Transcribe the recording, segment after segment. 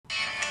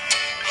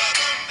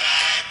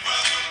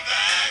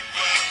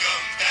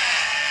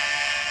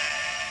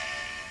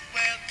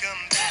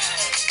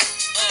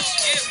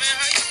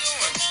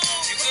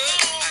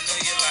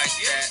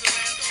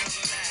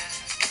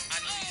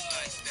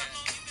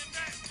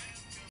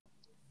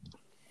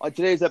On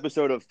today's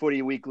episode of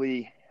Footy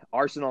Weekly,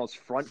 Arsenal's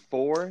front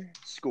four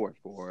score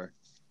four.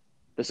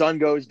 The sun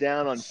goes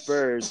down on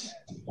Spurs.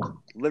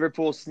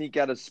 Liverpool sneak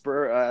out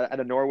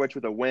of Norwich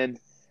with a win.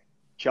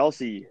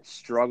 Chelsea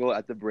struggle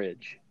at the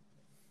bridge.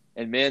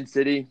 And Man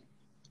City,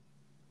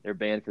 they're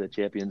banned for the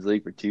Champions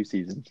League for 2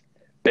 seasons.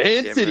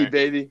 Banned City, right.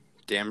 baby.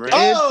 Damn right.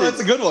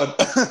 That's a good one.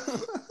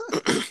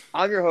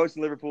 I'm your host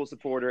and Liverpool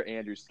supporter,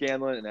 Andrew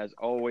Scanlon. And as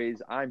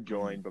always, I'm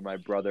joined by my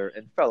brother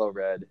and fellow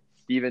Red,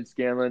 Steven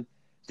Scanlon.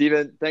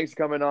 Steven, thanks for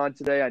coming on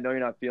today. I know you're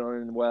not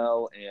feeling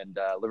well, and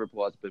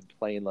Liverpool has been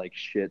playing like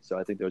shit, so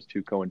I think those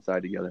two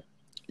coincide together.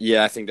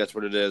 Yeah, I think that's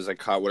what it is. I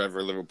caught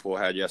whatever Liverpool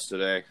had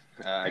yesterday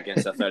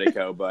against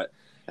Atletico, but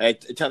hey,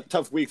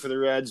 tough week for the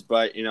Reds,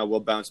 but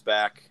we'll bounce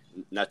back.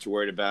 Not too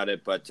worried about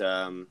it, but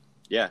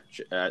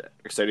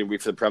exciting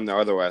week for the Prem there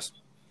otherwise.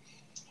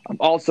 I'm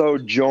also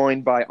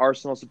joined by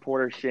Arsenal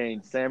supporter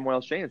Shane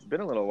Samuel. Shane, it's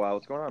been a little while.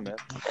 What's going on, man?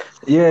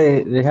 Yeah,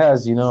 it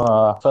has.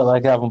 I felt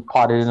like I haven't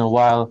potted in a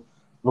while.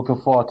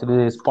 Looking forward to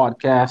this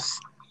podcast.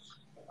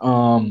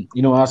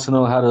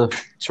 Arsenal had a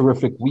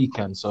terrific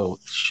weekend, so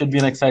it should be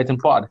an exciting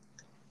pod.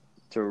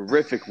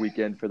 Terrific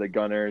weekend for the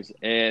Gunners.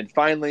 And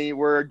finally,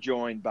 we're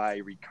joined by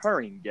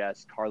recurring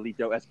guest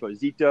Carlito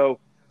Esposito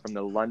from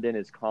the London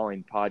is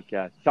Calling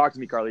podcast. Talk to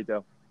me,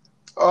 Carlito.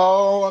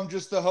 Oh, I'm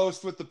just the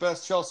host with the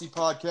best Chelsea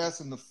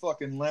podcast in the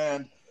fucking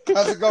land.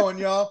 How's it going,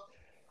 y'all?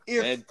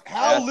 If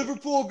how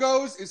Liverpool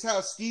goes is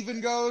how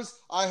Steven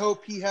goes, I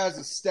hope he has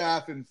a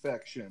staph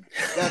infection.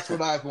 That's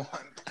what I want.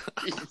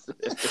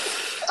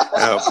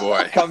 Oh,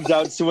 boy. Comes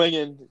out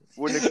swinging.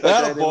 Wouldn't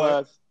expect anything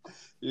less.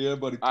 Yeah,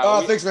 buddy.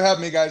 Right, thanks for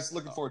having me, guys.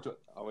 Looking forward to it.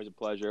 Always a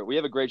pleasure. We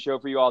have a great show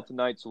for you all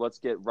tonight, so let's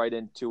get right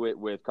into it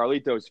with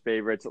Carlito's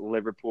favorites,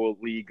 Liverpool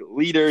League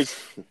leaders.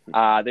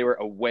 They were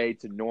away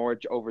to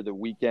Norwich over the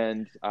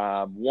weekend.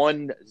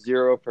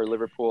 1-0 for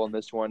Liverpool in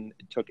this one.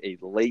 It took a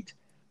late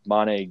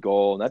Mane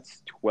goal, and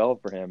that's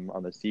 12 for him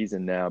on the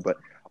season now. But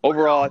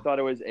overall, I thought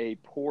it was a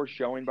poor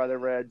showing by the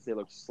Reds. They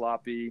looked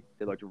sloppy.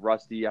 They looked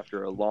rusty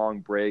after a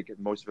long break.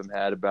 Most of them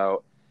had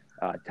about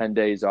 10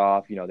 days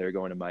off. They're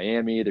going to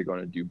Miami. They're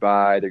going to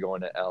Dubai. They're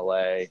going to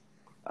L.A.,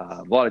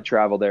 a lot of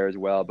travel there as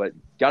well, but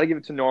got to give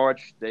it to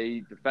Norwich.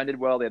 They defended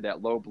well. They had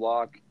that low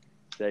block.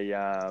 They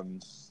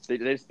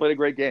just played a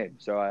great game.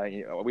 So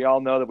we all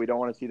know that we don't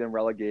want to see them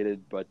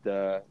relegated, but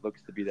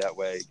looks to be that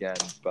way again.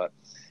 But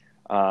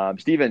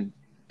Steven,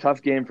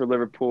 tough game for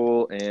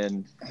Liverpool,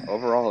 and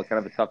overall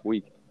kind of a tough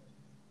week.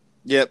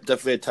 Yep,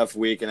 definitely a tough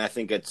week, and I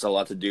think it's a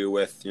lot to do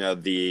with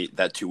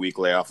that 2-week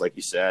layoff, like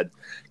you said,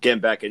 getting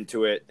back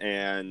into it,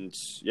 and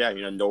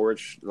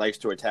Norwich likes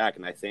to attack,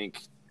 and I think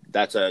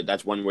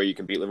that's one way you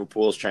can beat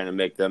Liverpool is trying to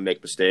make them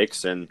make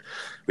mistakes, and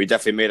we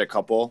definitely made a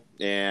couple,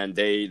 and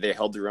they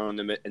held their own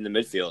in the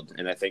midfield,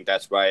 and I think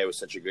that's why it was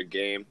such a good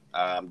game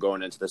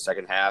going into the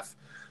second half.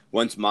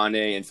 Once Mane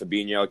and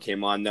Fabinho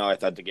came on, though, I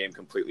thought the game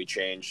completely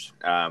changed.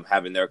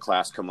 Having their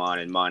class come on,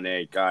 and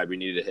Mane, God, we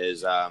needed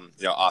his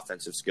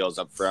offensive skills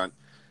up front.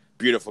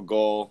 Beautiful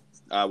goal.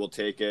 We'll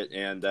take it,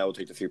 and we'll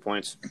take the 3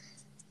 points.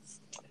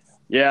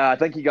 Yeah, I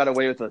think he got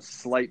away with a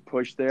slight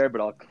push there, but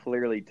I'll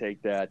clearly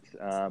take that.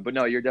 But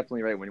no, you're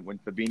definitely right. When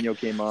Fabinho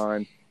came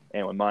on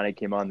and when Mane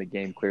came on, the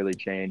game clearly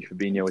changed.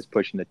 Fabinho was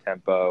pushing the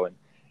tempo,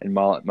 and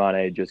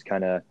Mane just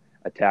kind of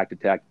attacked.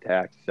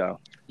 So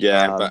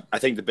yeah, but I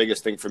think the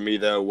biggest thing for me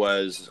though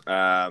was,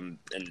 and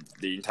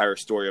the entire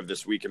story of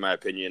this week, in my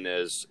opinion,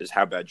 is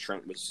how bad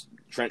Trent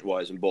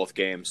was in both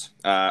games.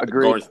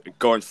 Agreed.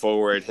 Going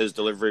forward, his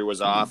delivery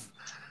was off.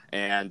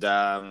 And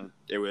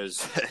it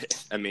was,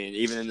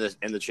 even in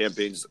the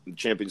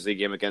Champions League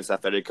game against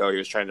Atletico, he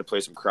was trying to play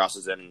some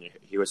crosses in, and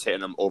he was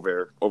hitting them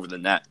over the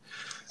net.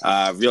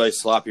 Really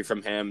sloppy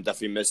from him.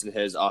 Definitely missing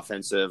his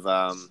offensive,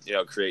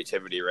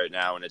 creativity right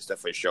now, and it's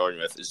definitely showing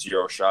with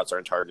 0 shots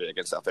on target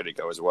against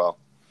Atletico as well.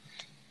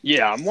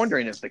 Yeah, I'm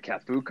wondering if the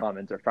Cafu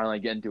comments are finally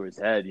getting to his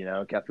head.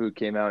 Cafu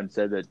came out and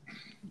said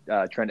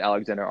that Trent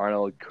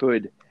Alexander-Arnold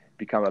could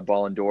become a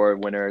Ballon d'Or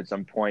winner at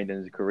some point in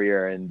his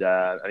career, and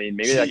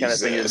maybe that kind of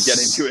thing is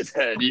getting to his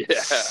head. Yeah.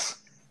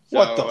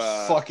 What the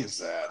fuck is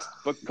that?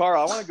 But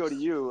Carl, I want to go to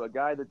you. A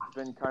guy that's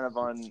been kind of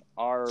on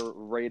our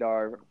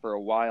radar for a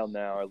while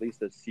now, or at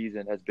least this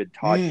season, has been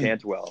Todd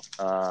Cantwell.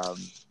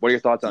 What are your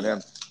thoughts on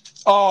him?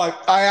 Oh,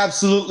 I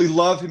absolutely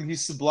love him.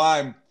 He's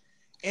sublime.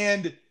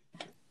 And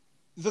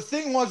the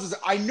thing was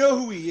I know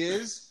who he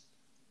is,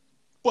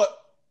 but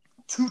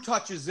 2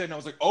 touches in, I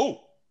was like,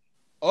 oh.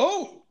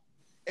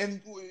 And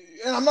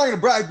I'm not going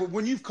to brag, but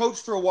when you've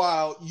coached for a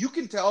while, you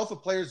can tell if a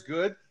player's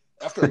good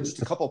after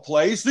just a couple of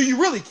plays. So you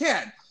really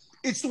can.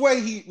 It's the way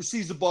he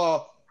receives the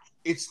ball.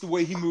 It's the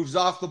way he moves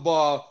off the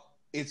ball.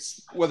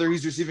 It's whether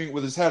he's receiving it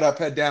with his head up,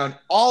 head down,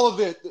 all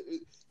of it.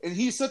 And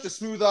he's such a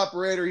smooth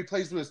operator. He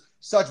plays with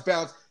such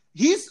bounce.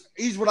 He's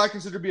what I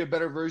consider to be a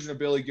better version of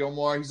Billy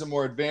Gilmore. He's a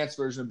more advanced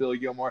version of Billy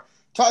Gilmore.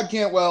 Todd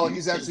Cantwell,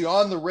 he's actually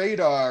on the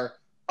radar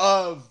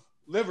of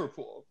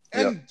Liverpool.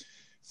 And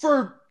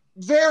for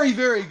very,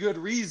 very good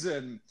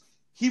reason,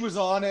 he was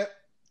on it.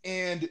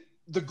 And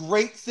the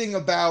great thing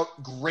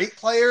about great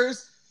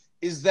players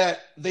is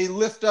that they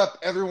lift up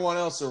everyone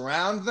else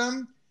around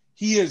them.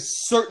 He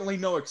is certainly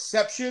no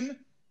exception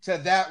to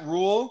that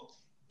rule,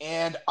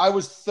 and I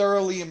was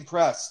thoroughly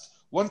impressed.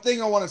 One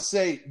thing I want to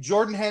say,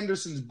 Jordan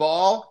Henderson's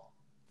ball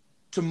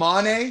to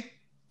Mane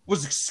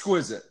was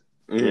exquisite.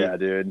 Yeah,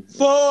 dude.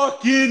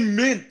 Fucking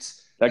mint.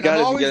 That guy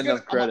doesn't get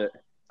enough credit.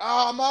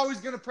 I'm always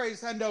going to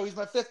praise Hendo. He's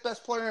my fifth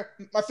best player,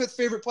 my fifth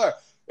favorite player.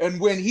 And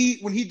when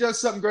he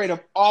does something great, I'm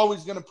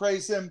always going to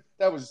praise him.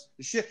 That was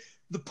the shit.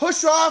 The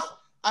push off,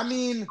 I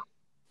mean,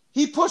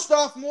 he pushed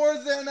off more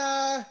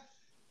than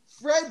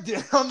Fred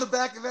did on the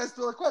back of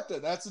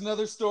Azpilicueta. That's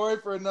another story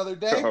for another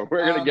day. Oh,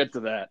 we're going to get to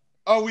that.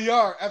 Oh, we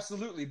are,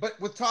 absolutely. But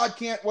with Todd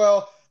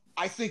Cantwell,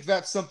 I think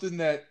that's something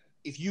that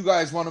if you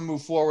guys want to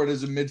move forward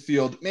as a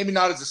midfield, maybe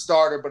not as a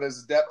starter, but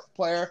as a depth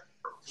player,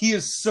 he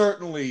is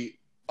certainly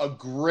a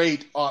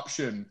great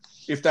option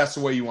if that's the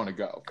way you want to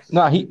go.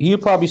 No, he'll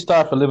probably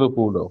start for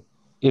Liverpool, though.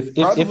 If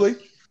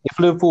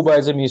Liverpool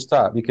buys him, he'll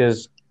start,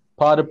 because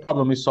part of the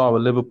problem we saw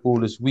with Liverpool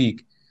this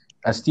week,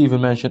 as Stephen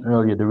mentioned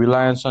earlier, the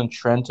reliance on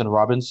Trent and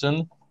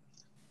Robinson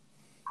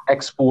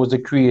exposed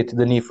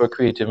the need for a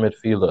creative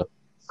midfielder.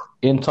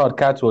 In Todd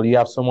Cantwell, you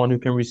have someone who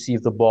can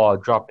receive the ball,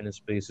 drop in his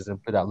spaces,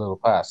 and play that little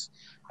pass.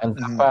 And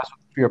that pass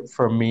would be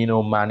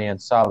Firmino, Mane,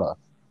 and Salah.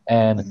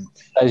 And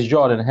as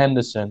Jordan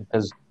Henderson,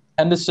 because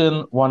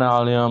Henderson,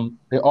 Wijnaldum,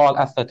 they're all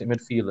athletic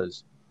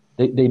midfielders.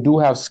 They do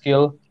have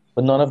skill,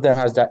 but none of them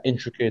has that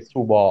intricate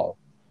through ball.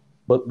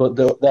 But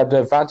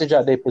the advantage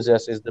that they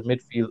possess is the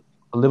midfield.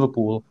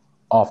 Liverpool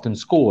often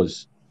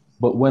scores,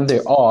 but when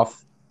they're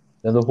off,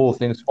 then the whole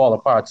things fall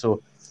apart.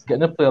 So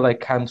getting a player like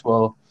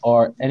Cantwell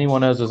or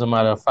anyone else, as a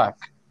matter of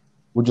fact,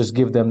 would just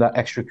give them that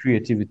extra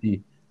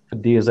creativity for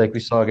days like we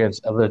saw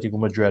against Atletico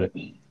Madrid.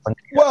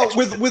 Well,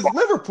 with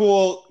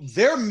Liverpool,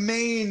 their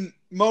main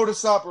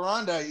modus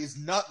operandi is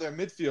not their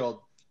midfield.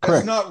 That's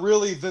Correct. not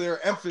really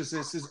their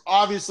emphasis. Is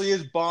obviously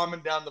is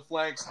bombing down the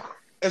flanks,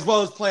 as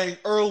well as playing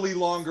early,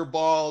 longer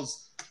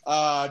balls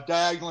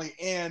diagonally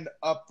and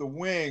up the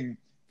wing.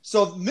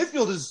 So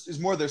midfield is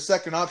more their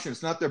second option.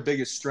 It's not their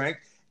biggest strength.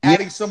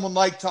 Adding someone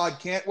like Todd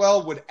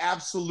Cantwell would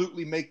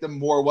absolutely make them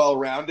more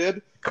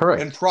well-rounded.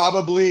 Correct. And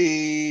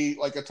probably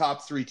like a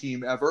top 3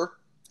 team ever.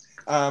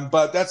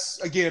 But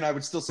that's, again, I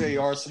would still say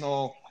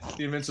Arsenal,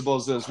 the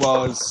Invincibles, as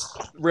well as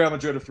Real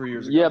Madrid of 3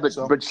 years ago.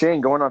 Yeah, but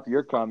Shane, going off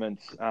your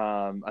comments,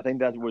 I think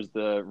that was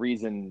the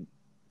reason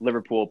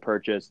Liverpool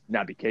purchased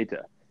Naby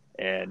Keita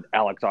and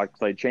Alex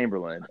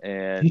Oxlade-Chamberlain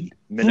and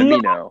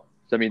Minamino.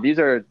 So, I mean, these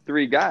are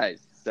 3 guys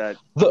that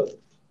the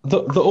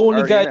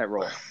only guy in that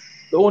role.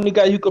 The only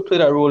guy who could play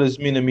that role is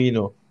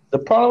Minamino. The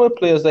problem with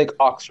players like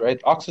Ox,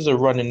 right? Ox is a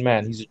running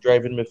man. He's a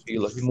driving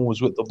midfielder. He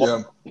moves with the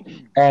ball. Yeah.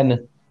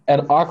 And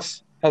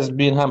Ox has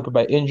been hampered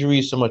by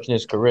injuries so much in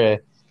his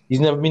career.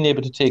 He's never been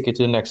able to take it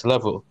to the next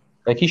level.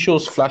 Like, he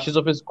shows flashes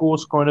of his goal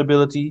scoring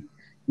ability.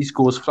 He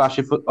scores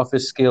flashes of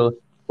his skill.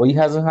 But he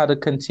hasn't had a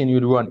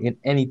continued run in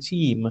any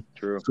team.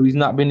 True. So he's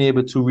not been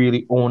able to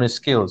really own his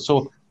skills.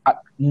 So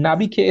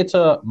Naby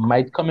Keita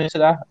might come into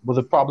that. But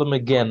the problem,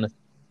 again,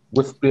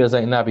 with players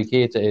like Naby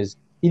Keita is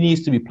he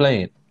needs to be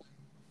playing.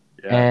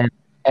 Yeah.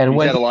 And he's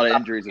when had a lot of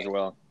injuries as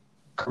well.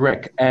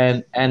 Correct.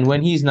 And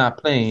when he's not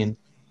playing,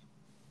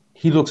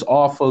 he looks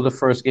awful the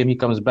first game he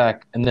comes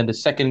back, and then the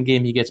second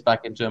game he gets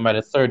back into him. By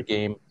the third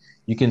game,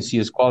 you can see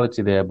his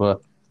quality there,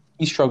 but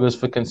he struggles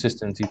for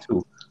consistency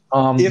too.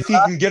 If he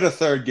can get a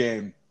third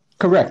game.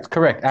 Correct.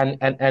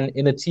 And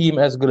in a team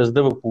as good as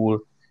Liverpool,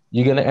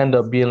 you're going to end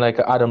up being like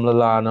Adam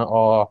Lallana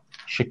or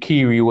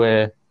Shaqiri,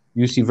 where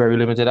you see very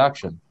limited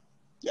action.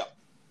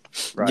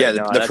 Right. Yeah,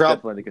 that's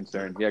definitely the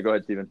concern. Yeah, go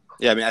ahead, Steven.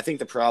 Yeah, I mean, I think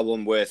the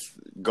problem with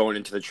going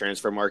into the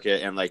transfer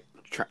market and like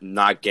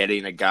not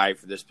getting a guy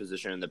for this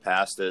position in the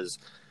past is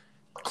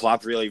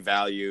Klopp really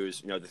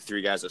values, the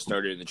 3 guys that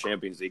started in the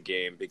Champions League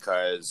game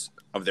because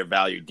of their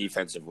value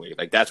defensively.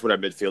 Like, that's what our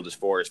midfield is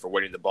for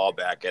winning the ball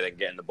back and then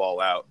getting the ball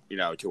out,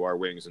 to our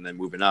wings and then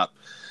moving up.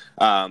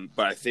 But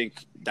I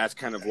think that's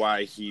kind of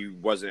why he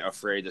wasn't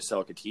afraid to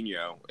sell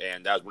Coutinho.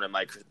 And that was one of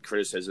my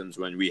criticisms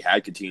when we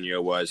had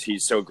Coutinho was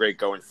he's so great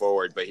going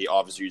forward, but he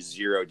obviously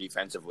zero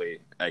defensively,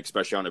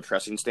 especially on a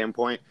pressing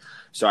standpoint.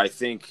 So I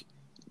think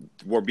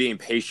we're being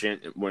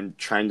patient when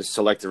trying to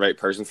select the right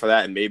person for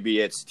that. And maybe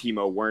it's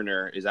Timo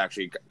Werner is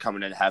actually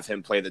coming in and have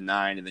him play the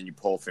 9, and then you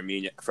pull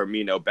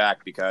Firmino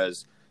back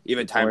because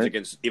even times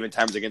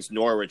against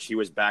Norwich, he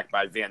was backed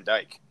by Van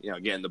Dijk,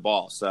 getting the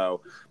ball.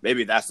 So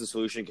maybe that's the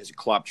solution because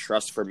Klopp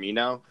trusts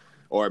Firmino,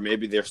 or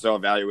maybe they're still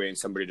evaluating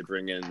somebody to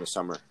bring in the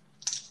summer.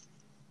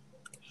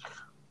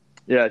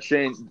 Yeah,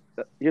 Shane,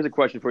 here's a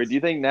question for you. Do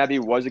you think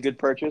Naby was a good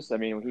purchase? I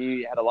mean,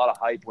 he had a lot of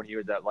hype when he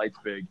was at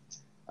Leipzig.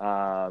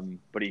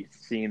 But he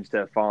seems to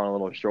have fallen a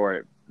little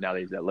short now that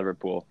he's at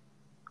Liverpool.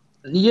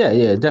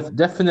 Yeah,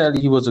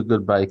 definitely he was a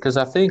good buy because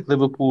I think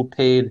Liverpool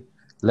paid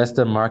less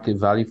than market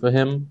value for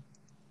him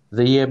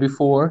the year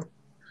before,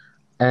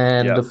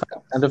 and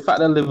the fact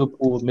that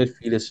Liverpool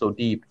midfield is so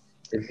deep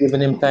is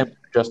giving him time to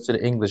adjust to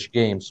the English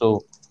game.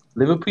 So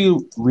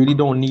Liverpool really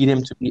don't need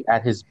him to be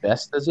at his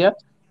best as yet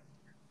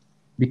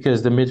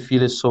because the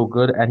midfield is so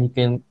good and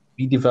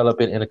be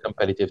developing in a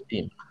competitive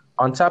team.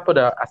 On top of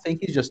that, I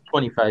think he's just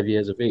 25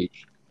 years of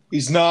age.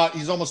 He's not.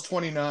 He's almost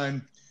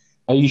 29.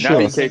 Are you sure?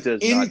 Naby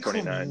Keita is not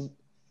 29.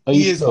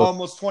 He is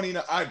almost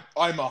 29.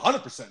 I'm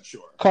 100%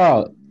 sure.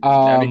 Carl,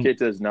 Naby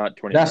Keita is not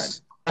 29.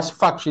 That's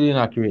factually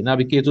inaccurate.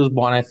 Naby Keita was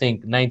born, I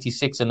think,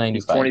 96 and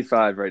 95. He's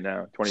 25 right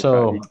now. 25.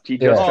 So, he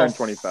just turned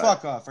 25.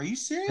 Fuck off. Are you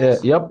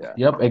serious? Yep,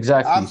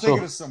 exactly. I'm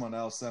thinking of someone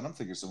else then.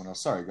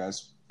 Sorry,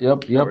 guys.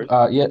 Yep.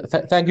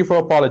 Thank you for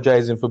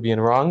apologizing for being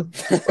wrong.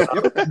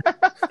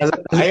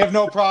 I have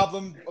no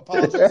problem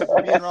apologizing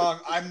for being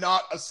wrong. I'm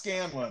not a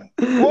Scanlon.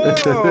 Whoa!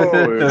 Come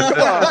on.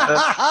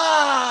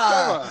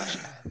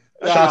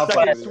 That's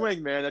your second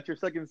swing, man. That's your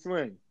second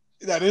swing.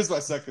 That is my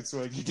second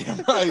swing. You're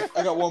damn right.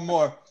 I got one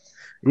more.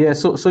 Yeah,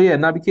 so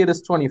Naby Keita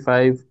is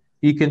 25.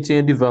 He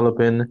continued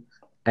developing,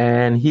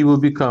 and he will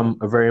become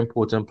a very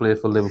important player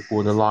for Liverpool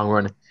in the long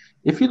run.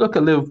 If you look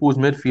at Liverpool's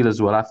midfield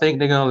as well, I think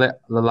they're going to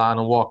let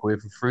Lallana walk away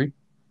for free.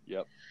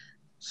 Yep.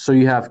 So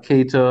you have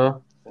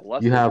Keita,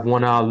 you have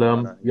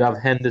Wijnaldum, you have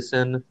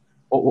Henderson.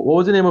 What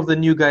was the name of the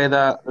new guy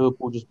that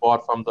Liverpool just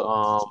bought from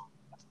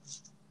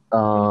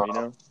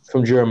from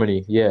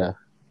Germany? Yeah.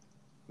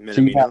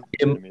 So you have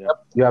him,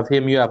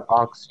 you have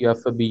Ox, you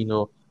have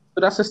Fabinho. So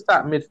that's a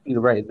stat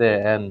midfield right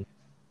there. And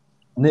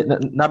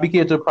Naby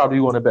Keita probably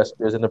one of the best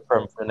players in the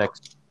Prem for the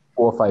next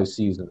 4 or 5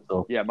 seasons.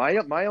 So yeah,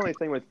 my only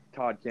thing with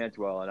Todd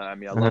Cantwell, and I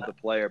mean I love the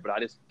player, but I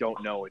just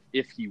don't know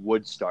if he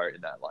would start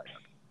in that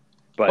lineup.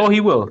 But he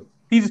will.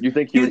 You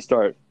think he would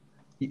start?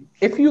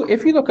 If you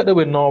look at the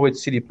way Norwich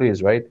City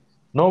plays, right?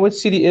 Norwich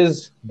City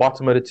is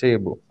bottom of the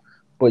table,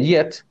 but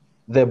yet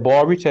their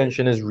ball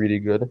retention is really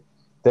good.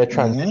 Their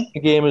transition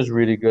game is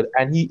really good,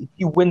 and he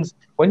wins.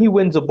 When he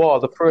wins the ball,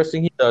 the first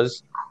thing he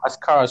does, as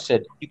Carl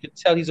said, you can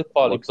tell he's a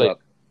quality player.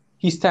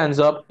 He stands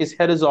up, his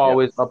head is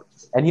always up,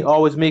 and he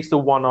always makes the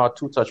 1 or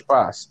 2 touch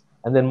pass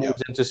and then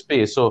moves into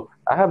space. So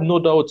I have no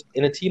doubt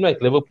in a team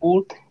like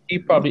Liverpool, he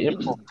probably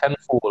improved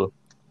tenfold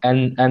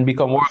and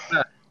become world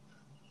class.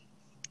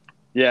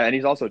 Yeah, and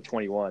he's also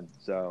 21,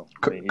 so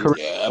I mean,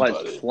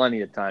 he's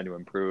plenty of time to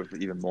improve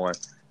even more.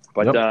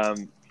 But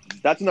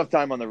that's enough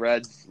time on the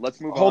Reds.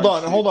 Let's move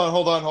on. Hold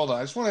on.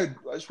 I just want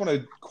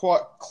to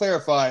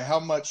clarify how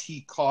much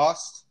he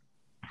cost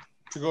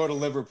to go to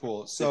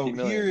Liverpool. So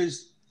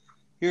here's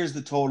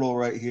the total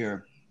right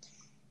here.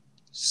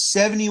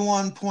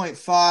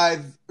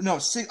 71.5. No,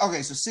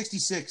 okay, so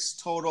 66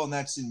 total, and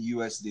that's in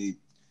USD.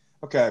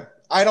 Okay,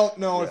 I don't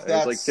know if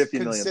that's like 50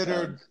 considered.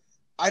 million pounds.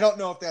 I don't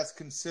know if that's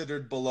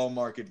considered below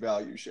market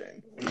value,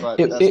 Shane. But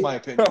that's my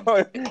opinion.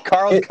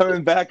 Carl's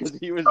coming back because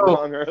he was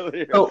wrong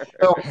earlier.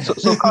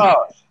 So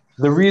Carl,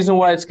 the reason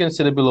why it's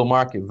considered below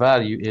market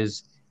value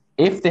is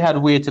if they had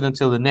waited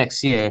until the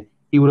next year,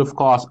 he would have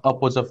cost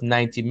upwards of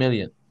 90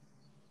 million.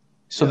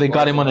 So they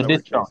got him on a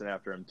discount.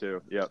 After him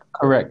too. Yep.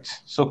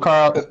 Correct. So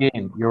Carl,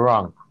 again, you're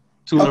wrong.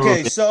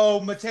 Okay, so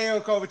Mateo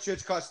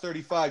Kovacic costs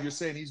 35. You're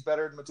saying he's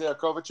better than Mateo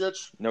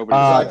Kovacic?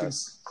 Nobody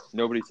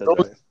said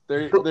that.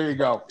 There you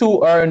go.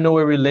 Two are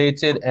nowhere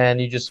related, and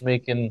you're just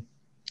making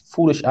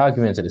foolish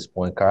arguments at this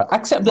point, Carl.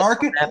 Accept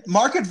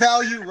market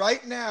value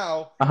right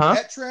now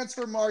at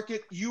Transfer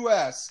Market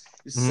US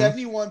is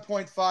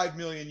 $71.5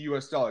 million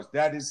US.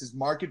 That is his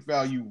market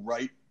value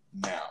right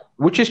now.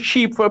 Which is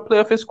cheap for a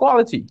player of his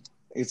quality.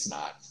 It's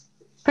not.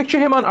 Picture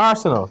him on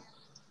Arsenal.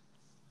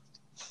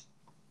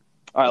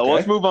 All right, well,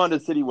 let's move on to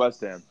City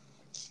West Ham.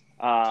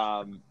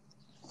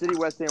 City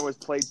West Ham was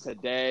played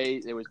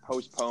today. It was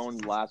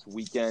postponed last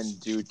weekend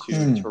due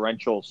to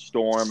torrential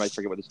storm. I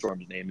forget what the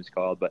storm's name is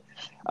called, but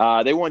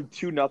they won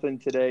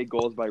 2-0 today.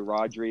 Goals by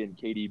Rodri and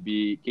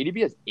KDB.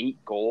 KDB has 8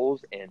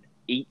 goals and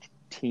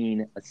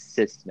 18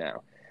 assists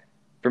now.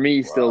 For me,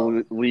 he's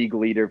still league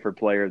leader for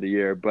Player of the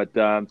Year. But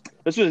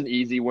this was an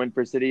easy win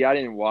for City. I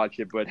didn't watch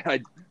it, but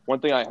one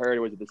thing I heard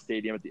was that the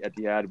stadium at the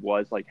Etihad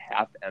was like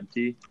half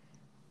empty,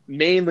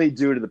 mainly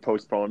due to the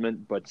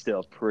postponement, but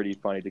still pretty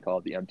funny to call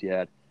it the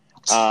Etihad.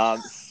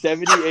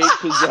 78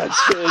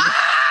 possession.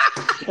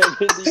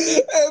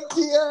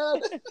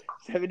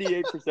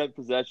 78%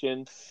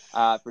 possession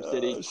for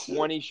City.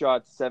 20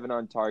 shots, 7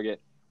 on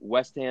target.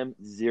 West Ham,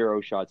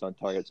 0 shots on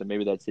target. So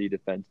maybe that City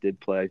defense did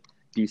play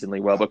decently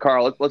well. But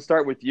Carl, let's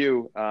start with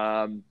you.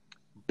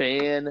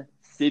 Ban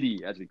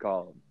City, as we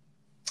call them.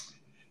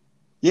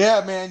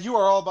 Yeah, man, you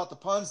are all about the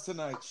puns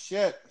tonight.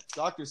 Shit,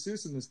 Dr.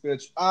 Seuss in this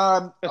bitch.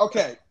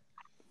 Okay.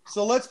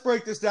 So let's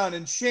break this down.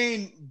 And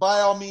Shane,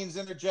 by all means,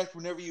 interject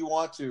whenever you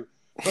want to.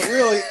 But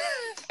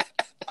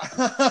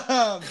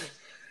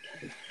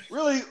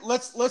really,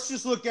 let's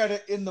just look at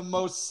it in the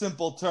most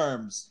simple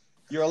terms.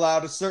 You're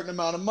allowed a certain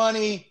amount of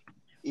money.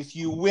 If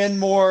you win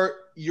more,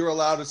 you're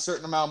allowed a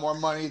certain amount more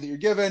money that you're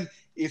given.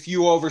 If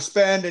you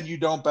overspend and you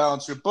don't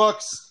balance your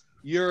books,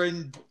 you're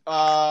in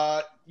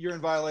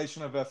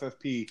violation of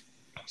FFP.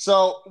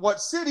 So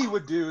what City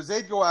would do is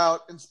they'd go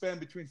out and spend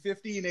between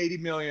 50 and 80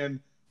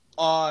 million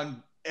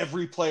on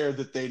every player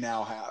that they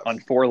now have. On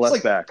 4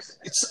 left backs.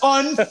 It's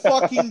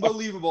unfucking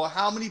believable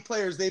how many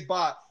players they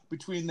bought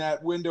between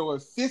that window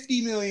of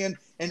 50 million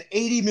and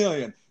 80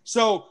 million.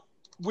 So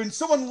when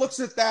someone looks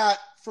at that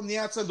from the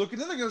outside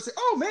looking in, they're going to say,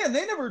 "Oh man,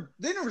 they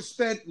never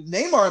spent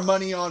Neymar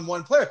money on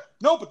one player."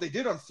 No, but they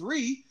did on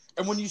 3.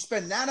 And when you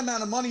spend that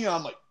amount of money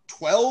on like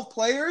 12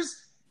 players,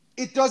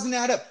 it doesn't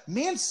add up.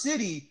 Man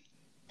City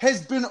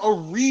has been a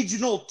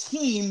regional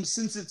team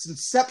since its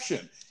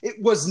inception.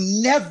 It was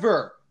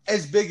never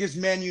as big as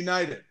Man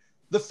United.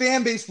 The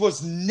fan base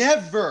was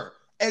never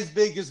as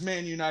big as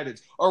Man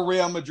United's or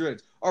Real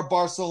Madrid's or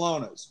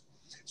Barcelona's.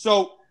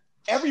 So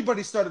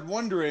everybody started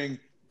wondering,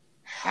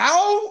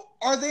 how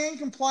are they in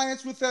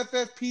compliance with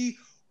FFP?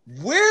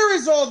 Where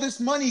is all this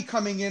money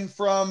coming in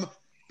from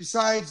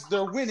besides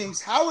their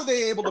winnings? How are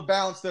they able to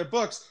balance their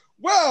books?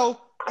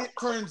 Well, it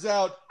turns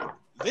out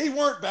they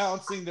weren't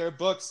balancing their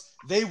books.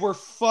 They were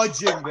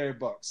fudging their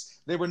books.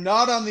 They were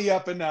not on the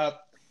up and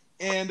up.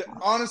 And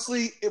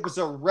honestly, it was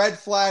a red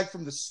flag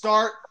from the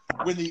start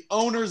when the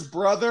owner's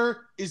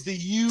brother is the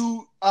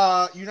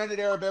United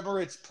Arab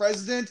Emirates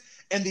president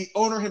and the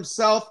owner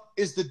himself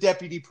is the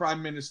deputy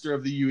prime minister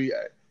of the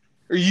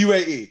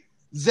UAE.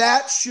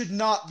 That should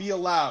not be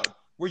allowed,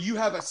 where you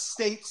have a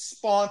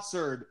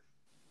state-sponsored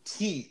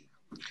team.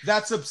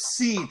 That's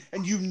obscene.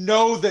 And you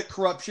know that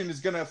corruption is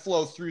going to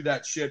flow through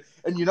that shit.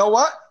 And you know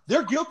what?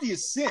 They're guilty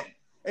as sin.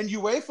 And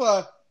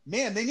UEFA,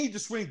 man, they need to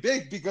swing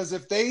big, because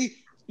if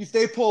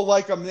they pull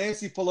like a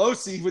Nancy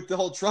Pelosi with the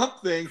whole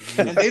Trump thing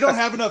and they don't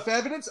have enough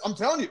evidence, I'm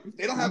telling you, if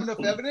they don't have enough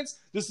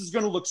evidence, this is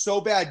going to look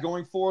so bad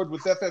going forward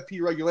with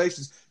FFP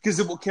regulations, because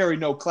it will carry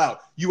no clout.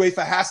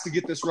 UEFA has to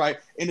get this right.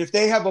 And if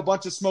they have a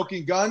bunch of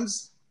smoking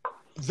guns,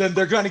 then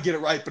they're going to get it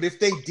right. But if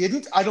they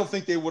didn't, I don't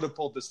think they would have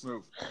pulled this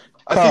move.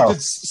 I think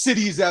the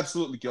city is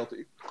absolutely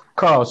guilty.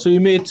 Carl, so you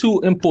made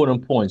 2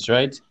 important points,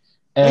 right?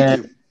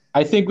 And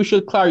I think we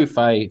should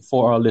clarify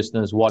for our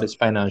listeners what is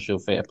financial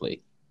fair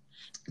play.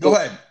 Go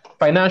ahead.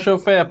 Financial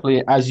fair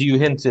play, as you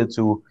hinted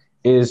to,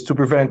 is to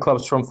prevent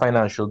clubs from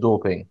financial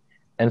doping.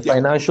 And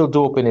financial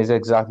doping is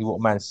exactly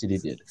what Man City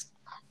did.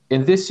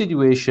 In this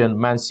situation,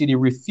 Man City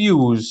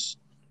refused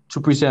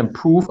to present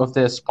proof of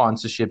their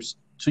sponsorships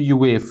to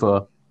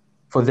UEFA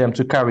for them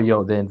to carry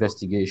out the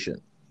investigation.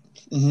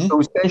 Mm-hmm. So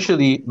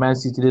essentially, Man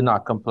City did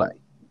not comply.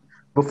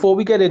 Before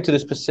we get into the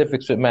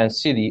specifics with Man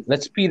City,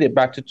 let's speed it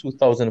back to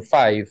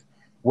 2005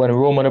 when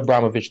Roman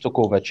Abramovich took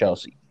over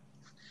Chelsea.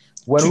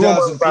 When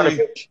Roman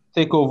Abramovich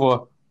took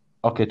over,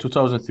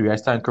 2003, I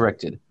stand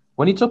corrected.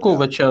 When he took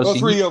over Chelsea,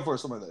 3-4,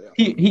 something like that.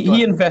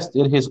 He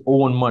invested his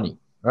own money,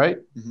 right?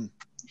 Mm-hmm.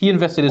 He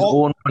invested his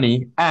own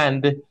money,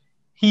 and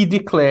he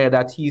declared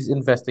that he's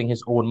investing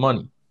his own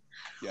money.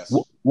 Yes.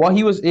 What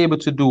he was able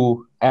to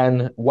do,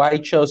 and why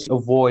Chelsea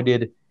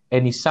avoided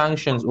any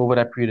sanctions over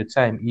that period of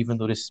time, even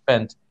though they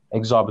spent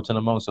exorbitant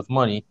amounts of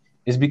money,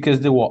 is because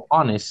they were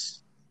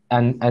honest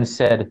and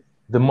said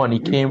the money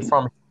came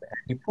from him, and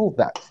he proved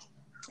that.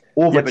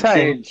 Over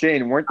time,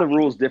 Shane, weren't the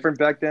rules different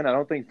back then? I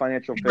don't think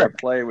financial fair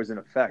play was in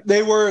effect.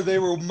 They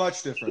were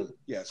much different.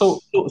 Yes.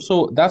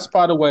 So that's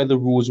part of why the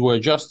rules were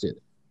adjusted.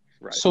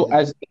 Right. So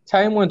as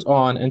time went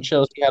on, and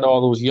Chelsea had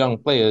all those young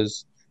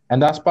players,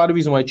 and that's part of the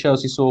reason why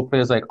Chelsea sold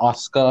players like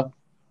Oscar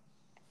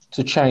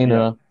to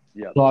China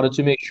in order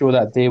to make sure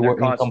that they're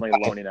constantly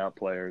loaning out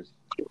players.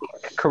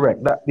 Correct.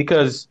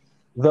 Because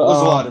there's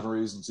a lot of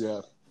reasons.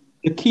 Yeah.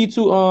 The key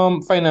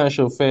to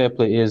financial fair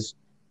play is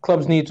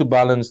clubs need to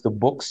balance the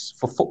books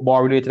for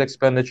football-related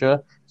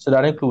expenditure, so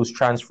that includes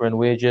transfer and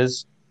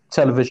wages,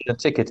 television and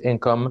ticket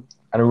income,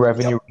 and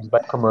revenue raised by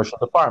commercial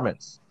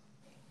departments.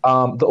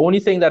 The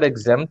only thing that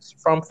exempts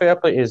from fair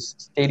play is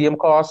stadium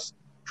costs,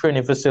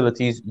 training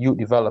facilities, youth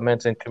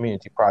development, and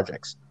community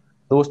projects.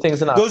 Those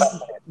things are not.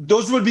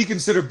 Those would be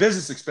considered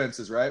business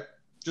expenses, right?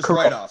 Just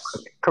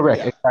write-offs.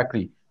 Correct.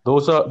 Exactly.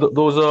 Those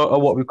are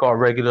what we call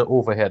regular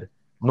overhead.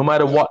 No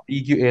matter what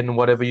league you're in,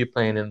 whatever you're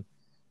playing in,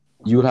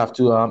 you would have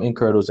to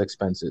incur those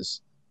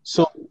expenses.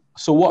 So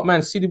what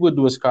Man City would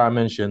do, as Carl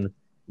mentioned,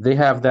 they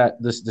have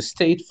the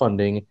state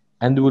funding,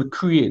 and they would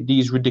create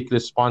these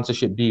ridiculous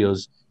sponsorship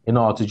deals in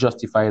order to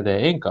justify their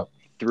income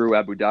through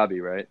Abu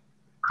Dhabi, right?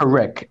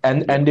 Correct,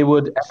 and they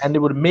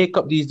would make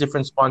up these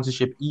different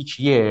sponsorship each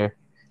year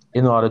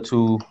in order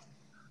to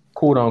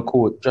quote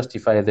unquote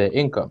justify their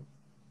income.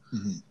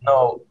 Mm-hmm.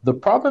 Now the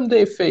problem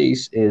they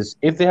face is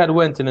if they had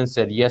went in and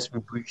said, yes, we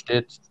breached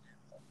it.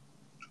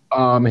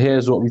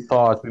 Here's what we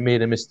thought. We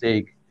made a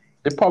mistake.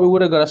 They probably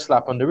would have got a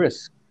slap on the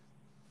wrist.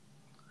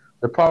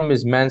 The problem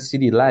is Man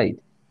City lied.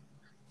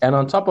 And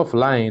on top of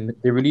lying,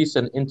 they released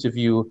an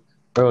interview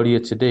earlier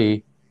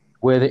today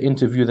where they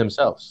interview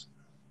themselves.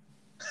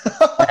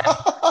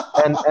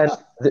 and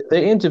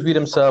they interview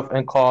themselves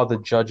and call the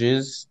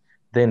judges,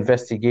 the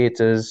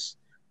investigators,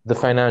 the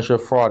financial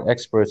fraud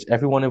experts,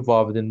 everyone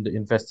involved in the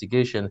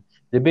investigation.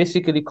 They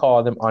basically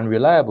call them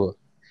unreliable.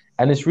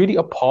 And it's really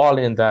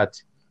appalling that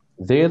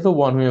they're the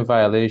one who are in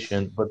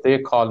violation, but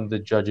they're calling the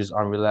judges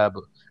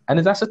unreliable. And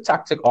that's a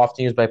tactic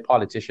often used by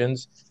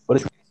politicians, but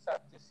it's really sad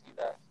to see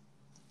that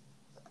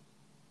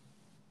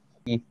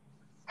he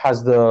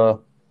has the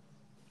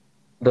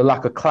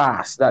lack of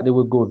class that they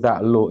would go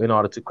that low in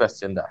order to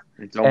question that.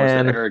 It's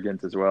almost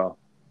arrogant as well.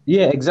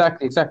 Yeah,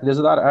 exactly. There's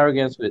a lot of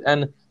arrogance with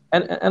it.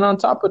 And on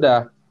top of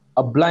that,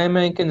 a blind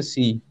man can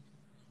see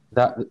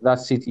that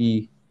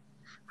city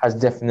has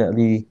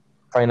definitely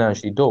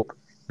financially doped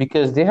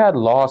because they had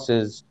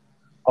losses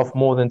of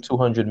more than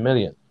 200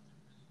 million.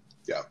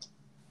 Yeah.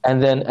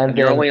 And you're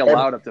then only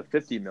allowed up to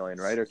 50 million,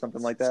 right? Or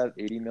something like that,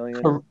 80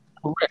 million.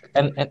 Correct.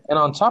 And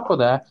on top of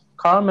that,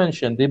 Carl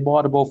mentioned they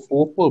bought about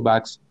 4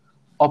 fullbacks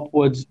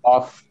upwards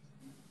of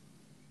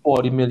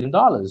 $40 million.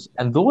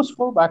 And those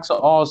fullbacks are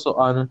also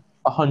on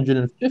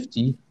 $150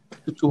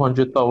 to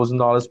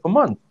 $200,000 per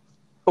month.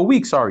 Per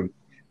week, sorry.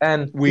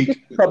 And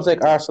clubs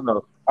like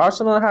Arsenal.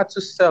 Arsenal had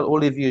to sell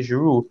Olivier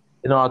Giroud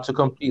in order to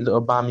complete the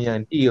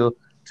Aubameyang deal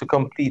to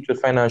complete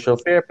with financial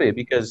fair play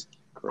because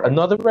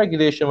another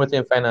regulation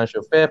within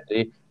financial fair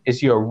play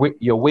is your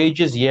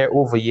wages year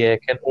over year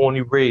can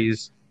only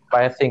raise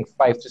by I think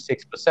 5 to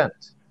 6%.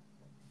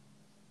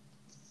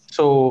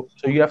 So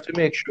you have to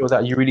make sure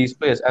that you release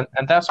players,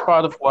 and that's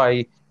part of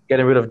why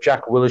getting rid of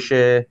Jack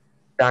Wilshere,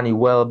 Danny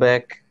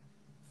Welbeck,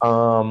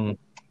 what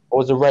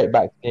was the right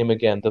back name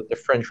again? The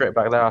French right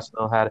back that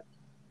Arsenal had.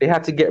 They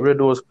had to get rid of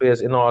those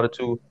players in order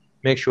to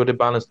make sure they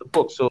balance the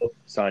book. So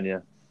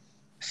Sanya.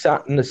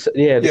 The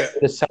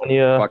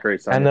Sanya. Bakary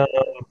Sanya. And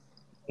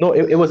no,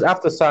 it was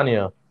after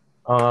Sanya.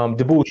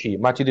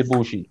 Mathieu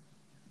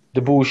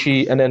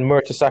Debuchy, and then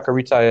Mertesacker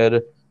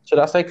retired. So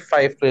that's like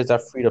 5 players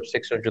that freed up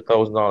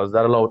 $600,000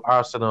 that allowed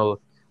Arsenal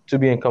to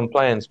be in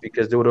compliance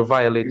because they would have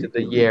violated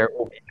the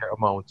year-over-year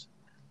amount,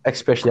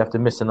 especially after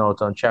missing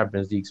out on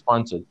Champions League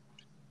sponsored.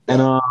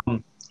 And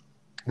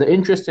the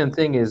interesting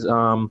thing is,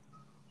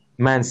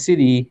 Man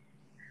City,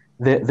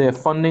 their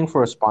funding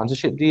for a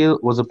sponsorship deal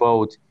was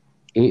about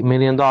 $8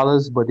 million,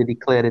 but they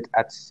declared it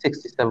at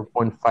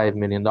 $67.5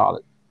 million.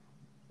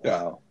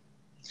 Wow.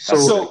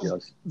 So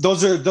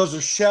those are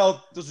just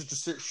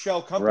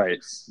shell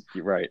companies,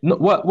 right? No,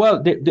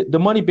 well, the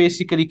money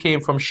basically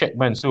came from Sheikh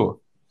Mansour.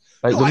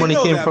 Like the money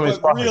came from his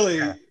pocket. Really,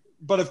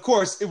 but of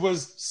course, it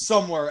was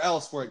somewhere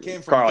else where it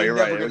came from. Carl, you're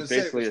right. It was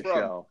basically a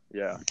shell.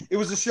 Yeah, it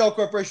was a shell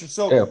corporation.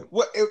 So,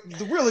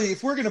 really,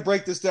 if we're going to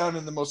break this down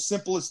in the most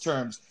simplest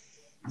terms,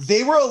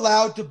 they were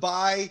allowed to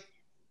buy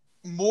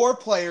more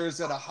players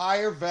at a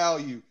higher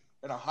value,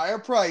 at a higher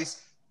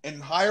price,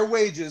 and higher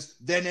wages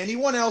than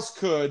anyone else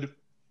could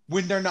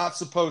when they're not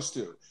supposed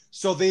to.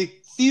 So they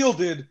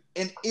fielded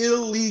an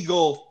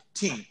illegal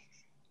team.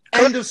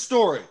 End of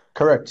story.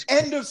 Correct.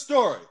 End of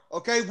story.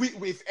 Okay?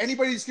 If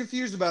anybody's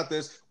confused about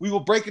this, we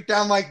will break it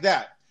down like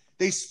that.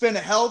 They spent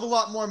a hell of a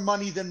lot more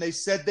money than they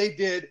said they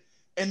did,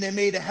 and they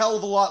made a hell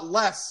of a lot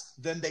less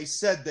than they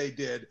said they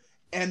did.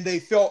 And they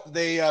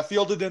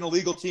fielded an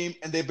illegal team,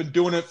 and they've been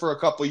doing it for a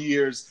couple of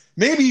years,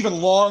 maybe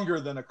even longer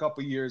than a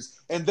couple of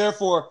years. And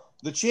therefore,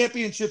 the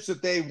championships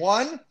that they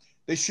won,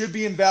 they should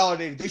be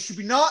invalidated. They should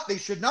not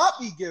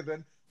be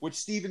given, which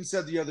Steven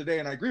said the other day,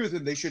 and I agree with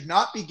him, they should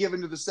not be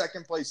given to the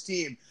second place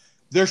team.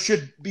 There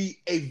should be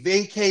a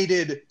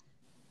vacated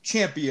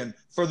champion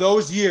for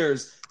those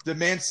years that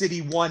Man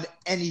City won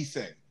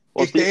anything.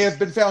 If they have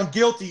been found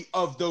guilty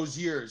of those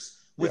years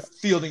with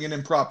fielding an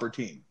improper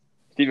team.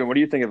 Steven, what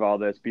do you think of all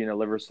this? Being a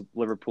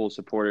Liverpool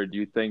supporter, do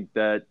you think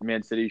that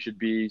Man City should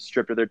be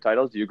stripped of their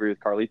titles? Do you agree with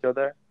Carlito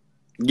there?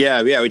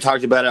 Yeah, we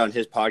talked about it on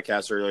his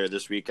podcast earlier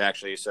this week,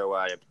 actually. So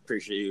I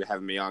appreciate you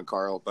having me on,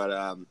 Carl. But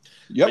I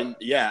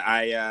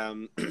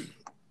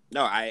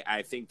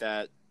think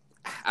that.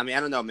 I mean, I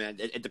don't know, man.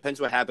 It depends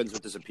what happens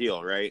with this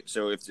appeal, right?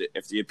 So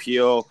if the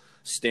appeal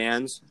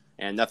stands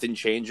and nothing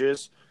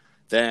changes,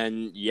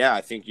 then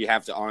I think you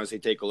have to honestly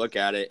take a look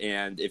at it.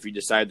 And if you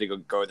decide to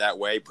go that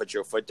way, put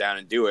your foot down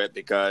and do it,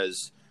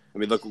 because I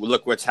mean,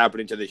 look what's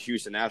happening to the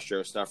Houston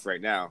Astros stuff right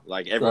now.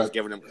 Like, everyone's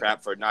giving them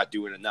crap for not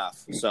doing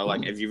enough. So,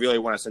 like, if you really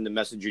want to send a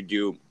message, you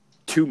do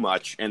too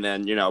much, and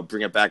then,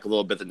 bring it back a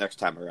little bit the next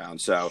time around.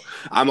 So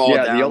I'm all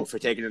down for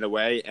taking it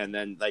away. And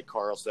then, like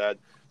Carl said,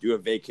 do a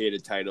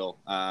vacated title.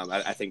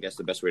 I think that's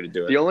the best way to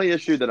do it. The only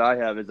issue that I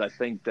have is I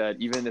think that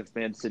even if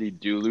Man City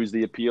do lose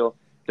the appeal,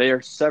 there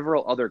are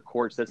several other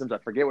court systems. I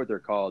forget what they're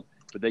called,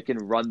 but they can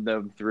run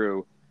them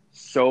through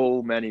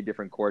so many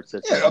different court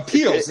systems. Yeah,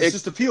 appeals. It's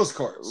just appeals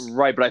courts.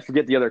 Right, but I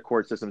forget the other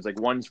court systems. Like,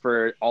 one's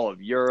for all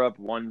of Europe,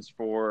 one's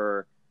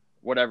for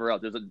whatever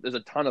else. There's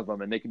a ton of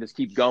them, and they can just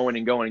keep going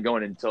and going and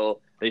going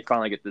until they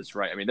finally get this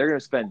right. I mean, they're going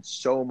to spend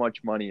so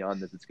much money on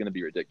this. It's going to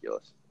be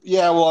ridiculous.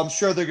 Yeah, well, I'm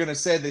sure they're going to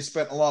say they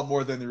spent a lot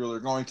more than they really are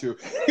going to.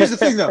 Here's the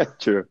thing, though.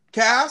 True.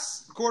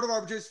 CAS, Court of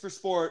Arbitration for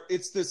Sport,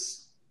 it's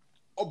this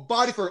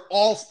body for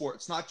all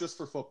sports, not just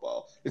for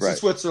football. It's in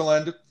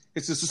Switzerland.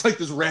 It's just like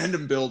this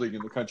random building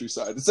in the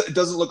countryside. It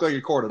doesn't look like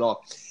a court at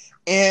all.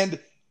 And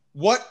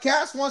what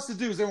CAS wants to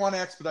do is they want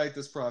to expedite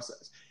this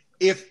process.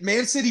 If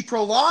Man City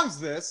prolongs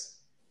this,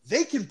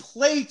 they can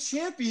play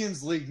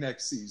Champions League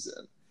next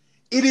season.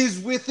 It is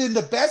within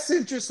the best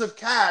interest of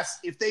CAS,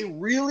 if they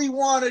really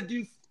want to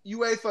do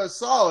UEFA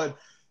solid,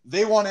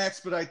 they want to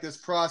expedite this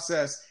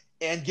process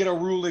and get a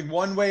ruling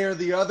one way or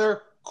the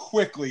other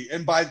quickly.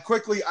 And by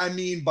quickly, I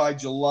mean by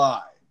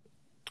July.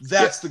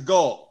 That's the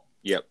goal.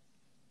 Yep.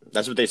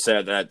 That's what they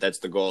said. That's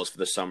the goal is for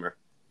the summer.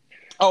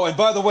 Oh, and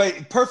by the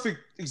way, perfect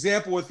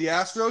example with the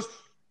Astros.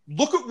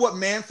 Look at what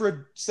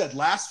Manfred said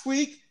last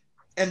week.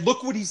 And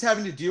look what he's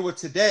having to deal with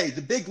today.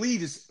 The big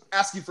league is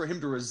asking for him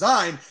to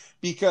resign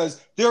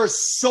because there are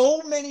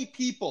so many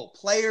people,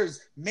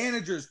 players,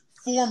 managers,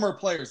 former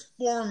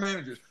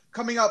managers,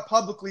 coming out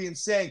publicly and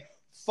saying,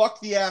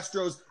 fuck the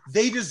Astros.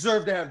 They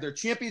deserve to have their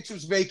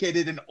championships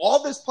vacated. And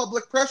all this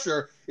public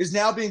pressure is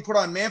now being put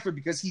on Manfred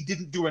because he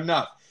didn't do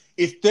enough.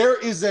 If there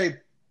is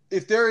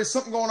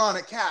something going on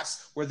at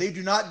Cass where they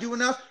do not do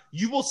enough,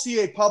 you will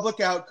see a public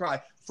outcry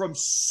from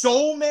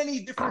so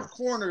many different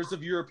corners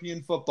of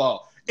European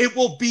football. It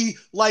will be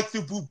like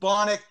the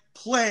bubonic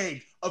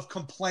plague of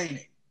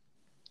complaining.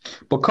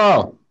 But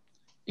Carl,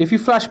 if you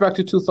flash back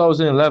to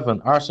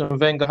 2011, Arsene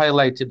Wenger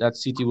highlighted that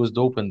City was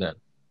doping then.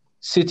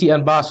 City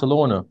and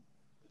Barcelona.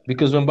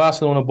 Because when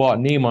Barcelona bought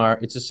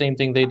Neymar, it's the same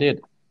thing they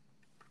did.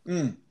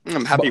 I'm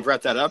happy you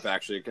brought that up,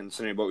 actually,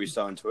 considering what we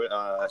saw on Twitter.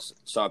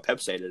 Saw Pep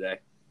say today.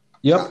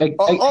 Yep.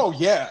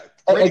 Yeah.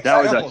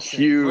 That was a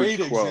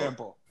huge quote.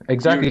 Example.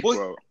 Exactly.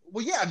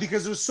 Well, yeah,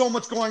 because there was so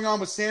much going on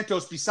with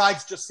Santos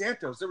besides just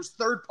Santos. There was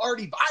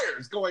third-party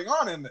buyers going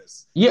on in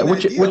this. Yeah,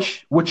 which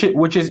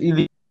is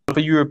illegal for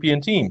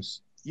European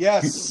teams.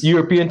 Yes.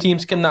 European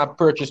teams cannot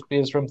purchase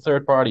players from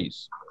third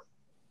parties.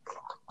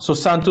 So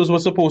Santos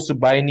was supposed to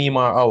buy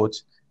Neymar out,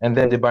 and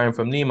then they buy him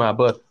from Neymar.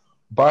 But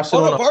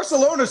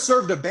Barcelona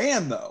served a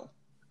ban, though.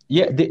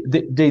 Yeah,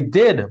 they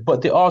did,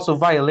 but they also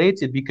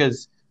violated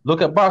because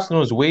look at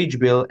Barcelona's wage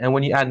bill, and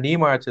when you add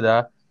Neymar to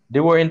that, they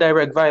were in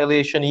direct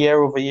violation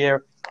year over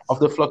year of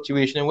the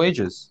fluctuation in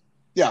wages.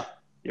 Yeah.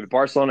 Yeah, but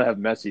Barcelona have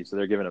Messi, so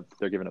they're giving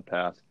a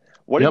pass.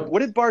 What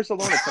did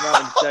Barcelona come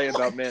out and say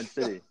about Man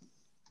City?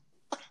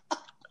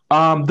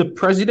 The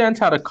president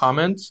had a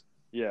comment.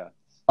 Yeah.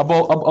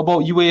 About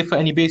UEFA,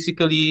 and he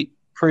basically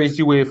praised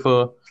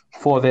UEFA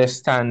for their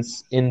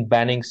stance in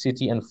banning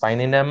City and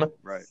fining them.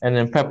 Right. And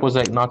then Pep was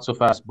like, "Not so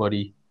fast,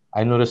 buddy.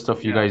 I know the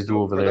stuff you guys do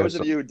over there." For those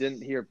of you who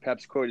didn't hear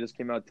Pep's quote, it just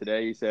came out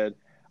today. He said,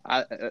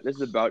 "This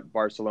is about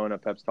Barcelona."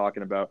 Pep's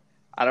talking about,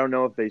 "I don't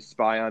know if they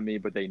spy on me,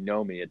 but they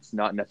know me. It's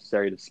not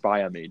necessary to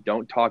spy on me.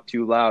 Don't talk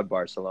too loud,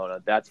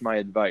 Barcelona. That's my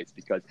advice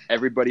because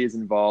everybody is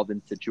involved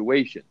in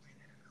situation.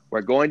 We're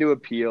going to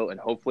appeal, and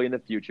hopefully in the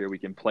future we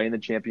can play in the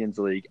Champions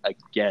League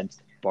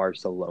against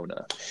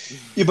Barcelona."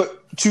 Yeah,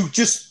 but to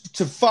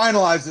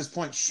finalize this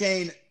point,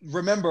 Shane,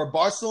 remember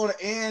Barcelona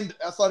and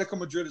Atletico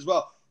Madrid as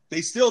well, they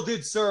still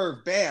did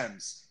serve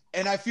bans.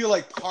 And I feel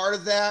like part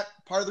of the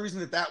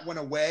reason that went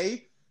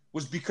away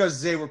was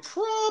because they were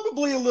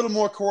probably a little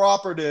more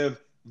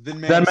cooperative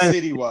than Man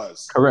City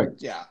was. Correct.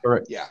 Yeah.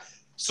 Correct. Yeah.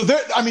 So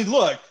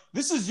look,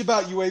 this is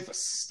about UEFA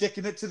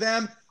sticking it to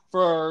them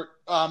for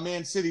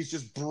Man City's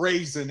just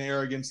brazen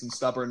arrogance and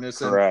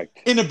stubbornness and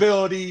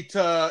inability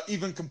to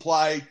even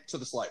comply to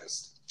the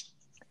slightest.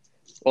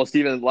 Well,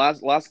 Steven,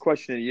 last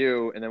question to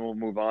you, and then we'll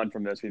move on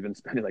from this. We've been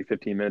spending like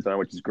 15 minutes on it,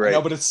 which is great.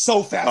 No, but it's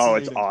so fascinating. Oh,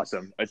 it's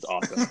awesome. It's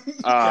awesome.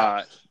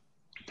 Yeah.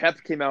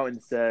 Pep came out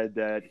and said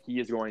that he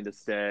is going to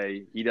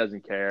stay. He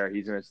doesn't care.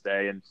 He's going to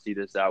stay and see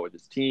this out with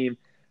his team.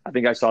 I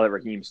think I saw that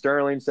Raheem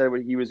Sterling said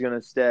he was going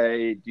to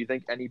stay. Do you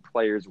think any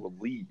players will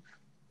leave?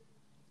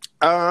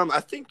 I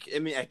think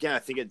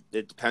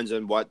it depends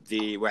on what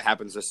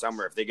happens this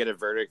summer. If they get a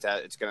verdict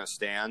that it's going to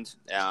stand,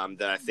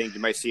 then I think you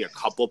might see a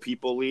couple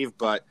people leave,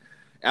 but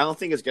I don't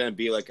think it's going to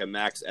be like a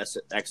max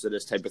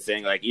exodus type of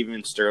thing. Like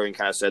even Sterling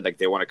kind of said, like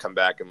they want to come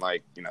back and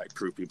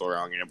prove people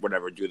wrong,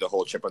 whatever, do the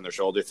whole chip on their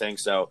shoulder thing.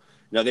 So,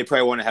 they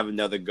probably want to have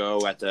another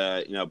go at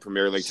the,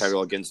 Premier League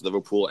title against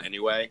Liverpool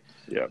anyway.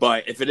 Yeah.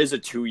 But if it is a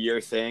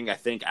 2-year thing, I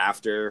think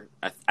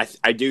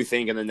I do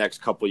think in the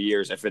next couple of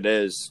years, if it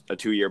is a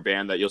 2-year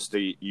ban, that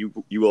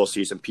you will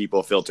see some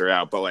people filter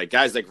out. But like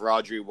guys like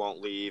Rodri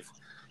won't leave.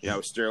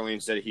 Sterling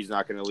said he's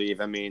not going to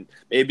leave. I mean,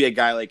 maybe a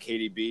guy like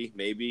KDB,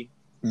 maybe.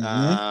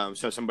 Mm-hmm.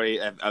 So somebody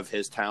of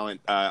his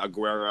talent,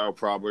 Aguero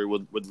probably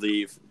would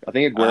leave. I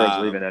think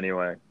Aguero's leaving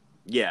anyway.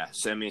 Yeah,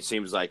 so it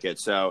seems like it.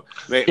 So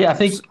yeah, I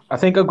think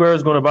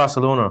Aguero's going to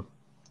Barcelona.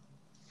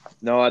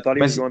 No, I thought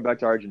he was going back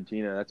to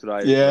Argentina. That's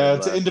what I. Yeah,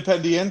 to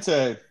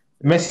Independiente.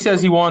 Messi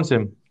says he wants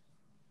him.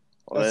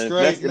 Well, that's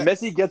great.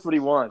 Messi gets what he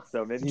wants,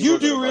 so maybe you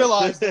do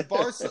realize that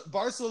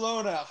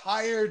Barcelona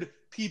hired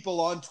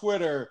people on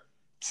Twitter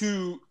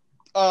to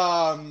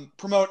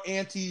promote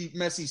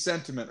anti-Messi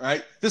sentiment,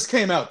 right? This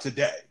came out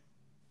today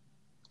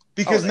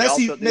because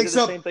Messi makes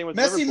up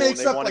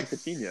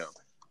Coutinho.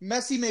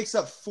 Messi makes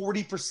up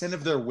 40%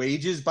 of their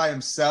wages by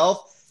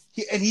himself,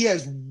 he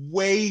has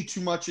way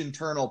too much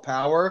internal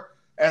power,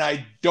 and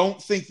I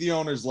don't think the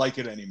owners like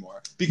it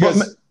anymore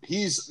because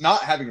he's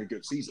not having a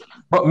good season.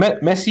 But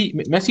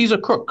Messi's a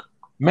crook.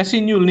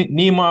 Messi knew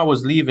Neymar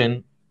was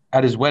leaving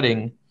at his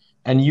wedding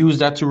and used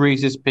that to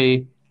raise his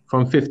pay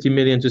from 50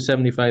 million to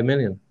 75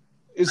 million.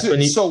 Isn't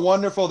it so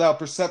wonderful that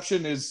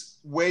perception is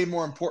way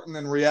more important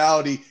than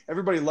reality?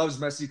 Everybody loves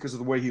Messi because of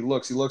the way he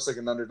looks. He looks like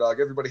an underdog.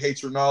 Everybody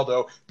hates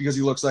Ronaldo because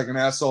he looks like an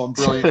asshole and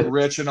brilliant and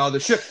rich and all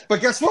this shit. But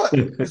guess what?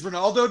 Has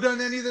Ronaldo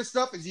done any of this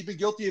stuff? Has he been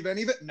guilty of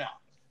any of it? No.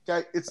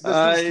 Okay, it's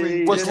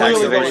what's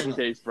really going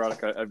case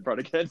brought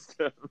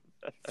against him.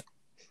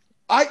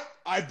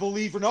 I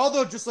believe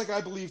Ronaldo just like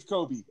I believe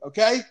Kobe.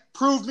 Okay,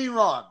 prove me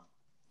wrong.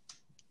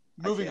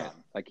 Moving on.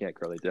 I can't,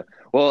 Carlito.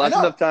 Well, that's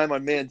enough time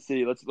on Man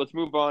City. Let's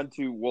move on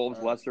to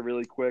Wolves-Leicester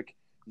really quick.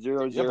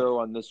 0-0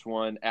 on this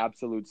one.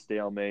 Absolute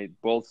stalemate.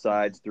 Both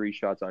sides, 3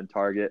 shots on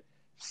target.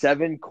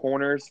 7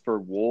 corners for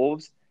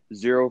Wolves,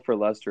 0 for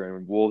Leicester,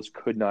 and Wolves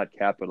could not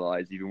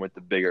capitalize even with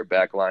the bigger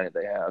back line that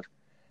they have.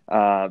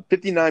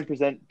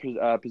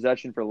 59%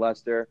 possession for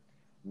Leicester.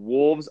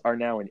 Wolves are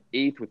now in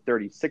 8th with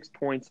 36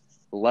 points.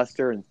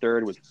 Leicester in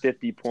 3rd with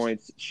 50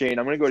 points. Shane,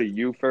 I'm going to go to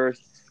you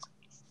first.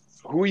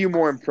 Who are you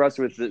more impressed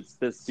with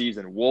this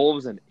season?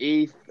 Wolves in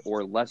 8th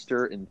or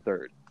Leicester in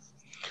 3rd?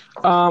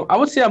 I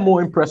would say I'm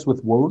more impressed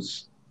with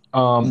Wolves.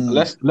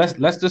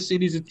 Leicester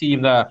City is a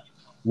team that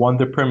won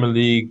the Premier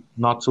League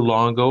not too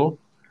long ago,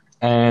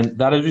 and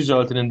that has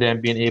resulted in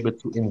them being able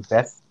to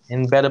invest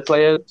in better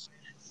players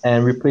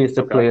and replace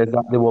the players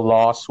that they were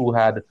lost who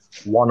had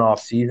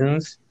one-off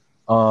seasons.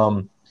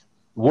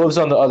 Wolves,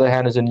 on the other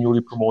hand, is a newly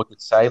promoted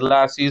side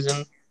last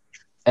season,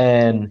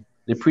 and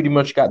they pretty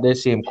much got their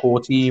same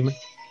core team.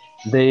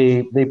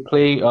 They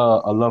play a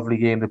lovely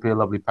game. They play a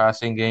lovely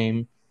passing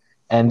game,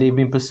 and they've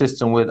been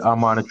persistent with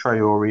Armando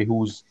Traore,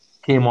 who's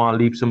came on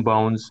leaps and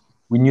bounds.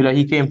 We knew that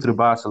he came to the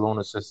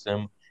Barcelona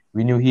system.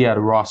 We knew he had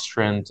raw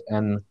strength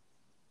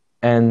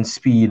and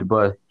speed,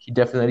 but he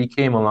definitely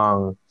came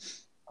along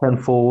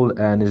tenfold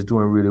and is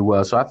doing really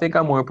well. So I think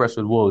I'm more impressed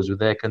with Wolves with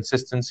their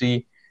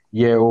consistency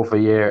year over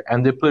year,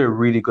 and they play a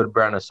really good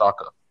brand of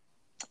soccer.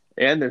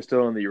 And they're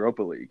still in the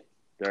Europa League.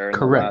 They're in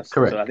correct.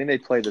 So I think they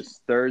play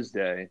this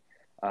Thursday.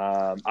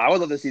 I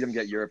would love to see them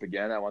get Europe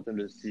again. I want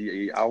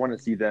to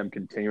see them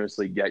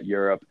continuously get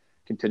Europe,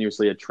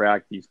 continuously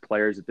attract these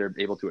players that they're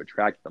able to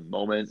attract at the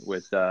moment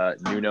with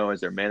Nuno as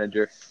their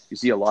manager. You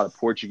see a lot of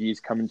Portuguese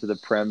coming to the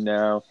Prem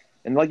now.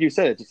 And like you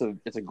said,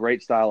 it's a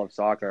great style of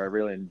soccer. I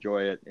really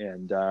enjoy it.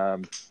 And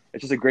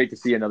it's just great to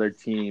see another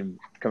team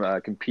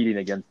competing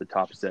against the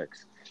top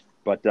 6.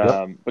 But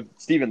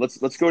Steven,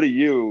 let's go to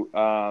you.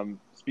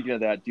 Speaking of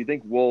that, do you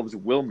think Wolves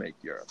will make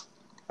Europe?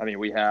 I mean,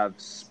 we have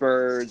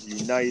Spurs,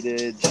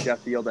 United,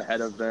 Sheffield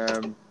ahead of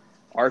them.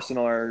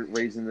 Arsenal are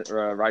rising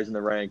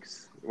the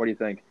ranks. What do you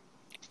think?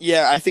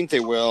 Yeah, I think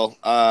they will.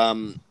 I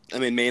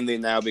mean, mainly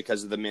now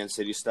because of the Man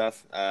City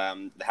stuff.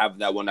 Have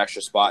that one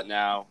extra spot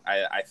now.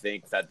 I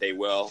think that they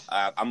will.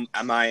 I'm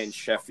eyeing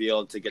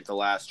Sheffield to get the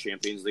last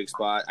Champions League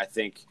spot. I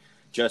think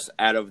just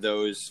out of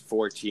those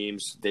 4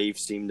 teams, they've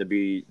seemed to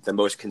be the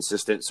most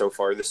consistent so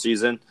far this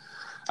season.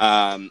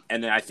 And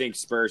then I think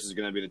Spurs is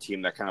going to be the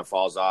team that kind of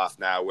falls off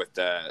now with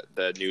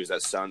the news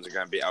that Suns are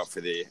going to be out for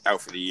the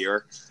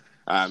year.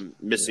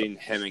 Missing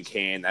him and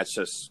Kane, that's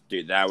just,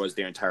 dude, that was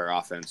the entire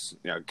offense,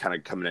 kind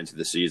of coming into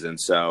the season.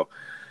 So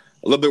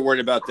a little bit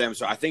worried about them.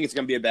 So I think it's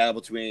going to be a battle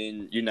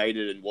between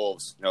United and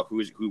Wolves.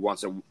 Who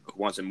wants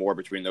it more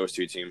between those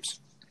 2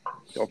 teams.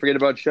 Don't forget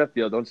about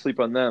Sheffield. Don't sleep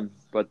on them.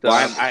 But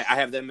I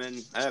have them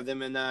in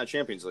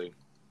Champions League.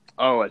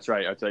 Oh, that's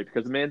right.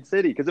 Because of Man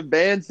City. Because of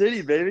Man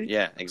City, baby.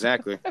 Yeah,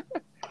 exactly.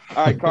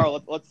 All right,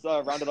 Carl, let's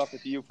round it off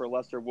with you for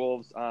Leicester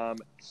Wolves.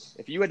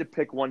 If you had to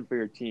pick one for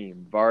your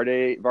team,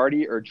 Vardy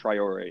or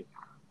Traore,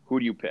 who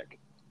do you pick?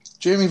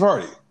 Jamie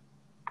Vardy,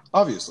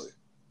 obviously.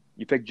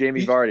 You pick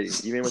Jamie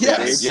Vardy, even with yes.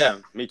 the age? Yeah,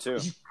 me too.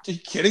 Are you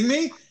kidding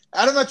me?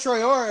 Adama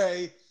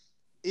Traore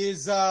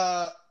is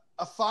a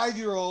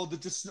 5-year-old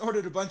that just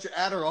snorted a bunch of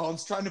Adderall and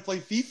is trying to play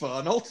FIFA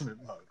on Ultimate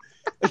Mode.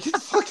 Like, get the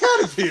fuck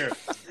out of here.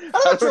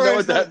 I don't know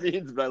what that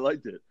means, but I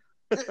liked it.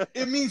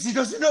 It means he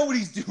doesn't know what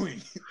he's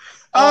doing.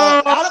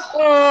 Carl,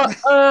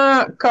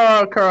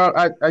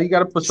 you got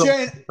to put some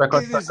back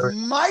on. It is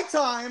my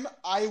time.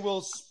 I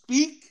will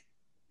speak.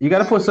 You got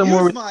to put some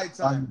more my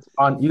time.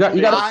 on. You got.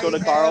 Let's go to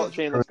Carl.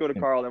 Shane, let's go to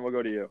Carl, then we'll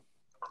go to you.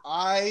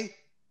 I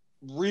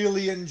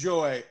really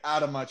enjoy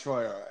Adama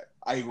Traore.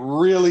 I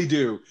really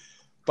do,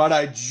 but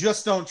I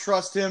just don't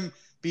trust him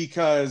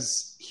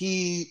because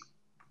he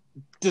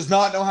does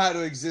not know how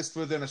to exist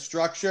within a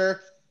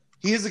structure.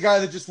 He is a guy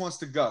that just wants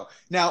to go.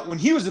 Now, when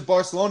he was at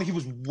Barcelona, he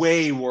was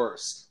way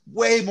worse,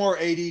 way more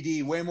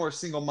ADD, way more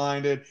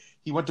single-minded.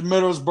 He went to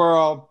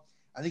Middlesbrough.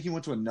 I think he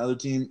went to another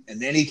team,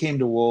 and then he came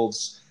to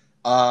Wolves.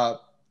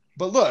 But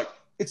look,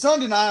 it's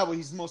undeniable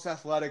he's the most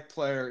athletic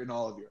player in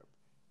all of Europe.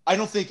 I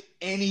don't think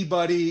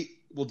anybody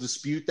will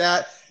dispute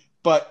that,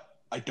 but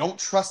I don't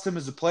trust him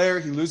as a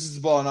player. He loses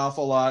the ball an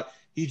awful lot.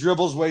 He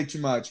dribbles way too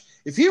much.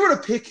 If he were to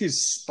pick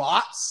his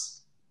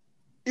spots,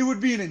 it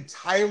would be an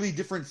entirely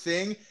different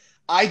thing.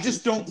 I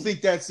just don't think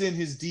that's in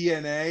his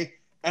DNA,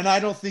 and I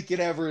don't think it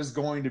ever is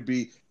going to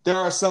be. There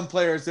are some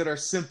players that are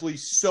simply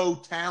so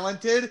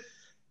talented,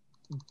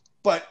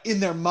 but in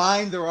their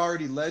mind, they're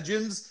already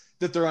legends,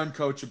 that they're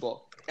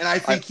uncoachable. And I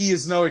think he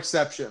is no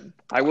exception.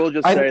 I will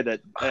just say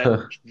that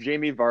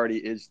Jamie Vardy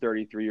is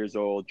 33 years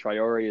old.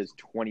 Traore is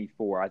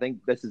 24. I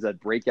think this is a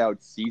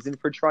breakout season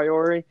for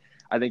Traore.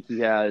 I think he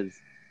has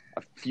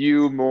a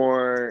few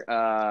more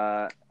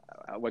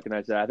what can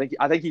I say?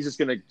 I think he's just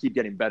going to keep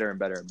getting better and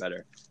better and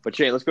better. But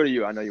Shane, let's go to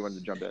you. I know you wanted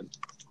to jump in.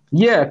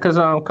 Yeah, because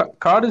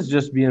Carter's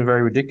just being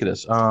very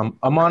ridiculous.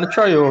 Armando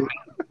Traore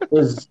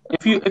is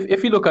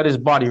if you look at his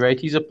body, right?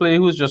 He's a player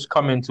who's just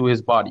come into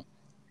his body.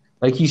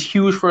 Like, he's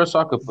huge for a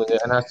soccer player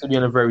and has to be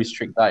on a very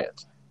strict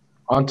diet.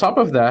 On top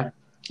of that,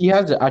 he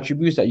has the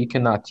attributes that you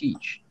cannot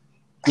teach.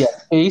 He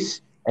has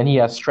pace and he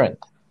has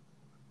strength.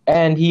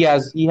 And he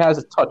has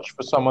a touch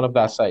for someone of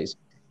that size.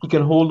 He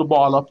can hold the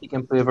ball up, he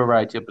can play a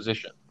variety of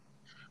positions.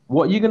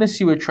 What you're gonna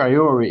see with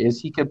Traore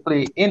is he can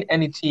play in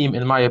any team,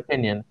 in my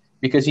opinion,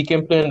 because he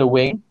can play in the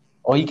wing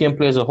or he can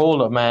play as a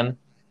hold-up man.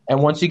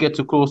 And once you get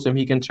too close to him,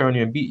 he can turn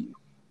you and beat you.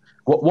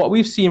 What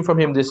we've seen from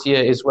him this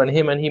year is when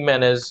him and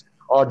Jimenez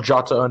or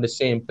Jota on the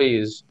same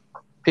page,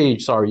 he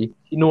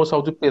knows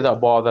how to play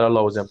that ball that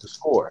allows them to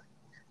score.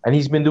 And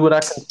he's been doing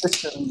that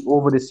consistently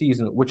over the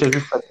season, which has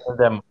reflected in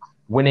them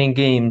winning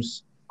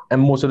games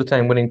and most of the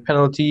time winning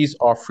penalties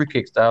or free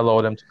kicks that allow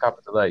them to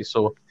capitalize.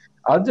 So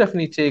I'll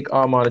definitely take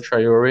Armando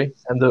Traore.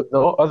 And the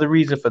other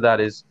reason for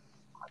that is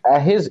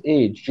at his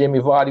age, Jamie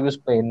Vardy was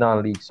playing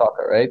non-league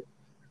soccer, right?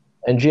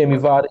 And Jamie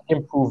Vardy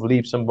improved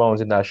leaps and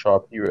bounds in that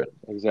short period.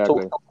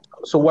 Exactly.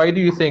 So why do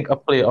you think a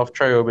player of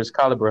Traore's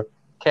caliber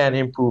can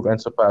improve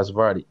and surpass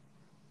Vardy?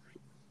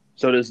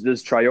 So does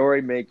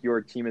Traore make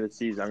your team of the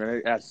season? I'm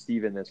going to ask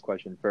Steven this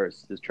question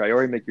first. Does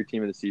Traore make your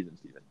team of the season,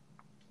 Steven?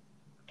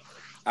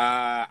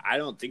 I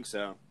don't think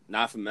so.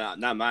 Not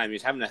mine.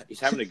 He's having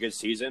a good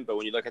season, but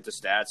when you look at the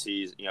stats,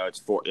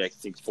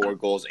 it's 4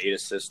 goals, 8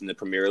 assists in the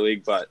Premier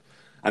League. But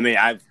I mean,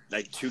 I've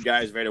like 2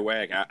 guys right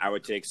away. Like, I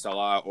would take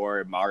Salah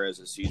or Mahrez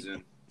this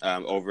season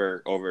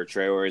over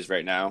Traore's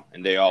right now,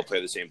 and they all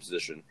play the same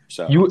position.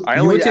 So I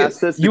only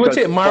asked this because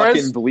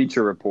fucking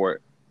Bleacher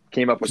Report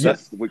came up with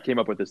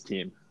this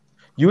team.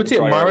 You would take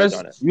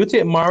Mahrez. You would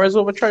take Mahrez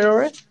over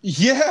Traore?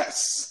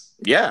 Yes.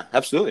 Yeah,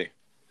 absolutely.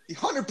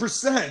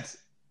 100%.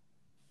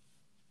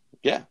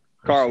 Yeah.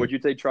 Carl, would you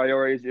take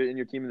Traore in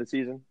your team of the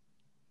season?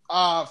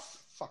 Fuck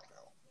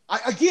no.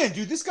 Again,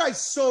 dude, this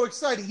guy's so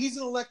exciting. He's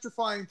an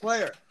electrifying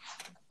player.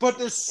 But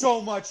there's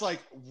so much like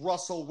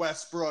Russell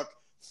Westbrook,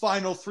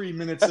 final 3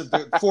 minutes of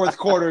the fourth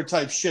quarter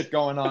type shit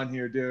going on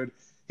here, dude.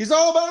 He's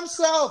all about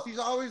himself. He's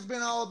always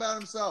been all about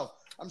himself.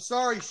 I'm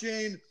sorry,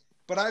 Shane,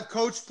 but I've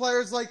coached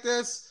players like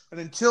this, and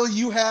until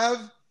you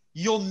have,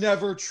 you'll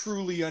never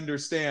truly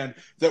understand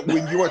that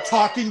when you are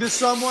talking to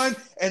someone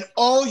and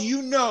all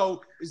you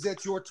know is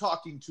that you're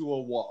talking to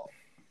a wall.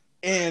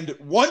 And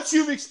once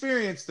you've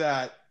experienced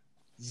that,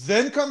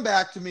 then come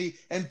back to me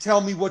and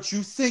tell me what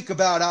you think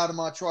about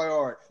Adama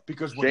Traore.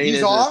 Because when Shane he's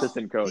is off, an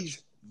assistant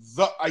coach.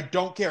 I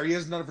don't care. He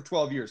hasn't done it for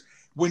 12 years.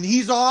 When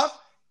he's off,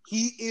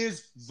 he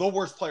is the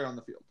worst player on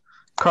the field.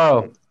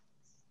 Carl,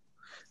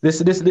 this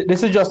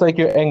is just like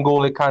your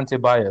N'Golo Kante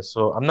bias,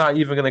 so I'm not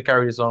even going to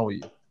carry this on with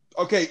you.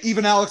 Okay,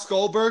 even Alex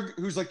Goldberg,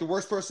 who's like the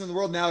worst person in the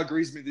world, now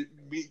agrees with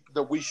me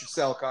that we should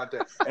sell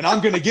Kante. And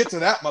I'm going to get to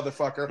that,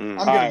 motherfucker. I'm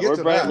going to get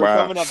to that. We're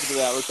coming up to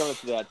that. So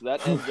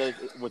that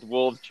ends with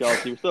Wolves,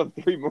 Chelsea. We still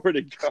have 3 more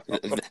to go.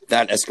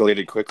 That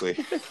escalated quickly.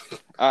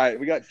 All right,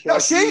 we got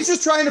Chelsea. No, Shane's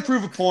just trying to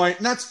prove a point,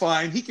 and that's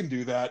fine. He can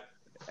do that.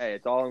 Hey,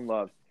 it's all in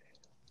love.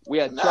 We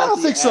had Chelsea I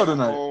don't think so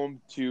tonight.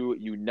 Home to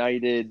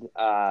United.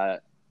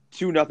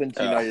 2-0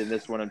 to United in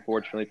this one,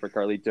 unfortunately, for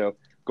Carlito.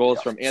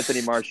 Goals from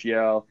Anthony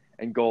Martial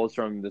and goals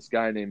from this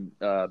guy named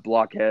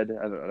Blockhead.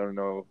 I don't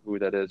know who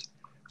that is.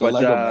 But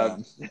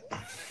Lego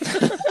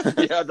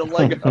yeah, the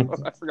Lego.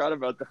 I forgot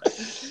about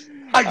that.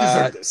 I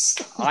deserve this.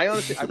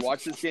 I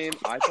watched this game.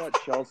 I thought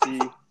Chelsea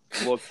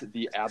looked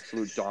the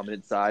absolute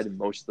dominant side in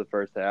most of the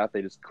first half.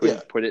 They just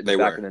couldn't put it in the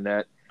back of the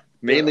net,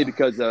 mainly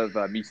because of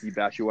Michy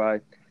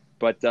Batshuayi.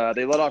 But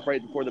they let off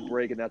right before the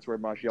break, and that's where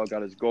Martial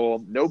got his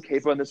goal. No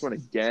Kepa on this one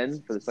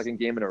again for the second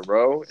game in a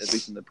row, at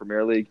least in the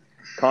Premier League.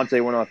 Conte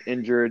went off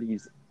injured.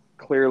 He's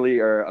clearly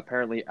or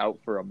apparently out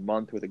for a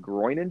month with a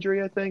groin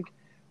injury, I think.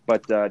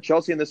 But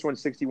Chelsea in this one,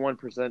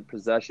 61%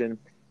 possession,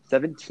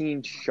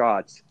 17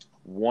 shots,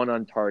 1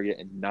 on target,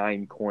 and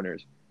 9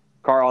 corners.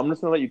 Carl, I'm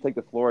just going to let you take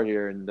the floor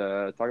here and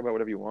talk about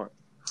whatever you want.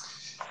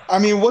 I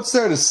mean, what's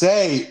there to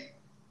say?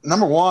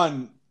 Number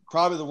one,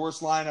 probably the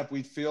worst lineup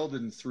we've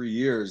fielded in 3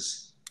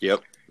 years.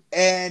 Yep.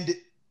 And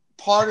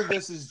part of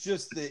this is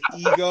just the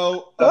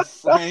ego of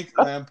Frank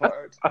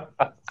Lampard.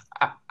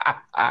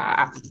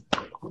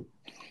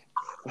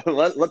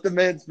 Let the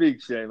man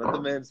speak, Shane. Let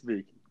the man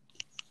speak.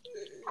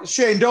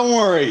 Shane, don't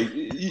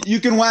worry. You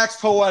can wax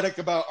poetic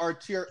about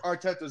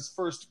Arteta's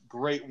first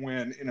great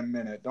win in a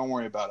minute. Don't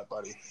worry about it,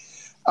 buddy.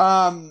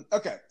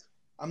 Okay.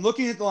 I'm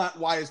looking at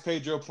why is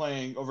Pedro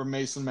playing over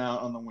Mason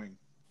Mount on the wing.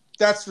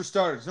 That's for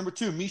starters. Number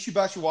 2, Michy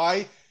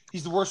Batshuayi.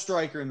 He's the worst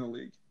striker in the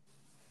league.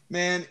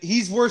 Man,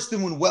 he's worse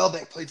than when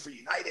Welbeck played for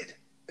United.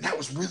 And that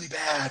was really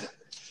bad.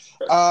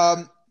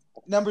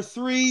 Number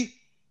 3,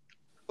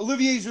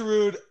 Olivier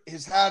Giroud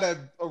has had a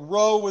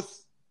row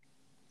with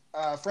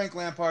Frank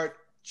Lampard.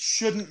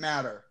 Shouldn't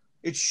matter.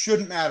 It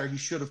shouldn't matter. He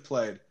should have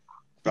played.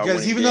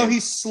 Because even though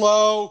he's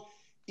slow,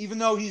 even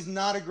though he's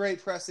not a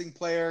great pressing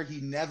player, he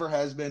never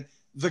has been,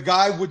 the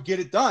guy would get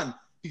it done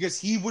because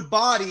he would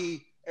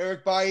body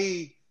Eric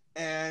Bailly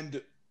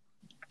and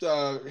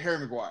Harry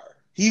Maguire.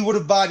 He would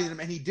have bodied him,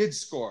 and he did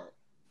score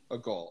a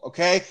goal,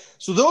 okay?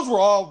 So those were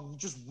all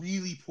just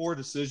really poor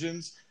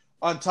decisions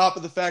on top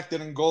of the fact that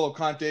N'Golo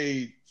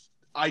Kante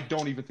I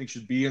don't even think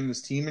should be in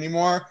this team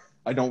anymore.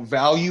 I don't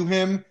value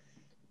him.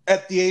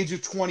 At the age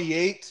of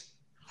 28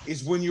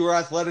 is when your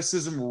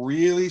athleticism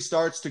really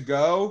starts to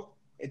go,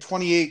 at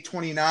 28,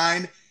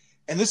 29.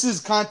 And this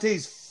is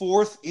Conte's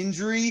fourth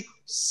injury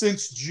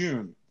since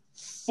June.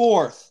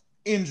 Fourth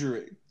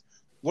injury.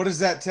 What does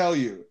that tell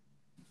you?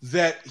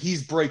 That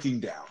he's breaking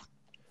down.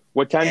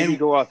 What time did he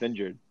go off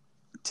injured?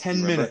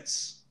 10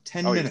 minutes.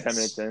 10 minutes. 10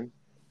 minutes in?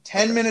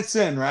 10 minutes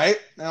in, right?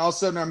 And all of a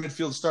sudden our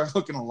midfield started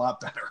looking a lot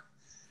better.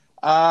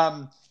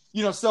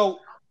 So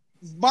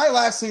my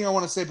last thing I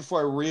want to say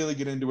before I really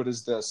get into it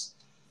is this.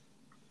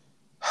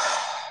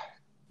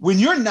 When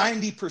you're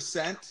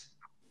 90%,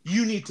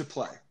 you need to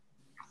play.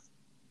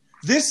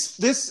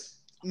 This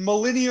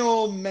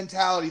millennial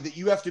mentality that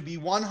you have to be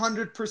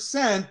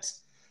 100%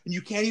 and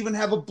you can't even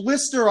have a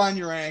blister on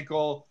your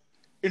ankle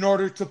in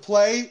order to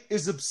play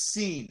is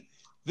obscene.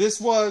 This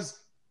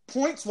was,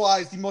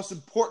 points-wise, the most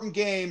important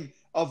game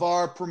of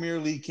our Premier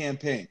League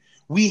campaign.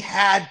 We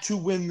had to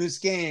win this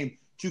game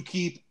to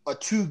keep a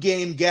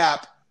 2-game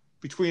gap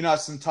between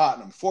us and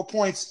Tottenham. 4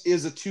 points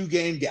is a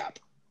 2-game gap,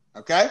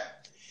 okay?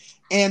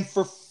 And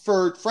for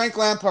Frank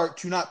Lampard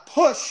to not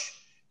push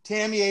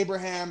Tammy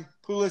Abraham,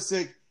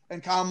 Pulisic,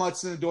 and Kyle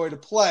Hudson-Odoi to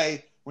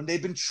play when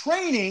they've been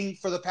training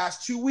for the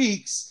past 2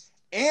 weeks,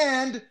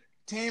 and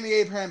Tammy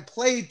Abraham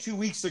played 2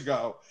 weeks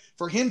ago,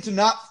 for him to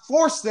not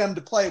force them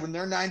to play when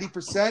they're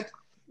 90%,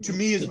 to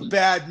me is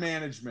bad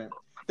management.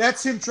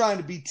 That's him trying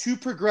to be too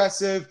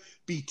progressive,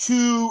 be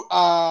too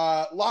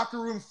locker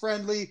room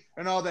friendly,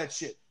 and all that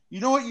shit. You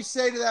know what you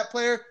say to that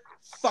player?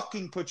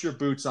 Fucking put your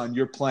boots on.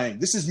 You're playing.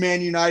 This is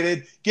Man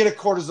United. Get a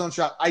cortisone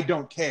shot. I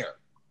don't care.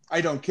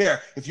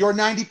 If you're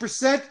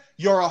 90%,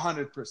 you're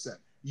 100%.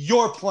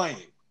 You're playing.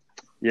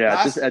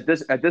 Yeah, at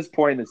this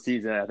point in the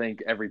season, I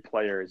think every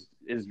player is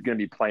going to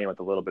be playing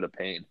with a little bit of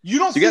pain. You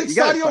don't think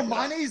Sadio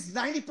Mane is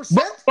 90%?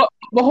 But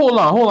hold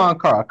on,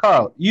 Carl.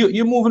 Carl,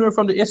 you're moving away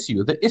from the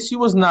issue. The issue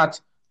was not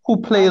who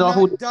played or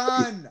who.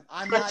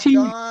 I'm not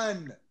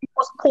done. He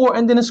was poor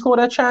and didn't score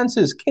their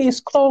chances. Case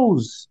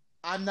closed.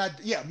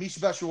 Misha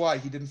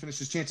Batshuayi, he didn't finish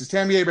his chances.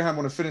 Tammy Abraham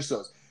want to finish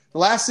those. The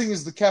last thing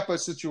is the Kepa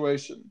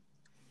situation.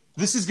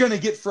 This is going to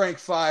get Frank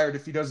fired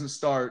if he doesn't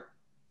start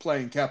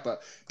playing Kepa,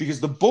 because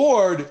the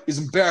board is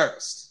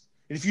embarrassed.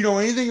 And if you know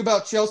anything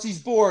about Chelsea's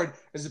board,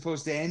 as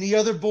opposed to any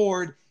other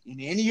board in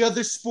any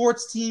other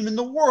sports team in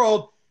the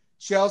world,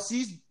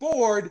 Chelsea's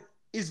board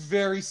is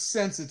very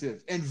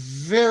sensitive and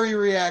very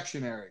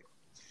reactionary.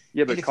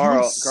 Yeah, but if you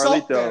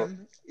insult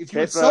them, you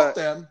can't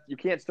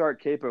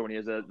start Kepa when he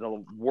has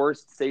the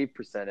worst save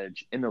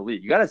percentage in the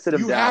league. You got to sit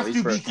him down. You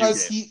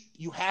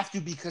have to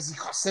because he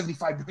cost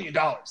 $75 million.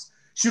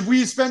 Should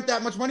we have spent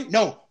that much money?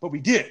 No, but we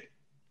did.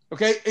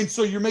 Okay, and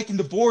so you're making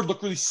the board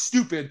look really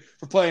stupid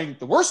for playing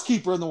the worst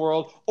keeper in the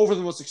world over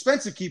the most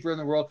expensive keeper in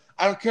the world.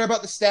 I don't care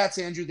about the stats,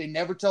 Andrew. They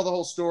never tell the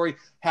whole story.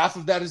 Half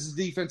of that is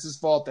the defense's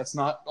fault. That's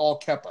not all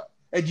Kepa.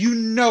 And you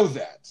know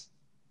that.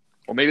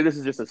 Well, maybe this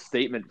is just a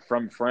statement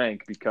from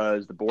Frank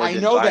because the board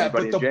didn't know buy that,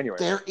 anybody but in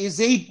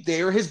January.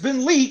 There has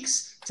been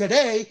leaks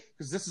today,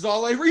 because this is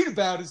all I read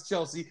about is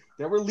Chelsea.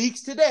 There were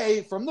leaks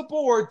today from the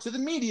board to the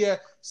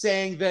media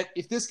saying that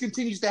if this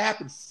continues to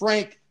happen,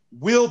 Frank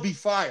will be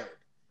fired.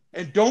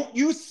 And don't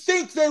you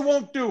think they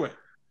won't do it,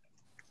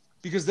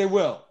 because they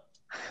will.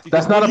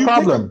 Because that's not a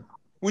problem.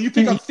 When you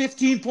pick up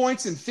 15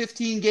 points in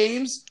 15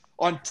 games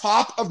on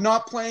top of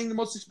not playing the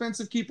most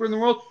expensive keeper in the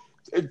world,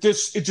 it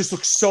just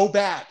looks so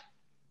bad.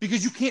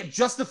 Because you can't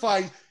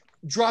justify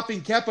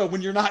dropping Kepa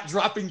when you're not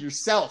dropping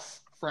yourself,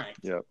 Frank.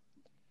 Yep.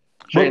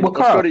 Shane, let's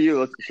go to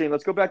you.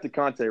 Let's go back to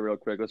Conte real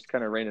quick. Let's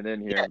kind of rein it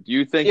in here. Yeah. Do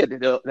you think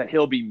that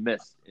he'll be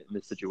missed in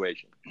this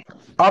situation?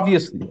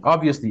 Obviously.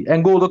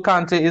 N'Golo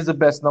Kante is the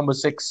best number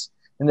 6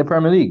 in the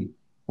Premier League,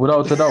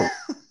 without a doubt.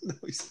 No,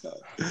 he's not.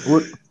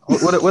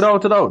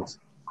 Without a doubt.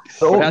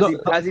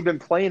 Has he been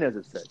playing as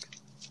a 6?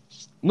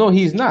 No,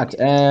 he's not,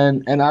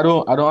 and I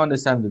don't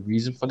understand the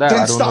reason for that.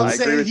 Then stop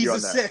saying he's a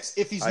 6.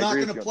 If he's not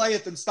going to play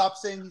it, then stop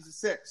saying he's a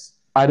 6.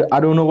 I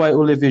don't know why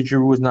Olivier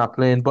Giroud is not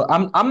playing, but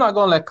I'm not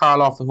going to let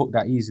Carl off the hook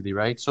that easily,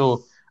 right?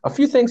 So a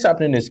few things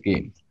happened in this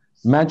game.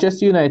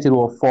 Manchester United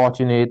were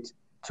fortunate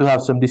to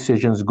have some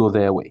decisions go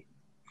their way,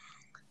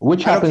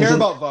 which I happens. don't care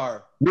about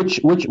VAR.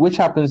 Which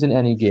happens in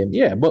any game,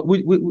 yeah. But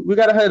we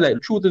got to highlight the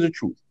truth is the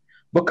truth.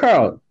 But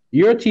Carl,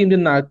 your team did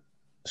not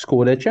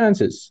score their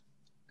chances.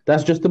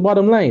 That's just the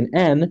bottom line.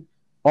 And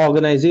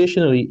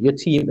organizationally, your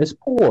team is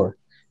poor.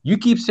 You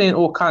keep saying,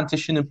 Kante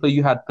shouldn't play.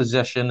 You had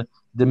possession.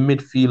 The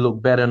midfield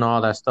looked better and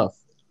all that stuff.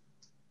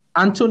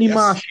 Anthony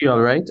Martial,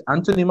 right?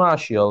 Anthony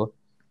Martial.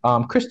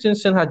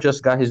 Christensen had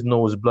just got his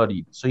nose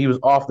bloodied, so he was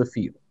off the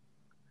field.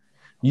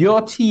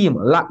 Your team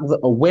lacked the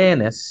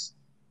awareness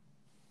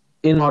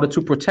in order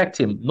to protect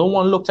him. No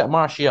one looked at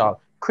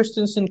Martial.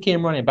 Christensen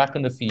came running back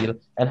on the field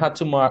and had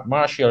to mark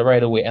Martial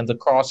right away, and the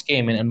cross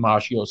came in and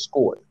Martial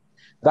scored.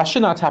 That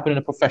should not happen in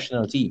a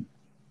professional team.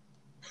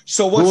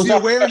 So what's the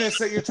awareness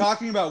that you're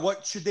talking about?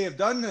 What should they have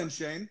done then,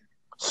 Shane?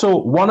 So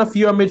one of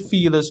your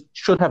midfielders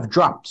should have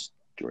dropped.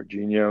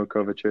 Jorginho,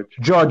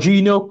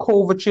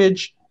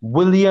 Kovacic,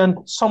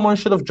 Willian. Someone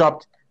should have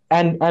dropped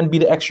and be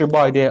the extra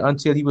boy there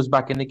until he was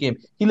back in the game.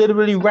 He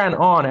literally ran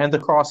on and the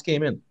cross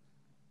came in.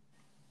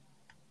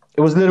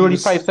 It was literally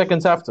 5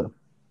 seconds after.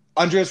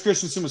 Andreas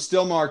Christensen was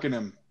still marking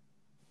him.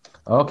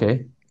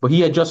 Okay. But he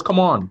had just come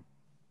on.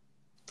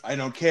 I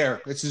don't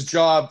care. It's his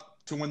job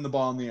to win the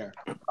ball in the air.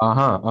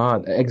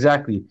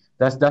 Exactly.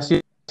 That's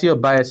your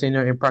bias and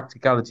your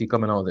impracticality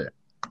coming out there.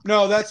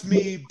 No, that's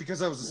me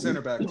because I was a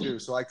center back too,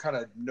 so I kind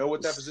of know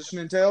what that position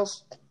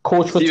entails.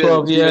 Coach for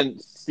 12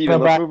 years.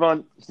 Steven, let's move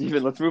on.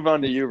 Steven, let's move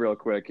on to you real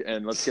quick,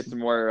 and let's get some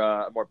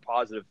more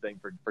positive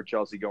thing for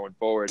Chelsea going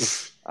forward.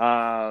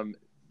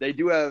 They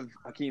do have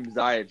Hakim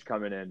Ziyech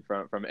coming in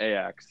from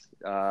Ajax.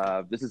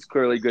 This is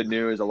clearly good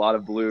news. A lot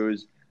of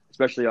Blues,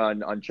 especially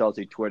on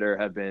Chelsea Twitter,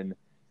 have been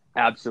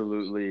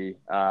absolutely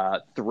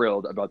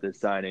thrilled about this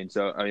signing.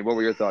 So, I mean, what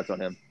were your thoughts on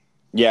him?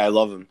 Yeah, I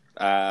love him.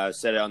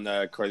 Said it on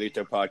the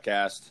Carlito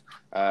podcast,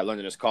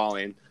 London is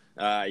Calling.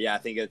 I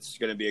think it's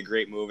going to be a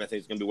great move. I think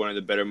it's going to be one of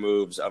the better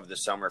moves of the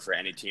summer for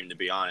any team, to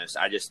be honest.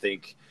 I just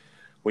think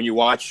when you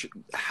watch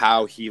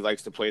how he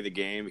likes to play the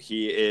game,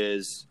 he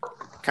is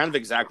kind of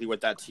exactly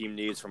what that team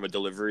needs from a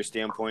delivery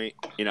standpoint.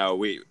 You know,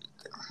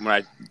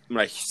 when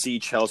I see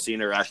Chelsea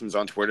interactions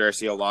on Twitter, I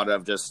see a lot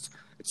of just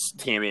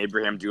Tammy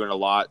Abraham doing a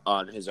lot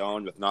on his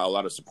own with not a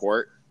lot of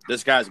support.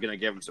 This guy's going to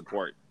give him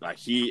support.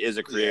 He is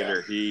a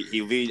creator. Yeah.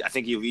 He leads. I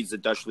think he leads the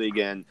Dutch league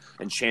in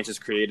chances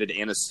created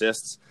and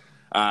assists.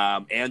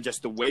 And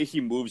just the way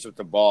he moves with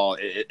the ball,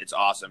 it's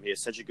awesome. He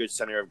has such a good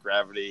center of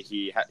gravity.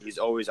 He's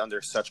always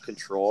under such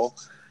control,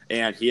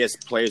 and he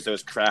plays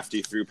those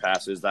crafty through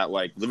passes that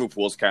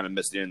Liverpool's kind of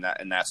missed in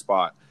that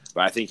spot.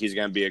 But I think he's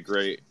going to be a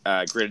great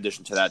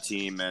addition to that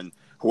team, and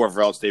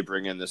whoever else they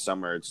bring in this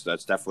summer,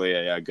 that's definitely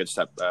a good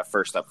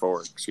first step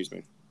forward. Excuse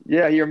me.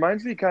 Yeah, he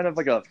reminds me kind of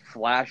like a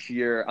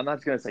flashier. I'm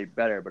not going to say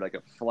better, but like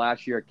a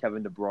flashier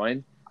Kevin De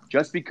Bruyne,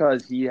 just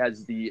because he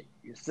has a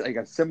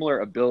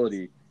similar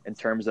ability in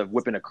terms of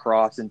whipping a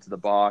cross into the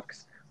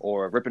box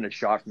or ripping a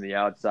shot from the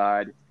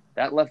outside.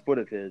 That left foot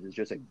of his is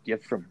just a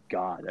gift from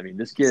God. I mean,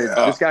 this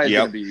guy's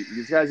gonna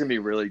be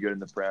really good in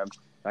the Prem.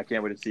 I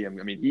can't wait to see him.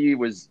 I mean, he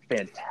was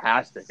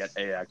fantastic at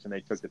Ajax, and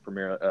they took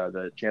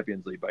the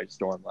Champions League by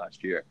storm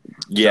last year.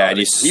 Yeah,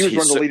 so, he was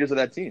one of the leaders of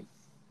that team.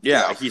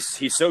 Yeah,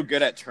 he's so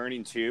good at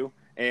turning too.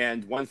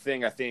 And one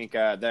thing I think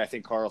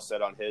Carl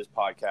said on his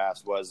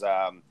podcast was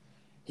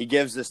he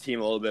gives this team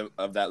a little bit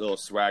of that little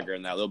swagger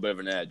and that little bit of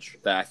an edge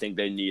that I think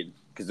they need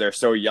because they're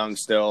so young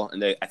still,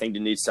 and I think they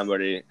need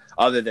somebody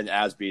other than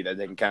Asby that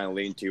they can kind of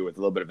lean to with a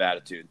little bit of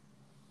attitude.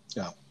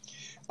 Yeah.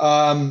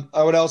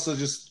 I would also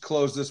just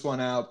close this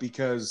one out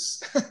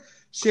because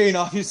Shane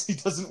obviously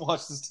doesn't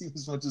watch this team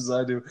as much as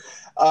I do.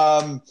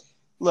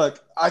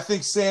 Look, I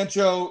think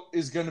Sancho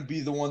is going to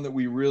be the one that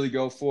we really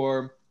go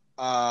for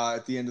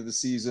at the end of the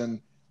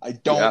season. I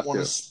don't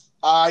want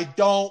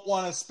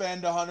to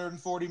spend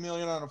 $140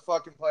 million on a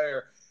fucking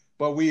player,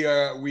 but we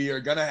are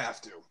going to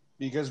have to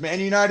because Man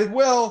United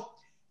will,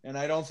 and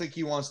I don't think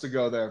he wants to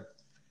go there.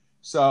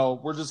 So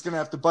we're just going to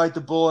have to bite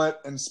the bullet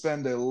and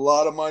spend a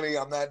lot of money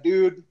on that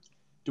dude.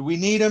 Do we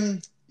need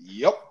him?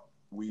 Yep.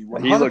 We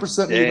 100% he looked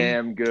need him.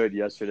 damn good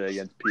yesterday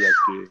against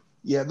PSG.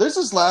 Yeah, there's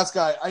this last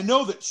guy. I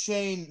know that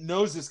Shane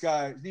knows this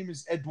guy. His name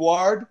is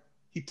Edouard.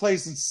 He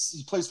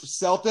plays for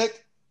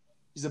Celtic.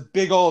 He's a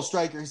big old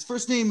striker. His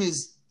first name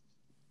is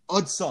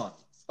Hudson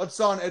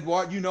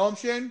Edouard. You know him,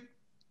 Shane?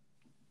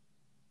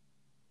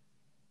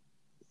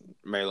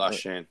 May lost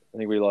Shane. I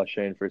think we lost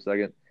Shane for a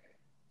second.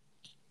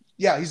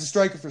 Yeah, he's a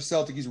striker for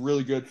Celtic. He's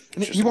really good.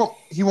 And he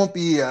won't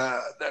be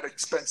that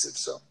expensive,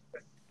 so.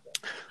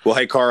 Well,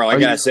 hey, Carl, I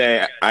got to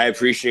say, I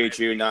appreciate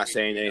you not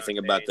saying anything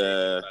about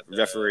the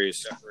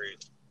referees.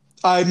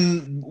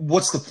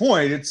 What's the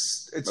point?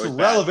 It's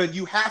irrelevant. Bad.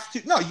 You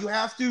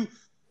have to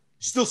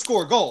still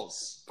score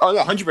goals. Oh,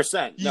 no,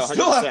 100%. You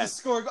still have to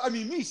score. I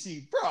mean,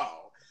 Messi, bro.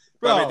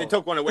 I mean, they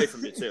took one away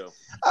from you, too.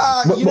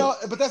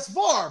 But that's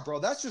VAR, bro.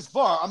 That's just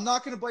VAR. I'm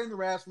not going to blame the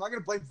refs. I'm not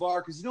going to blame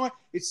VAR because you know what?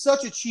 It's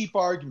such a cheap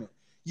argument.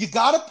 You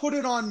got to put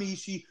it on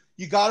Messi.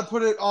 You got to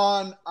put it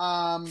on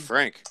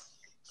Frank,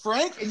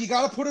 and you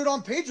got to put it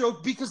on Pedro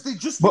because they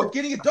just weren't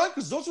getting it done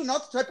because those are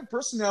not the type of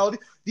personality.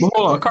 Hold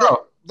on,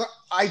 Carl.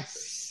 I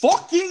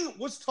fucking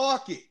was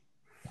talking.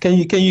 Can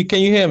you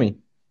hear me?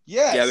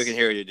 Yes. Yeah, we can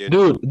hear you,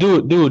 dude.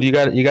 Dude, you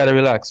gotta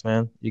relax,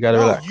 man. You gotta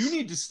relax. You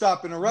need to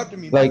stop interrupting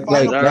me. That's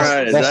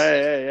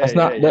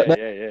not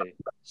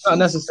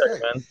necessary,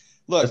 man.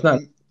 Look,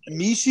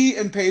 Messi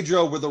and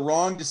Pedro were the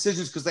wrong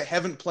decisions because they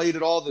haven't played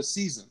at all this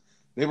season.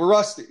 They were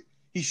rusty.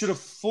 He should have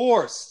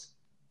forced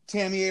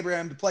Tammy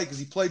Abraham to play because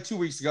he played 2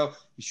 weeks ago.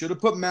 He should have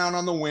put Mount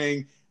on the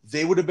wing.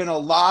 They would have been a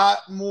lot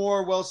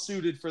more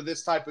well-suited for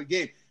this type of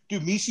game.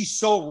 Dude, Messi's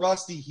so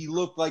rusty, he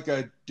looked like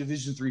a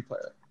Division III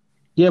player.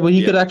 Yeah, but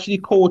he could actually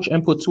coach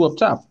and put two up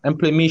top and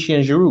play Messi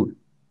and Giroud.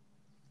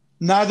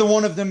 Neither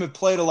one of them have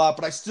played a lot,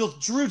 but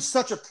Giroud's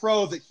such a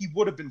pro that he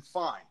would have been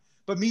fine.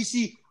 But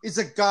Messi is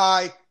a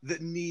guy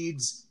that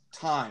needs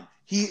time.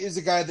 He is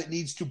a guy that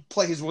needs to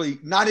play his way,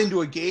 not into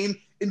a game,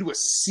 into a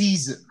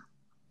season.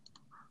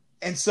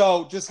 And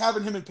so just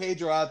having him and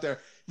Pedro out there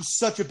was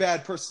such a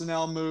bad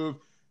personnel move.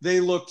 They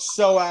looked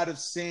so out of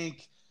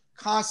sync,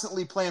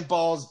 constantly playing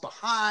balls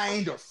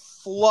behind or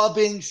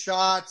flubbing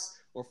shots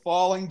or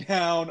falling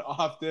down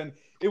often.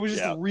 It was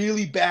just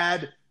really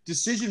bad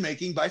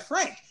decision-making by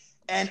Frank.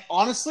 And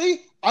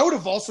honestly, I would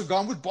have also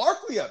gone with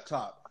Barkley up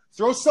top.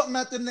 Throw something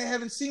at them they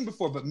haven't seen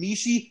before. But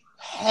Mishi,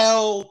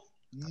 hell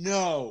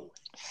no.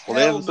 Well,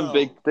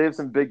 they have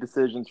some big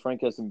decisions.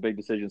 Frank has some big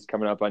decisions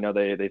coming up. I know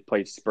they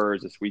play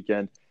Spurs this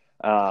weekend.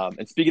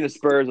 And speaking of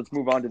Spurs, let's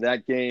move on to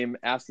that game.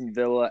 Aston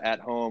Villa at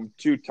home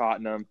to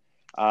Tottenham.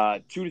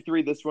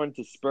 2-3 this one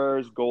to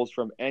Spurs. Goals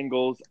from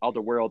Engels,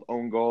 Alderweireld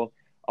own goal.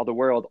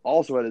 Alderweireld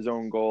also had his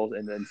own goals,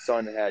 and then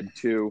Son had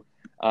 2.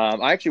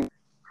 I actually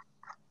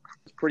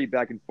was pretty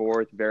back and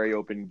forth, very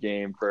open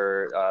game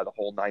for the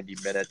whole 90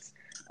 minutes.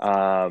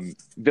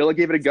 Villa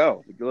gave it a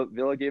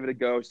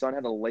go. Son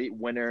had a late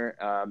winner.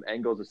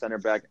 Engels, the center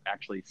back,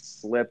 actually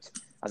slipped.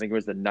 I think it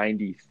was the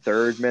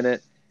 93rd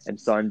minute, and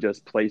Son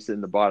just placed it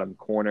in the bottom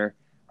corner.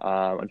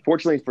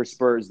 Unfortunately for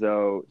Spurs,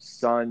 though,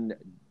 Son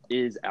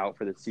is out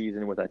for the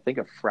season with, I think,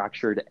 a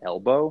fractured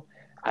elbow.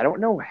 I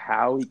don't know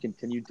how he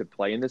continued to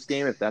play in this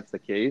game, if that's the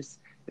case.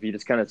 If he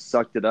just kind of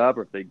sucked it up,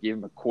 or if they gave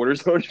him a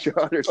cortisone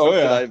shot or something,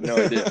 I have no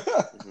idea.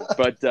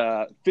 But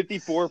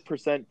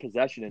 54%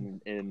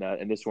 possession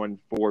in this one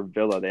for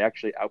Villa. They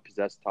actually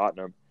outpossessed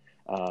Tottenham.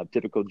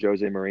 Typical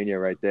Jose Mourinho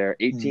right there.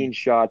 18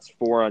 shots,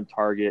 4 on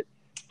target,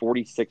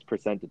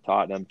 46% to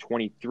Tottenham.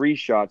 23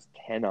 shots,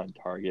 10 on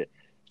target.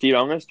 Steve,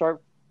 I'm going to start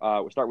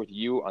with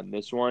you on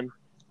this one.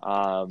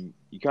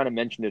 You kind of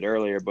mentioned it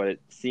earlier, but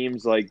it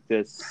seems like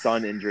this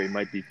Son injury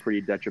might be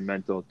pretty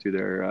detrimental to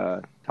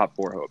their top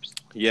 4 hopes.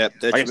 Yep,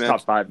 I guess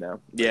top 5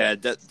 now. Yeah,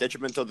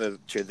 detrimental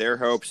to their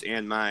hopes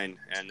and mine,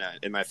 and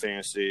in my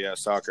fantasy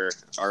soccer.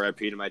 RIP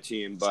to my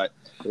team, but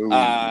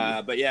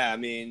yeah, I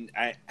mean,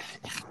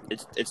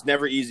 it's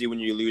never easy when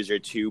you lose your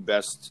 2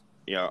 best,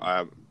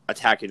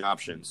 attacking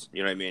options.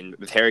 You know what I mean?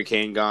 With Harry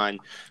Kane gone,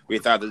 we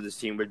thought that this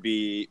team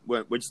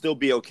would still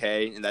be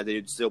okay, and that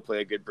they'd still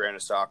play a good brand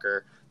of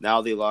soccer.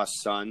 Now they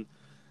lost Son.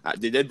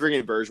 They did bring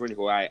in Bergwijn,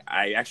 who I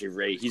actually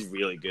rate. He's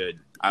really good.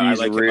 I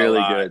like really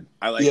him a lot. good.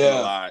 I like him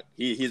a lot.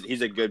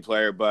 He's a good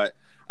player, but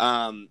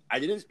I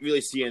didn't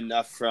really see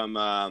enough from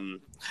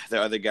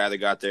the other guy that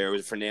got there. It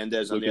was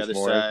Fernandez on Lucas the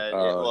other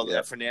Moura.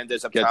 side.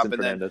 Fernandez up Gedson top,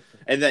 Fernandez.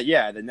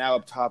 then now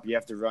up top you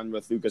have to run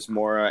with Lucas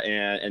Moura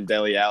and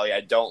Dele Alli.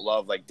 I don't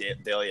love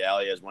Dele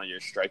Alli as one of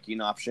your striking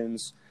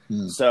options.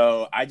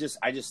 So I just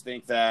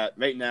think that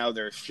right now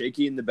they're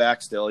shaky in the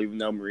back still, even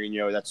though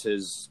Mourinho, that's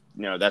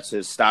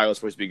his style, is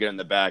supposed to be good in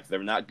the back.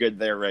 They're not good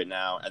there right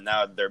now, and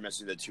now they're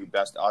missing the 2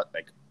 best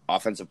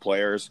offensive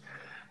players.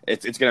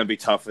 It's going to be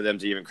tough for them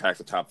to even crack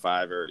the top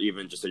 5 or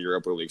even just a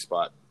Europa League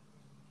spot.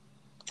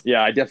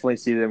 Yeah, I definitely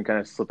see them kind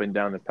of slipping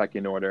down the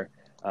pecking order.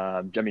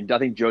 I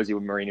think Jose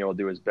Mourinho will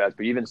do his best,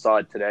 but you even saw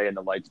it today in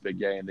the Leipzig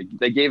game.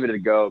 They gave it a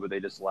go, but they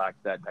just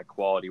lacked that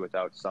quality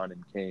without Son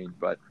and Kane.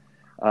 But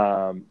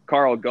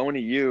Carl, going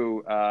to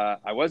you,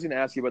 I was going to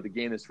ask you about the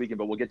game this weekend,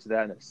 but we'll get to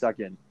that in a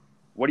second.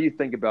 What do you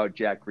think about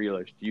Jack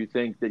Grealish? Do you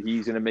think that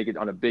he's going to make it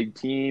on a big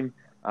team?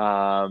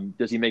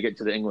 Does he make it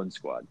to the England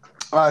squad?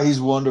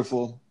 He's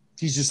wonderful.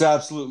 He's just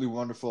absolutely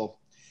wonderful.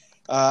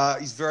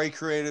 He's very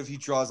creative. He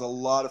draws a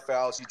lot of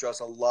fouls. He draws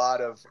a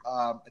lot of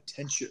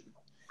attention.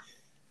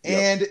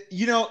 Yep.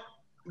 And,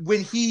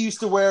 when he used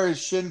to wear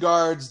his shin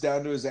guards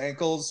down to his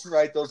ankles,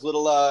 right, those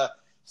little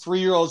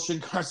 3-year-old shin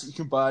guards that you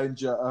can buy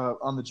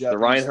on the Japanese. The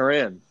Ryan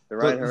Horan. The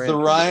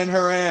Ryan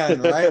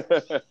Horan, right?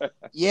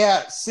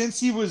 Yeah, since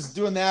he was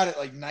doing that at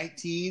like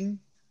 19,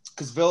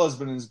 because Villa's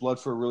been in his blood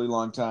for a really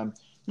long time,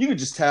 you could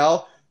just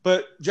tell.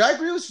 But Jack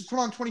Grealish just put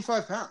on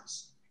 25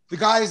 pounds. The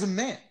guy is a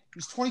man.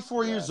 He's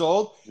 24 years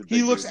old.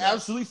 He looks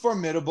absolutely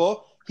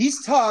formidable.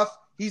 He's tough.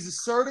 He's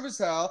assertive as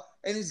hell.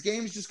 And his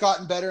game's just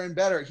gotten better and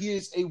better. He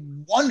is a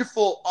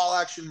wonderful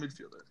all-action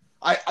midfielder.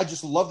 I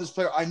just love this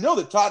player. I know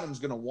that Tottenham's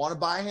going to want to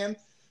buy him,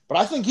 but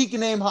I think he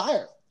can aim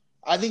higher.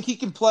 I think he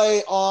can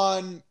play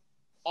on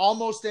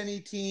almost any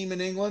team in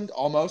England,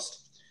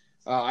 almost.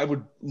 I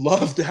would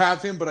love to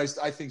have him, but I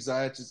think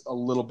Ziyech is a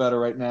little better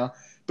right now.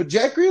 But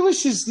Jack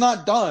Grealish is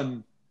not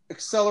done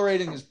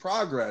accelerating his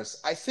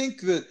progress. I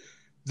think that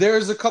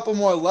there's a couple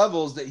more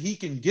levels that he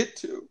can get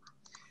to.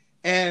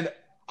 And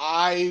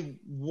I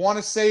want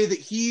to say that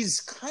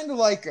he's kind of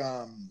like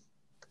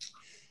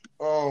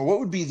what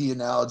would be the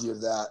analogy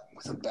of that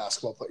with a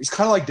basketball player? He's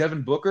kind of like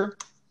Devin Booker,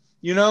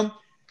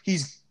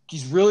 He's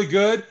really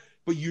good,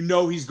 but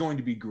he's going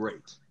to be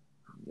great.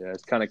 Yeah,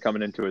 it's kind of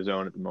coming into his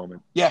own at the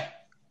moment. Yeah,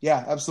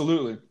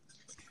 absolutely.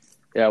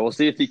 Yeah, we'll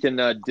see if he can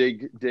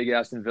dig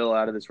Aston Villa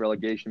out of this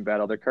relegation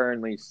battle. They're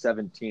currently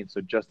 17th, so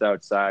just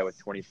outside with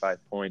 25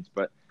 points,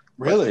 but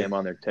really, West Ham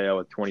on their tail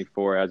with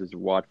 24, as is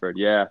Watford.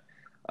 Yeah.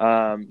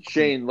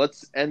 Shane,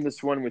 let's end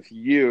this one with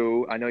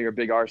you. I know you're a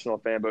big Arsenal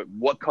fan, but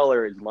what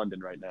color is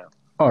London right now?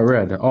 Oh,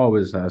 red.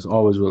 Always has.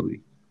 Always will be.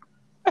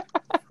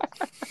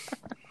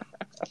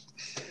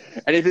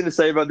 Anything to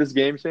say about this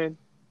game, Shane?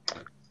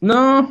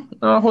 No.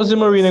 Jose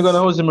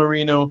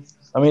Mourinho.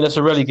 I mean, that's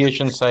a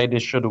relegation side. They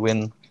should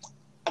win.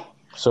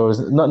 So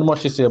there's not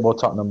much to say about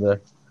Tottenham there.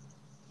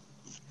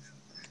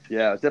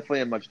 Yeah, it's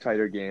definitely a much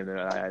tighter game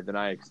than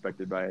I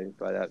expected by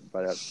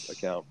that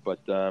account. But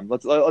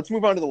let's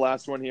move on to the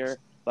last one here.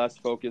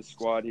 Last focus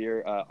squad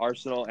here.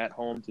 Arsenal at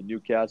home to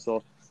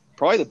Newcastle.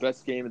 Probably the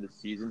best game of the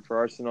season for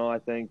Arsenal. I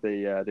think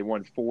they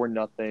won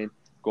 4-0.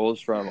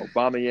 Goals from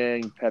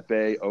Aubameyang,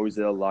 Pepe,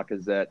 Ozil,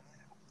 Lacazette,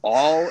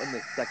 all in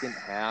the second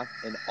half,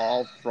 and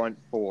all front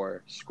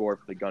four score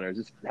for the Gunners.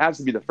 This has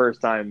to be the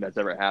first time that's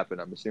ever happened,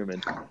 I'm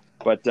assuming.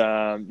 But,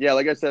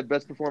 like I said,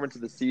 best performance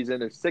of the season.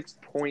 They're 6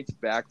 points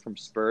back from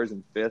Spurs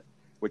in fifth,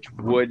 which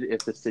would,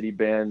 if the City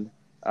ban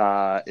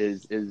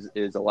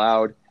is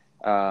allowed,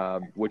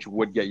 which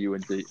would get you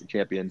into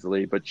Champions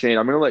League. But, Shane,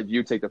 I'm going to let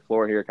you take the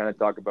floor here, kind of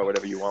talk about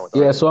whatever you want.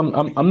 Yeah, so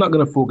I'm not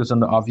going to focus on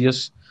the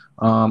obvious.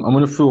 I'm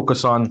going to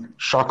focus on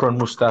Shakran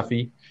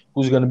Mustafi,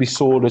 who's going to be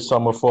sold this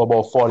summer for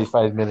about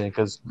 45 million,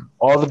 because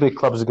all the big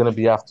clubs are going to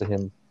be after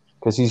him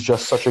because he's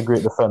just such a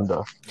great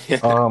defender.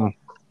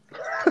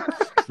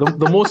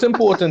 The most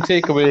important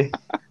takeaway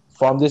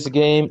from this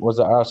game was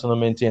that Arsenal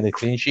maintained a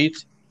clean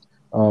sheet.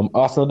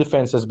 Arsenal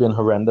defense has been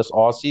horrendous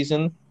all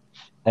season,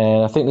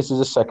 and I think this is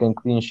the second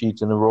clean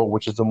sheet in a row,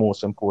 which is the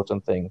most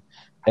important thing.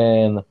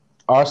 And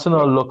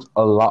Arsenal looked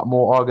a lot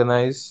more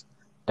organized,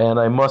 and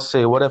I must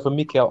say, whatever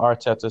Mikel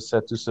Arteta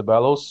said to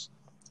Ceballos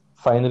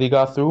finally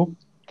got through,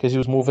 because he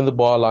was moving the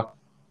ball like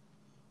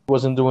he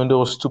wasn't doing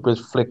those stupid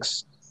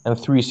flicks and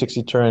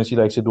 360 turns he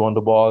likes to do on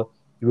the ball.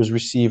 He was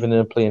receiving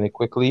and playing it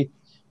quickly,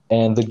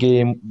 and the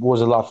game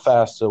was a lot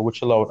faster,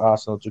 which allowed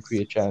Arsenal to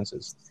create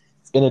chances.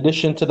 In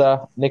addition to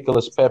that,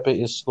 Nicolas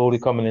Pepe is slowly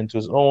coming into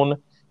his own.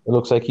 It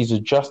looks like he's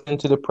adjusting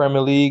to the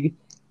Premier League,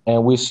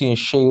 and we're seeing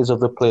shades of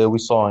the player we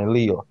saw in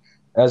Lille.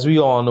 As we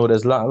all know,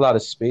 there's a lot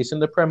of space in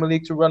the Premier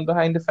League to run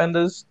behind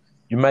defenders.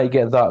 You might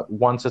get that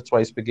once or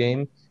twice per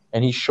game,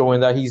 and he's showing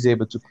that he's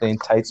able to play in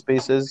tight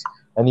spaces.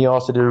 And he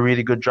also did a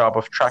really good job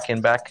of tracking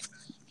back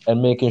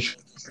and making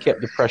sure he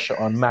kept the pressure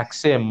on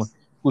Maxim,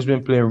 who's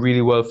been playing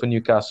really well for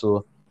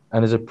Newcastle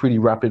and is a pretty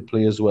rapid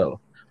player as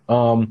well.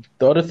 The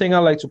other thing I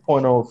like to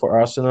point out for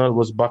Arsenal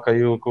was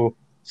Bakayoko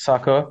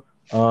Saka.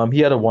 He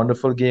had a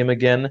wonderful game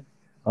again.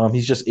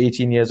 He's just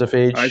 18 years of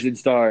age. Rising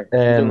star.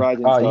 And he's a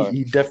rising star.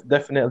 He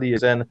definitely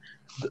is. And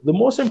the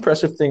most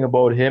impressive thing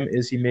about him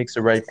is he makes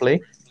the right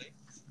play.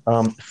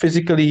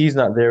 Physically, he's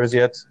not there as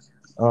yet.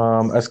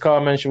 As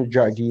Carl mentioned with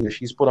Jack Grealish,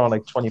 he's put on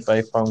like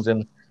 25 pounds.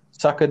 And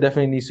Saka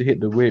definitely needs to hit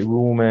the weight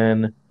room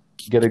and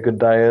get a good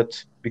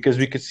diet, because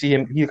we could see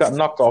him. He got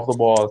knocked off the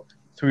ball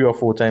 3 or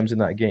 4 times in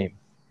that game.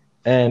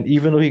 And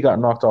even though he got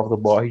knocked off the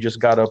ball, he just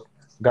got up,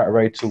 got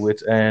right to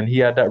it. And he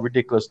had that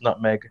ridiculous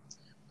nutmeg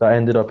that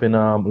ended up in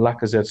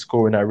Lacazette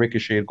scoring that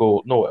ricochet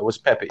goal. No, it was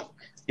Pepe.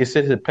 He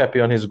hit Pepe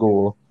on his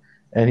goal.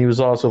 And he was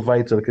also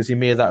vital because he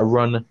made that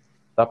run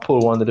that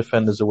pulled one of the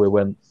defenders away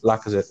when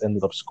Lacazette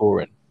ended up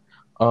scoring.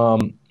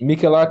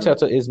 Mikel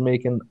Arteta is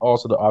making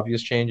also the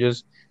obvious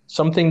changes.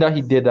 Something that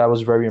he did that I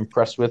was very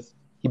impressed with,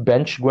 he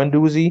benched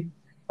Guendouzi.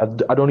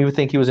 I don't even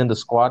think he was in the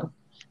squad.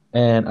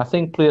 And I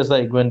think players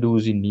like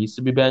Guendouzi needs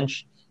to be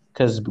benched,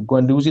 because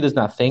Guendouzi does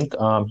not think.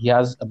 He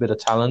has a bit of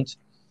talent,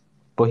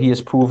 but he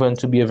has proven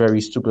to be a very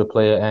stupid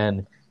player,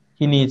 and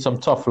he needs some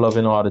tough love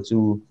in order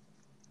to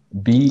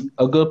be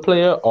a good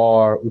player,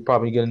 or we're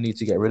probably going to need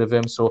to get rid of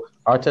him. So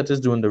Arteta's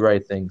doing the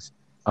right things.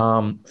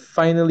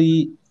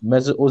 Finally,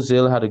 Mesut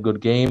Ozil had a good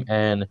game,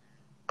 and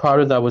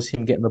part of that was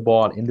him getting the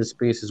ball in the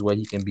spaces where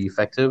he can be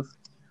effective.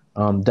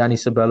 Dani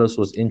Ceballos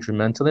was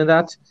instrumental in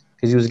that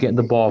because he was getting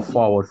the ball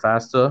forward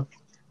faster.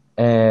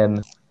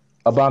 And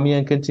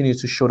Aubameyang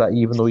continues to show that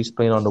even though he's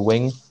playing on the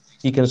wing,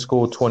 he can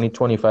score 20,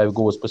 25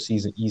 goals per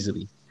season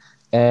easily.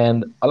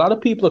 And a lot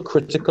of people are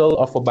critical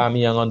of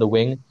Aubameyang on the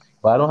wing,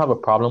 but I don't have a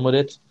problem with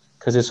it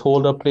because his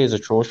hold-up play is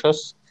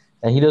atrocious,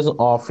 and he doesn't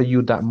offer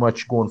you that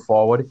much going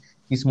forward.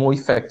 He's more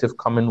effective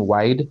coming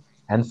wide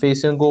and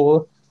facing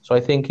goal. So I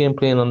think him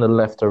playing on the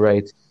left or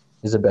right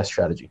is the best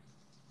strategy.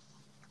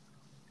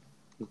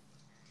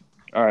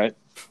 All right.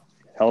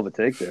 Hell of a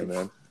take there,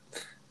 man.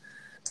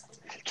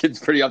 Kid's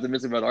pretty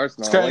optimistic about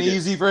Arsenal. It's kind of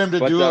easy for him to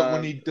do it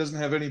when he doesn't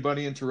have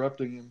anybody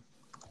interrupting him.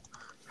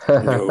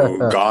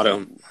 No, got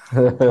him.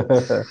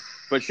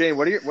 But Shane,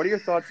 what are your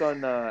thoughts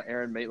on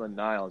Aaron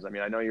Maitland-Niles? I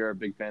mean, I know you're a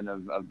big fan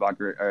of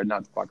Bakary, or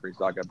not Bakary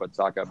Saka,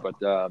 but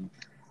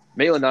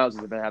Maitland-Niles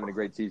has been having a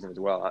great season as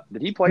well.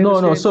 Did he play?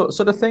 No. So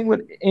the thing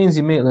with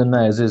Ainsley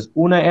Maitland-Niles is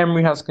Unai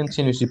Emery has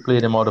continuously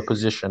played him out of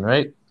position,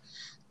 right?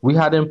 We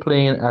had him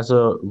playing as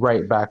a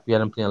right back. We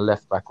had him playing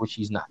left back, which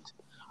he's not.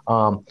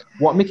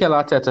 What Mikel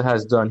Arteta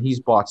has done, he's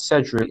brought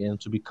Cedric in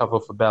to be cover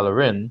for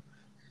Bellerin,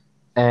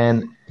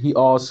 and he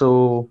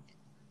also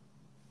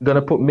going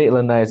to put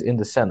Maitland-Niles in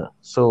the center.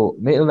 So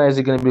Maitland-Niles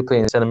is going to be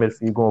playing center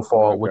midfield going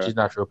forward, which is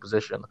natural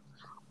position,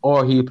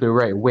 or he'll play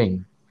right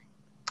wing.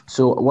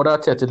 So what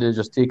Arteta did is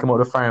just take him out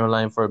of the firing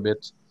line for a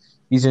bit.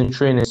 He's in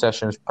training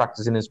sessions,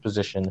 practicing his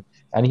position,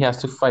 and he has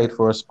to fight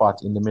for a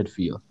spot in the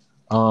midfield.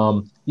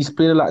 He's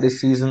played a lot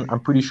this season. I'm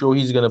pretty sure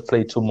he's going to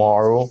play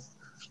tomorrow,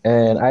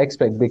 and I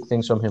expect big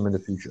things from him in the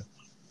future.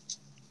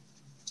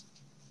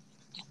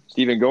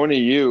 Steven, going to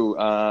you.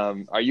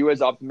 Are you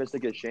as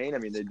optimistic as Shane? I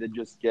mean, they did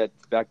just get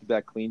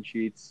back-to-back clean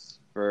sheets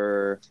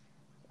for,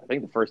 I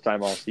think, the first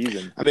time all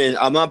season. I mean,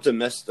 I'm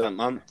optimistic.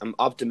 I'm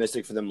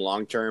optimistic for them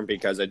long term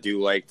because I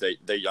do like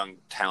the young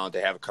talent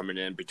they have coming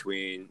in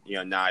between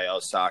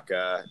Niall,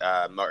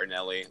 Saka,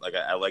 Martinelli. Like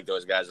I like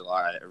those guys a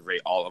lot. I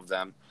rate all of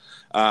them.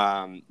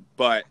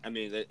 But I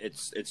mean,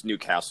 it's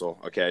Newcastle.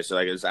 Okay, so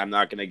I'm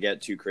not going to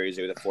get too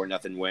crazy with a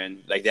 4-0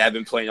 win. Like they have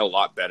been playing a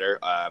lot better.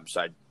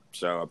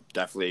 So I'm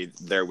definitely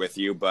there with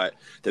you. But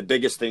the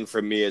biggest thing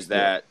for me is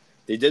that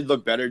they did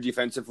look better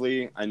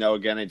defensively. I know,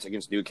 again, it's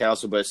against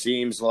Newcastle, but it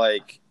seems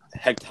like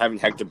having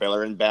Hector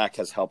Bellerin back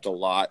has helped a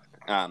lot.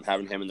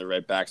 Having him in the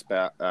right back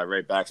spot,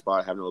 having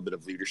a little bit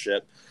of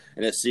leadership.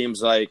 And it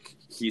seems like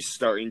he's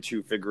starting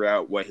to figure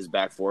out what his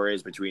back four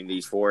is between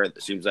these four.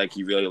 It seems like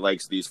he really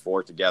likes these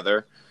four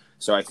together.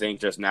 So I think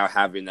just now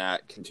having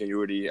that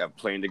continuity of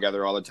playing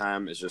together all the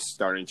time is just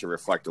starting to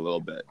reflect a little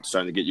bit,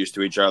 starting to get used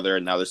to each other,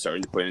 and now they're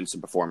starting to put in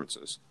some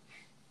performances.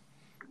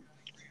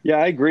 Yeah,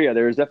 I agree.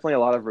 There was definitely a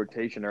lot of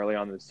rotation early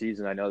on in the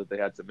season. I know that they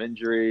had some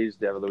injuries.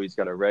 David Luiz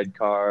got a red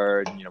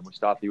card.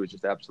 Mustafi was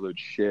just absolute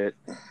shit.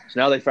 So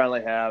now they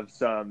finally have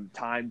some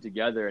time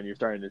together, and you're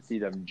starting to see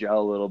them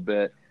gel a little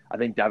bit. I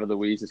think David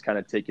Luiz is kind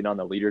of taking on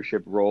the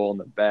leadership role in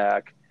the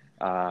back.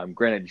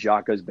 Granted,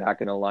 Xhaka's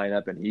back in the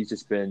lineup, and he's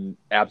just been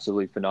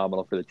absolutely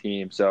phenomenal for the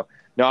team. So,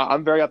 no,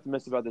 I'm very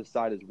optimistic about this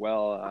side as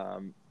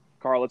well.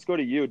 Carl, let's go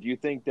to you. Do you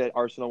think that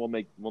Arsenal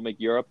will make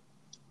Europe?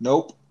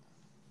 Nope.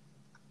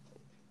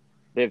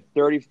 They have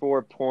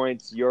 34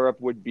 points.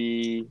 Europe would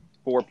be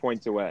 4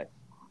 points away.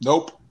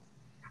 Nope.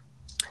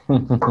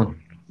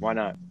 Why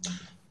not?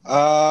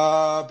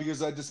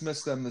 Because I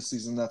dismissed them this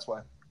season. That's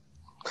why.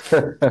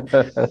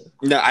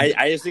 No,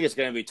 I just think it's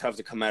going to be tough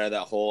to come out of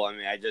that hole. I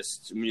mean,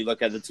 when you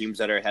look at the teams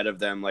that are ahead of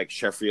them, like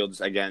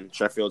Sheffield's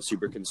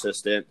super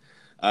consistent.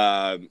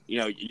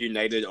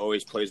 United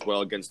always plays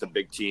well against the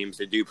big teams.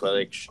 They do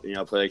play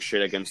like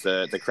shit against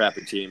the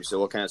crappy teams. So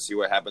we'll kind of see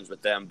what happens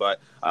with them. But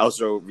I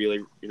also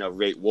really,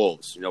 rate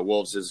Wolves.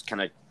 Wolves is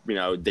kind of,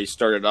 they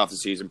started off the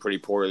season pretty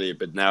poorly,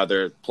 but now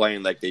they're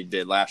playing like they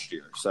did last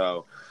year.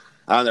 So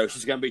I don't know. It's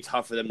just going to be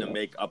tough for them to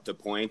make up the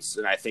points.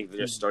 And I think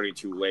they're just starting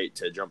too late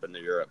to jump into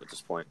Europe at this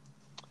point.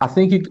 I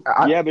think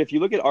but if you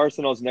look at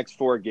Arsenal's next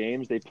 4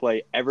 games, they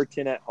play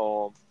Everton at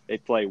home. They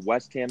play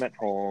West Ham at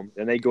home,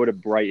 then they go to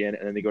Brighton,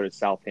 and then they go to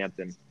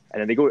Southampton,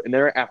 and then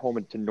they're at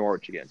home to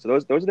Norwich again. So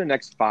those are their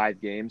next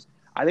 5 games.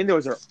 I think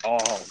those are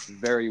all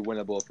very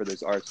winnable for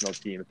this Arsenal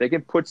team. If they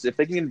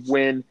can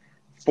win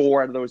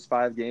 4 out of those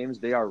 5 games,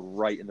 they are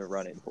right in the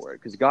running for it.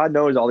 Because God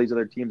knows all these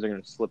other teams are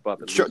going to slip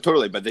up. Sure,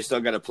 totally, but they still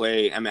got to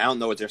play. I mean, I don't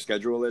know what their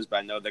schedule is, but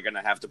I know they're going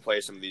to have to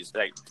play some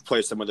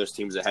of those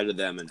teams ahead of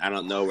them, and I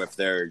don't know if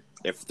they're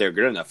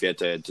good enough yet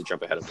to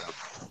jump ahead of them.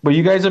 But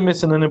you guys are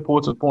missing an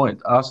important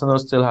point. Arsenal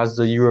still has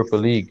the Europa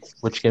League,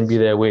 which can be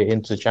their way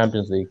into the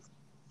Champions League.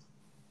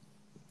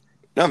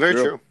 No, very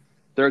true.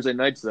 Thursday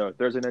nights, though.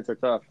 Thursday nights are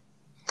tough.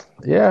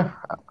 Yeah.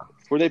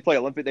 Where they play?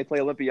 They play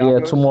Olympiacos?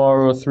 Yeah,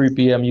 tomorrow, 3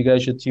 p.m. You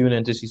guys should tune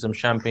in to see some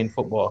champagne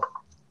football.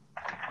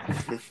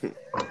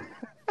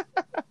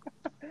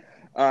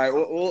 All right,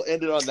 we'll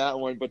end it on that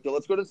one. But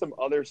let's go to some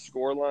other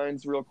score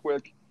lines real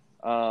quick.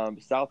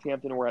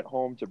 Southampton were at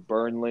home to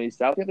Burnley.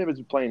 Southampton has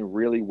been playing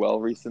really well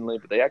recently,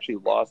 but they actually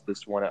lost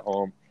this one at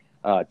home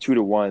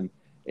 2-1.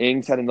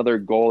 Ings had another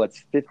goal.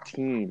 That's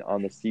 15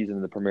 on the season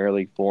in the Premier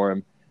League for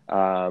him.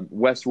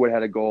 Westwood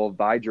had a goal.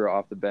 Vidra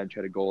off the bench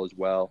had a goal as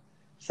well.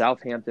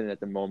 Southampton at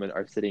the moment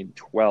are sitting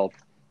 12th.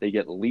 They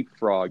get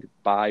leapfrogged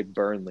by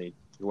Burnley,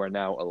 who are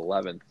now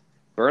 11th.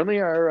 Burnley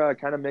are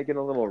kind of making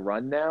a little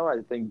run now. I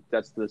think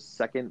that's the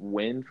 2nd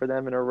win for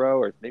them in a row,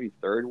 or maybe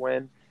 3rd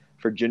win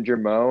for Ginger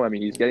Mo. I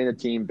mean, he's getting the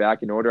team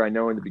back in order. I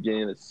know in the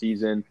beginning of the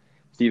season,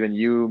 Stephen,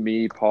 you,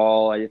 me,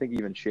 Paul, I think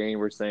even Shane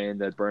were saying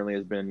that Burnley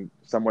has been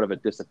somewhat of a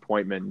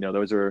disappointment.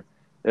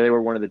 They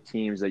were one of the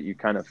teams that you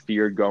kind of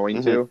feared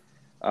going to.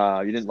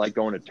 You didn't like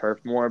going to Turf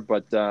Moor,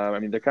 but I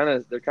mean they're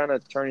kind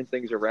of turning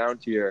things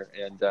around here,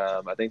 and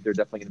I think they're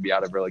definitely going to be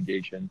out of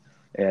relegation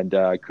and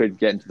could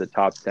get into the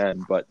top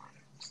 10. But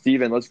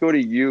Steven, let's go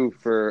to you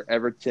for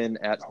Everton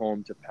at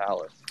home to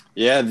Palace.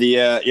 Yeah,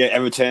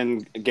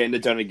 Everton getting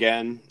it done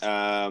again.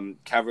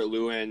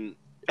 Calvert-Lewin,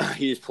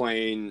 he's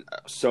playing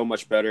so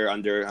much better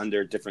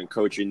under different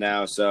coaching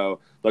now. So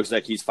looks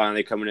like he's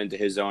finally coming into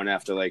his own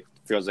after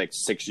feels like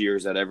 6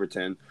 years at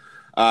Everton.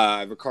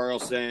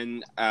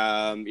 Carlson,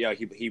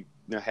 he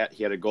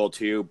had a goal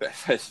too, but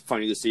it's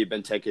funny to see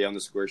Benteke on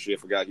the score sheet.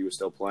 I forgot he was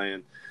still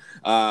playing.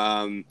 But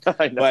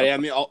I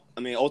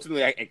mean,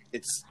 ultimately,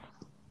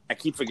 I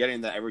keep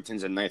forgetting that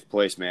Everton's in 9th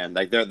place, man.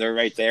 Like they're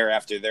right there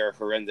after their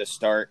horrendous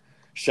start.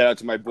 Shout out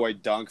to my boy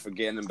Dunk for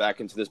getting them back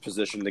into this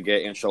position to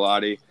get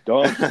Ancelotti.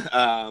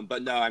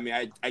 But no, I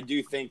mean, I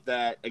do think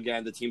that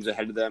again the teams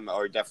ahead of them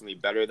are definitely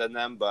better than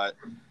them, but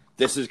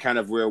this is kind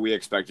of where we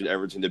expected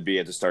Everton to be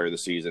at the start of the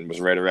season, was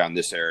right around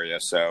this area.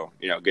 So,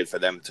 good for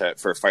them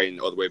for fighting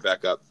all the way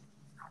back up.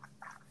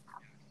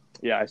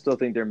 Yeah, I still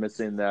think they're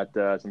missing that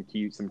some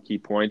key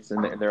points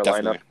in their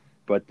Definitely. lineup.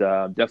 But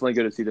definitely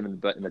good to see them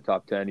in the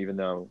top 10, even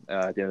though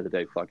at the end of the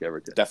day, fuck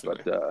Everton.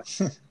 Definitely.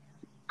 But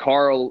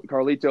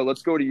Carlito,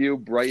 let's go to you.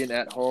 Brighton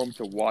at home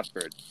to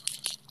Watford.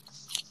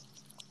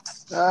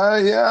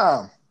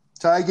 Yeah.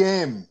 Tie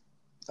game.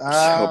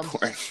 So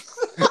boring.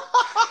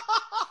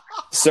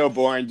 So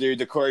boring, dude.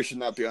 Decore should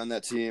not be on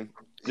that team.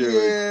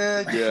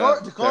 Dude,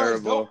 Decore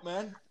is dope,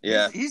 man.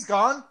 Yeah. He's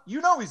gone.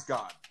 You know he's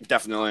gone.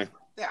 Definitely.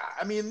 Yeah,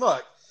 I mean,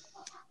 look,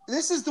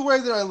 this is the way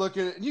that I look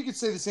at it. And you could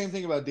say the same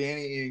thing about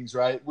Danny Ings,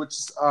 right? Which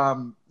is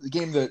the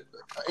game that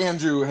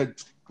Andrew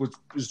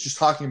was just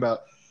talking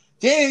about.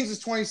 Danny Ings is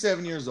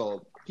 27 years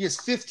old. He has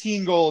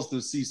 15 goals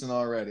this season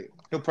already.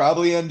 He'll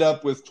probably end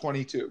up with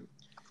 22.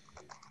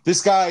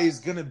 This guy is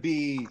going to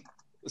be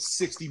a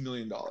 $60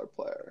 million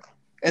player.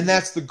 And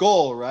that's the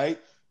goal, right?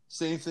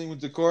 Same thing with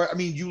Decore. I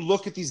mean, you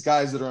look at these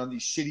guys that are on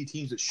these shitty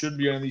teams that shouldn't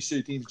be on these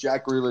shitty teams.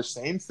 Jack Grealish,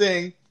 same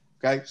thing.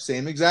 Okay,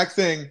 same exact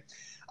thing.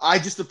 I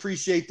just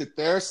appreciate that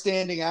they're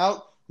standing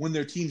out when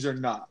their teams are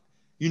not.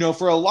 You know,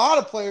 for a lot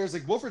of players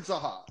like Wilfried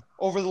Zaha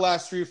over the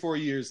last 3 or 4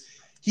 years,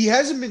 he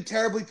hasn't been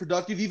terribly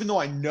productive, even though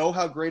I know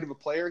how great of a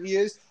player he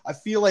is. I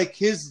feel like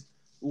his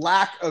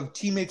lack of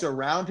teammates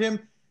around him,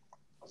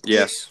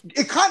 yes,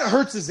 it kind of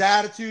hurts his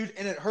attitude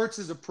and it hurts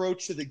his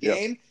approach to the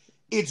game. Yep.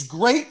 It's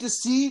great to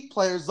see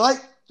players like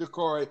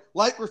Decore,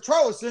 like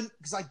Richarlison,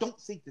 because I don't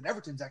think that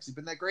Everton's actually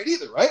been that great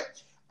either, right?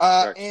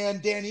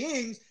 And Danny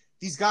Ings,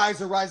 these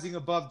guys are rising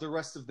above the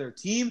rest of their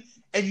team,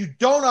 and you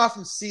don't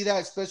often see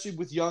that, especially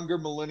with younger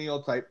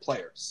millennial-type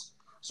players.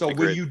 So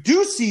when you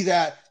do see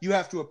that, you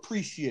have to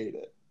appreciate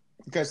it.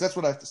 Okay, so that's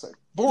what I have to say.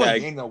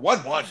 Boring game, though.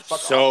 1-1.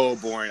 So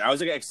boring. I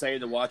was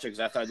excited to watch it because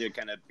I thought they'd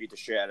kind of beat the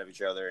shit out of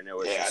each other, and it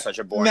was just such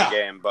a boring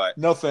game. But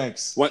no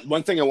thanks.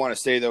 One thing I want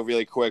to say, though,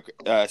 really quick,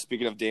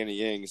 speaking of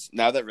Danny Ings,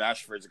 now that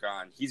Rashford's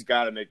gone, he's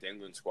got to make the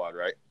England squad,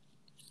 right?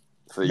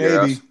 For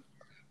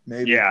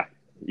Maybe. Yeah.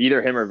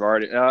 Either him or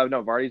Vardy.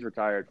 No, Vardy's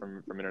retired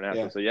from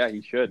international, so yeah,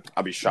 he should.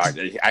 I'll be shocked.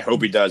 I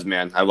hope he does,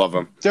 man. I love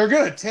him. They're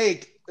going to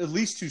take at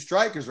least 2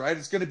 strikers, right?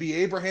 It's going to be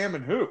Abraham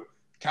and who?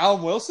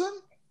 Callum Wilson?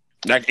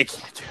 No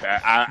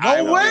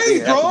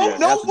way, bro.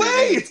 No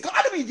way. It's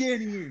got to be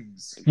Danny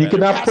Ings. You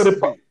cannot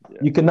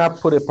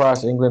put it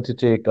past England to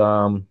take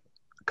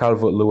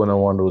Calvert-Lewin and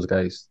one of those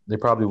guys. They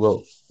probably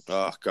will.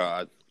 Oh,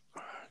 God.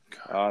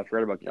 I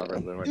forgot about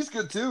Calvert-Lewin. He's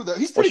good, too, though.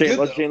 He's pretty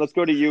good, Shane, let's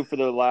go to you for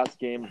the last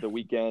game of the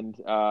weekend.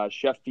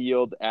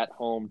 Sheffield at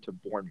home to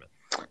Bournemouth.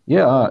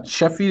 Yeah,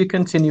 Sheffield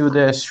continue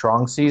their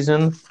strong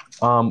season.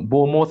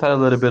 Bournemouth had a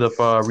little bit of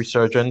a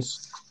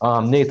resurgence.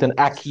 Nathan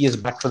Aki is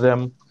back for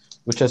them,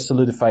 which has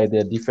solidified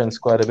their defense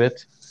quite a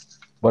bit.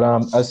 But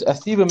as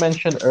Steven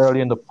mentioned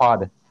earlier in the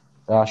pod,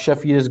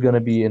 Sheffield is going to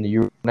be in the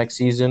Euro next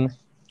season,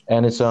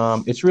 and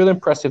it's really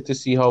impressive to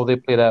see how they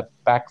play that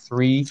back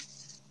three.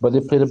 But they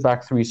play the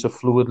back three so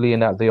fluidly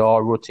and that they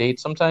all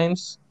rotate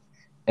sometimes,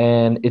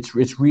 and it's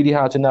really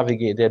hard to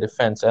navigate their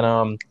defense.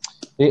 And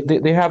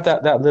they have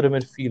that little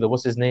midfielder.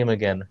 What's his name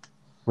again?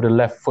 With a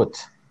left foot.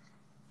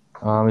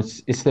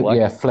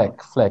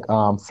 Fleck.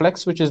 Fleck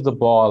switches the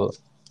ball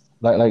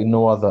like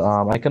no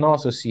other. I can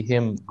also see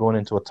him going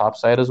into a top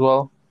side as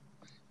well,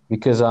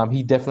 because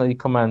he definitely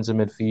commands the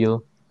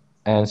midfield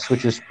and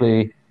switches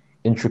play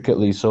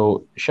intricately.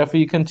 So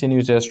Sheffield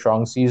continues their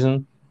strong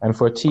season. And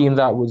for a team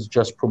that was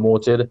just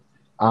promoted,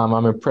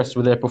 I'm impressed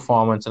with their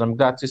performance. And I'm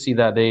glad to see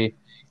that they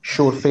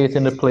showed faith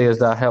in the players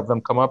that helped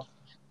them come up,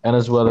 and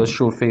as well as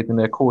showed faith in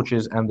their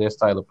coaches and their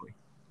style of play.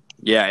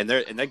 Yeah, and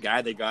that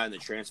guy they got in the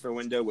transfer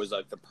window was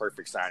like the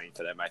perfect signing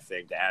for them, I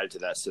think, to add to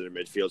that center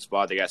midfield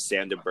spot. They got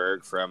Sander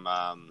Berg from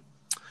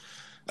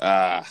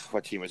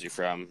what team was he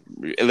from?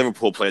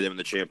 Liverpool played him in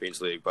the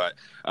Champions League, but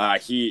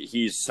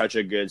he's such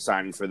a good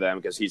signing for them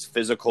because he's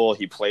physical.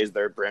 He plays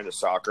their brand of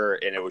soccer,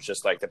 and it was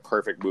just like the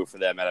perfect move for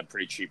them at a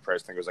pretty cheap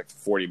price. I think it was like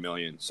 $40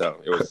 million,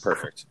 so it was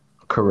perfect.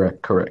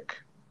 Correct.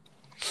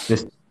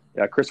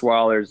 Yeah, Chris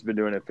Wilder's been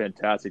doing a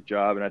fantastic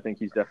job, and I think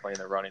he's definitely in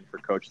the running for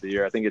Coach of the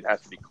Year. I think it has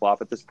to be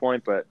Klopp at this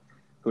point, but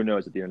who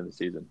knows at the end of the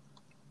season.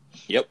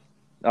 Yep.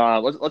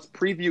 Let's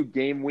preview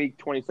game week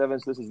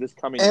 27. So this is this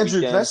coming Andrew,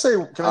 weekend.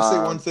 Can I say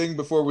one thing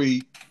before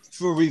we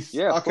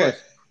yeah, okay.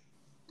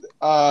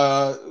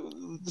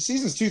 The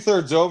season's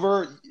 2/3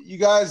 over. You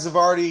guys have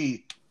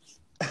already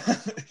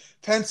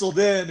penciled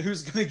in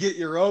who's going to get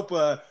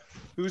Europa,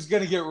 who's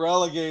going to get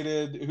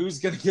relegated, who's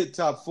going to get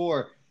top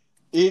 4.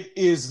 It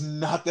is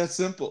not that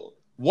simple.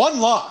 One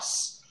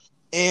loss,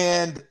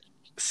 and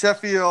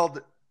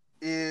Sheffield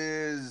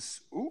is,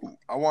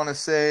 I want to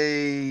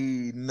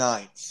say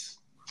 9th.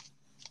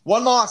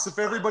 One loss if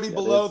everybody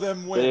below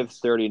them wins. They have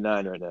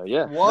 39 right now.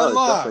 Yeah. One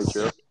loss.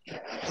 Definitely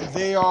true.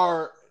 They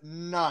are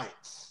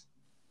 9th.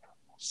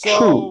 So,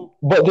 true.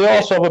 But they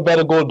also have a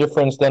better goal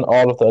difference than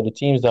all of the other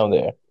teams down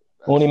there.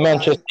 Only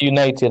Manchester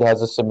United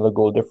has a similar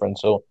goal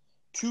difference. So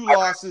 2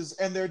 losses,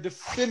 and they're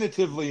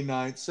definitively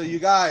 9th. So you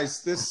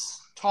guys, this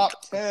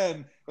top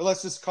 10, or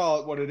let's just call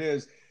it what it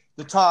is,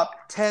 the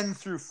top 10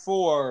 through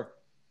 4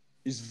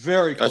 is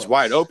very close. That's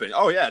wide open.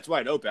 Oh, yeah, it's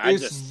wide open.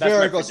 It's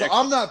very close. So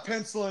I'm not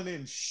penciling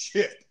in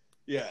shit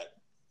yet.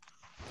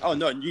 Oh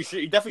no, you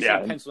definitely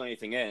shouldn't pencil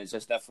anything in. It's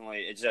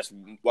just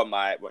what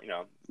my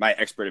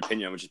expert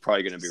opinion, which is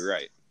probably going to be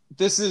right.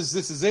 This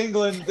is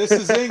England. This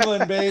is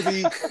England,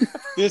 baby.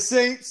 This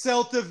ain't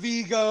Celta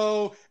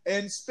Vigo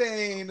and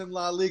Spain and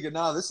La Liga.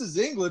 No, this is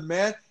England,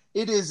 man.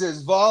 It is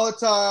as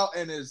volatile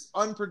and as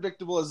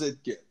unpredictable as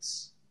it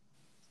gets.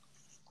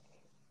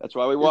 That's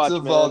why we watch. It's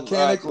a man.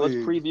 volcanic Let's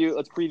league.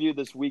 preview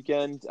this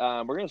weekend.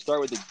 We're going to start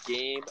with the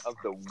game of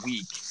the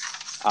week.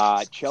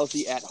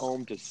 Chelsea at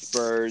home to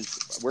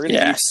Spurs. We're going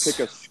to pick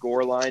a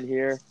score line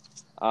here.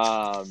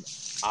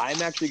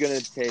 I'm actually going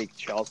to take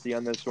Chelsea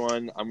on this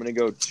one. I'm going to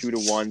go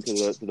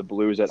 2-1 to the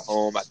Blues at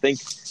home. I think,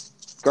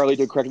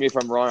 Carlito, correct me if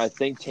I'm wrong, I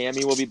think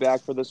Tammy will be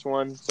back for this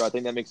one. So I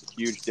think that makes a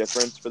huge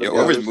difference for the Blues.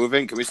 Orvis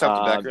moving. Can we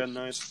stop the background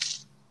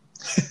noise?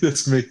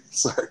 That's me.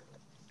 Sorry.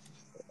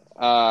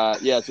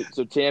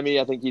 So Tammy,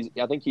 I think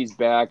he's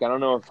back. I don't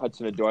know if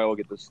Hudson-Odoi will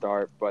get the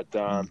start, but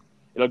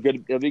it'll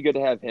be good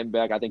to have him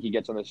back. I think he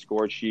gets on the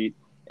score sheet,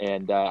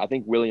 and I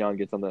think Willian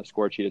gets on the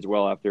score sheet as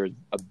well after his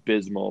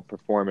abysmal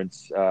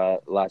performance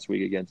last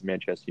week against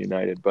Manchester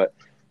United. But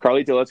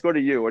Carlito, let's go to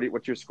you.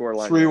 What's your score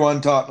line?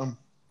 3-1 Tottenham.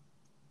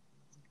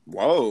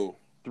 Whoa.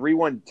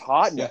 3-1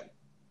 Tottenham.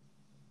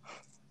 Yeah.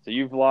 So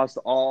you've lost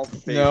all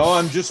faith. No,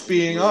 I'm just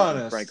being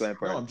honest. Frank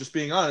Lampard. No, I'm just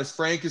being honest.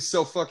 Frank is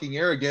so fucking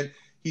arrogant.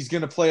 He's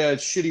going to play a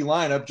shitty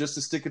lineup just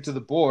to stick it to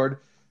the board,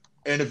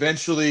 and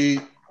eventually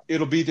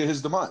it'll be to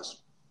his demise.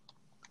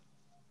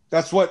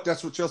 That's what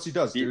Chelsea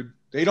does, dude.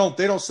 They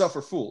don't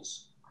suffer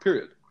fools.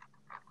 Period.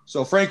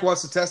 So Frank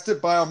wants to test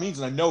it by all means,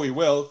 and I know he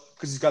will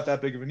because he's got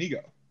that big of an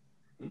ego.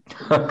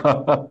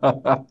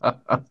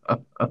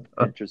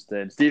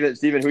 Interesting.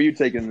 Steven, who are you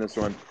taking in this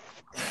one?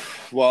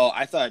 Well,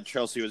 I thought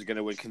Chelsea was going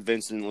to win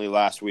convincingly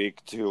last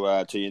week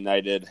to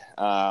United.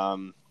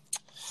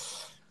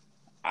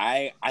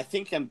 I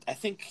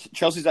think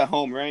Chelsea's at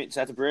home, right? It's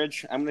at the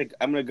Bridge. I'm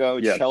gonna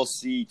go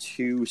Chelsea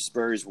 2,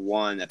 Spurs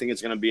 1. I think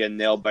it's gonna be a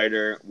nail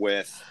biter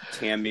with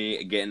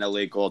Tammy getting a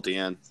late goal at the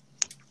end.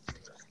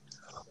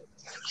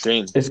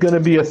 Shane, it's gonna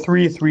be a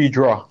 3-3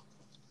 draw.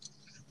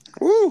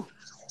 Woo!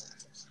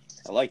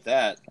 I like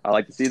that. I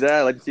like to see that.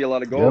 I like to see a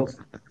lot of goals.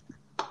 Yep.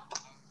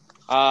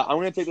 I'm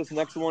going to take this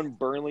next one.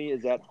 Burnley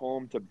is at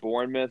home to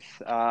Bournemouth.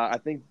 I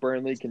think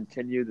Burnley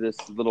continue this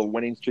little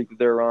winning streak that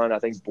they're on. I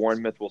think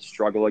Bournemouth will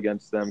struggle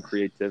against them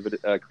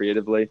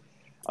creatively.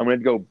 I'm going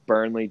to go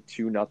Burnley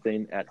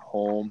 2-0 at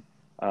home.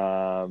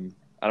 I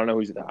don't know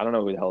who the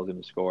hell is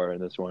going to score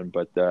in this one,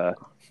 but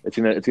it's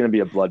gonna be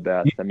a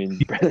bloodbath. I mean,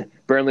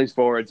 Burnley's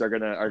forwards are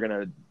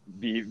gonna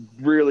be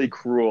really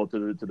cruel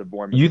to the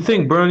Bournemouth. You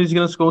think Burnley's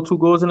going to score 2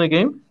 goals in a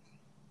game?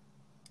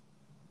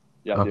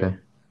 Yeah. Okay. Dude.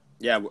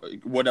 Yeah,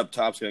 Wood up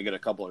top's going to get a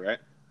couple, right?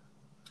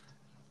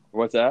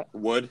 What's that?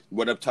 Wood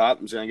up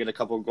top is going to get a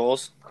couple of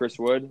goals. Chris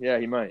Wood? Yeah,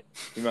 he might.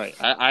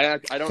 I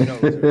don't know.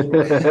 I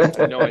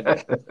have no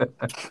idea.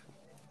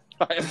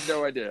 I have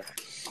no idea.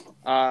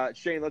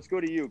 Shane, let's go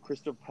to you.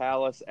 Crystal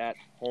Palace at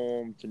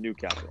home to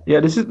Newcastle.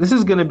 Yeah, this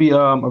is going to be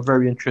a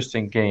very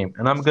interesting game,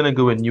 and I'm going to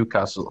go with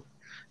Newcastle.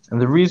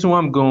 And the reason why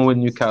I'm going with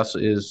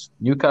Newcastle is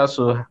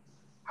Newcastle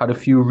had a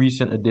few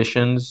recent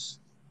additions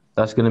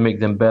that's going to make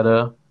them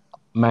better.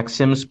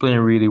 Maxim's playing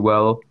really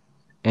well,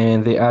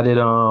 and they added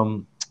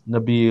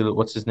Nabil,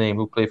 what's his name,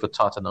 who played for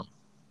Tottenham,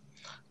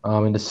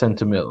 in the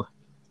centre middle.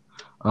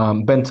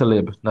 Nabil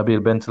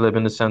Bentaleb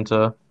in the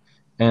centre,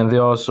 and they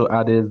also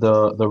added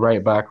the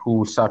right back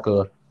who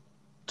Saka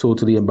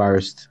totally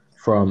embarrassed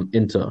from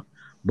Inter.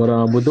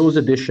 But with those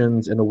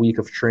additions and a week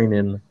of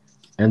training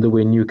and the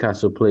way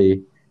Newcastle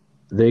play,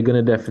 they're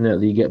gonna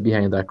definitely get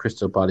behind that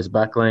Crystal Palace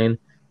backline,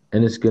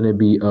 and it's gonna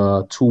be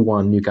a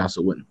 2-1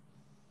 Newcastle win.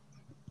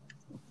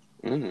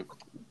 Mm-hmm.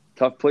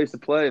 Tough place to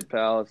play at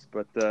Palace,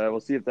 but we'll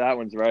see if that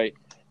one's right.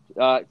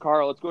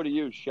 Carl, let's go to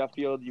you.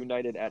 Sheffield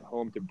United at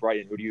home to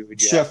Brighton. Who do you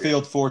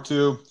Sheffield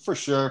 4-2 for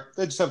sure.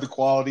 They just have the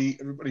quality.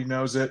 Everybody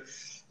knows it.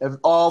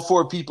 All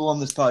 4 people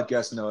on this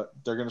podcast know it.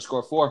 They're going to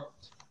score 4.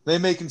 They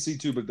may concede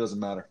 2, but it doesn't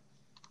matter.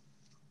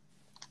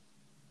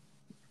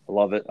 I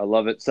love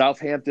it.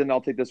 Southampton.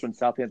 I'll take this one.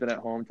 Southampton at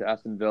home to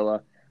Aston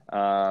Villa.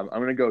 I'm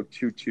going to go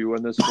 2-2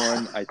 on this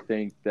one.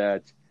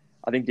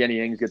 I think Danny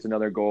Ings gets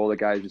another goal. The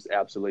guy is just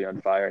absolutely on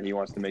fire, and he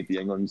wants to make the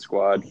England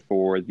squad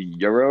for the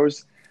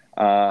Euros.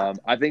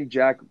 I think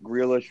Jack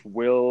Grealish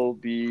will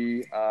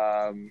be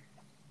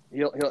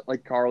he'll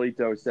like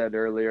Carlito said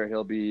earlier,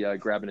 he'll be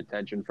grabbing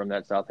attention from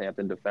that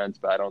Southampton defense,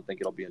 but I don't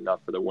think it'll be enough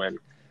for the win.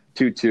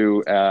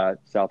 2-2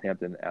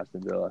 Southampton,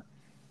 Aston Villa.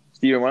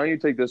 Steven, why don't you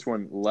take this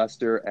one?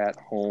 Leicester at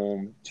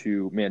home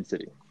to Man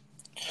City.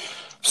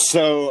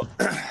 So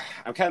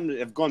I'm kind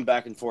of going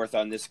back and forth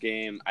on this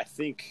game. I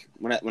think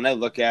when I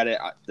look at it,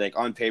 like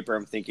on paper,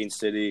 I'm thinking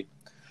City.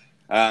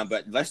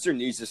 But Leicester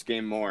needs this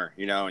game more,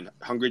 and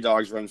hungry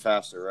dogs run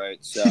faster, right?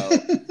 So,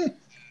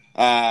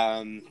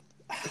 I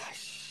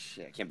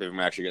can't believe I'm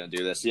actually going to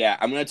do this. Yeah,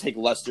 I'm going to take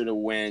Leicester to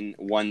win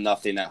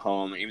 1-0 at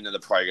home, even though they're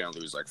probably going to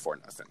lose like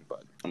 4-0.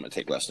 But I'm going to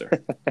take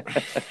Leicester.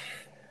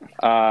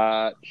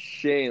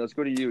 Shane, let's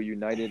go to you.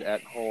 United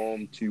at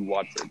home to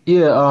Watford.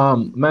 Yeah,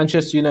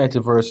 Manchester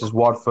United versus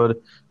Watford.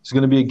 It's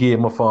going to be a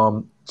game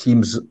of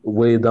teams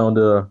way down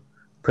the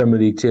Premier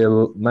League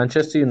table.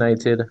 Manchester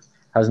United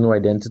has no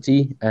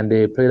identity, and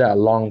they play that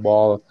long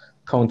ball,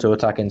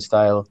 counter-attacking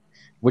style,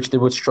 which they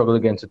would struggle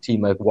against a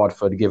team like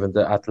Watford, given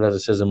the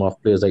athleticism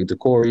of players like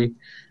Decore.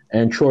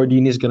 And Troy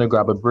Deeney is going to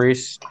grab a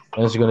brace,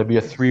 and it's going to be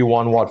a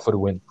 3-1 Watford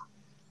win.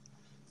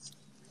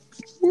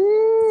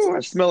 Ooh,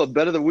 I smell a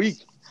bet of the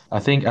week. I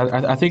think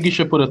you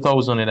should put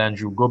 1,000 in,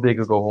 Andrew. Go big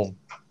or go home.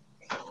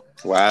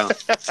 Wow. Go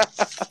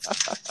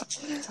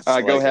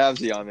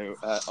Habsy on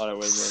a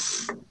win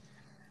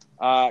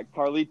there.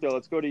 Carlito,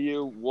 let's go to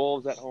you.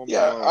 Wolves at home.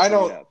 Yeah, I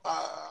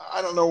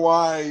don't know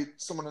why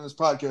someone in this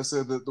podcast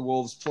said that the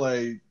Wolves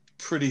play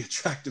pretty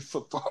attractive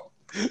football.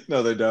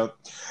 No, they don't.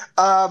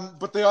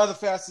 But they are the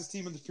fastest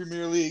team in the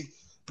Premier League.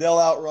 They'll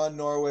outrun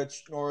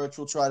Norwich. Norwich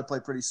will try to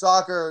play pretty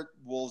soccer.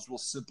 Wolves will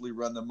simply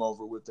run them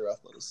over with their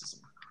athleticism.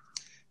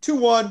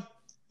 2-1.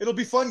 It'll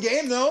be a fun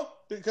game, though,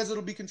 because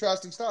it'll be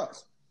contrasting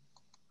styles.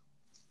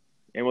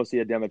 And we'll see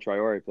a Adama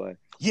Traore play.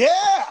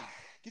 Yeah!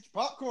 Get your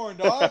popcorn,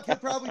 dog. He'll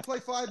probably play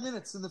 5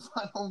 minutes in the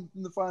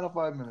final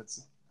 5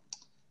 minutes.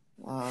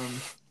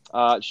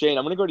 Shane,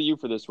 I'm going to go to you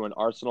for this one.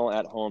 Arsenal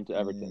at home to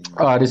Everton.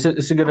 This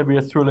is going to be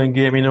a thrilling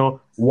game.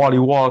 Wally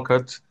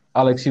Walcott,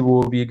 Alex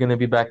Iwobi going to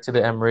be back to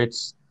the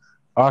Emirates.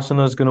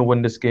 Arsenal is going to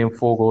win this game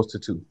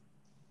 4-2.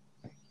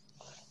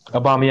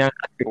 Aubameyang.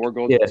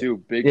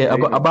 4-2. Big. Yeah,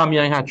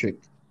 Aubameyang hat-trick.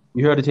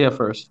 You heard it here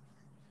first.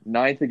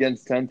 9th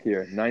against 10th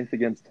here. 9th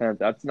against 10th.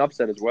 That's an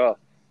upset as well.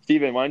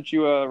 Steven, why don't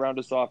you round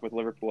us off with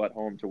Liverpool at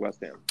home to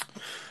West Ham?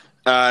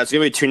 It's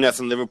going to be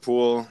 2-0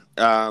 Liverpool.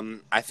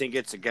 I think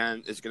it's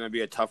going to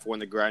be a tough one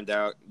to grind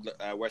out.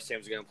 West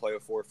Ham's going to play a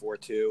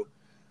 4-4-2.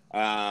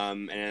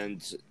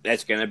 And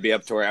it's going to be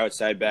up to our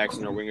outside backs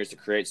and our wingers to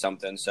create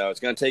something. So it's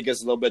going to take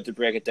us a little bit to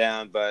break it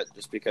down, but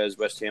just because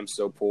West Ham's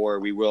so poor,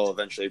 we will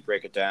eventually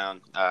break it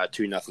down.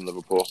 2-0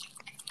 Liverpool.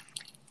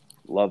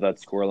 Love that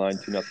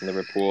scoreline, 2-0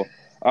 Liverpool.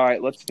 All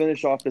right, let's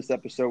finish off this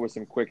episode with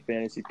some quick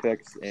fantasy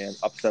picks and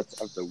upsets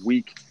of the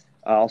week.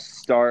 I'll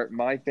start.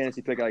 My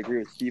fantasy pick, I agree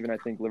with Steven. I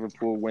think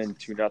Liverpool win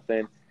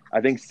 2-0. I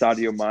think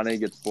Sadio Mane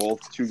gets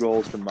both. 2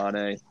 goals for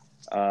Mane.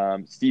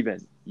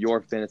 Steven,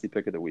 your fantasy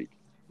pick of the week.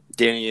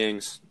 Danny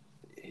Ings.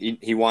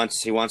 He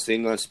wants the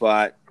England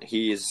spot.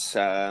 He's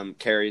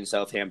carrying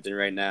Southampton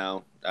right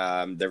now.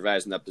 They're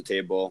rising up the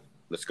table.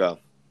 Let's go.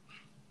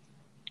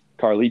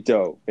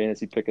 Carlito,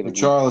 fantasy pick of the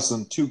week.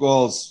 Richarlison, 2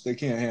 goals. They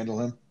can't handle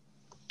him.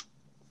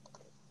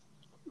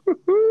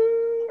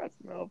 I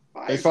smell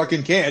fire. They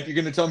fucking can't. You're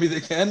going to tell me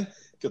they can?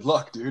 Good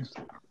luck, dude.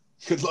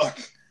 Good luck.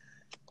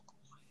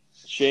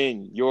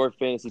 Shane, your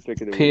fantasy pick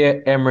of the week.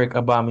 Pierre-Emerick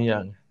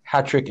Aubameyang.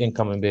 Hat-trick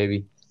incoming,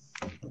 baby.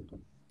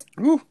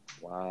 Woo.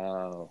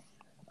 Wow.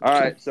 All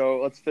right,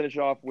 so let's finish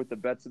off with the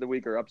bets of the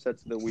week or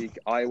upsets of the week.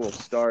 I will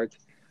start.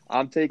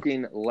 I'm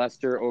taking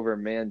Leicester over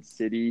Man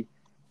City.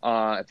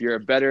 If you're a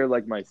bettor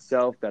like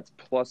myself, that's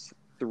plus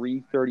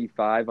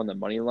 335 on the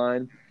money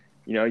line.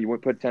 You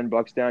would put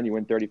 $10 down, you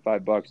win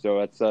 $35. So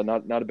that's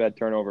not a bad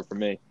turnover for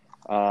me.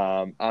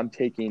 I'm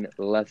taking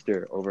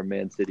Leicester over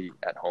Man City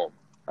at home.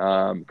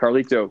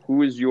 Carlito,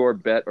 who is your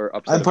bet or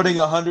upset? I'm putting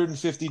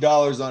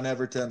 $150 on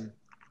Everton.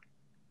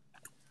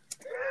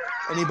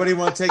 Anybody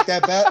want to take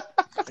that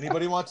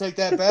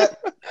bet?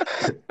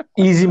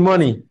 Easy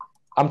money.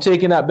 I'm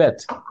taking that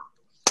bet.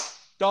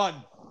 Done.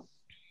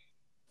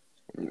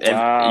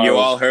 And you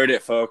all heard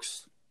it,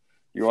 folks.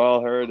 You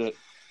all heard it.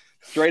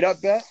 Straight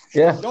up bet?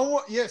 Yeah.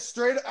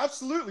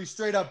 Absolutely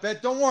straight up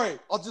bet. Don't worry.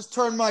 I'll just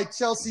turn my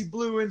Chelsea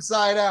blue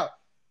inside out.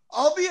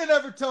 I'll be an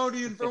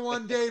Evertonian for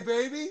one day,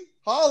 baby.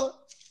 Holla.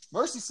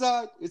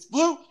 Merseyside. It's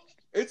blue.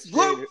 It's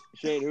blue.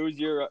 Shane, who's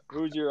your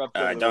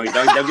upset? Don't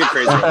get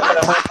crazy.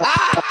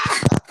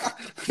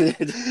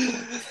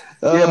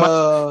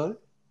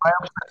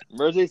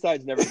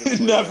 Merseyside's never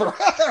been never.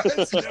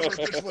 It's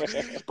never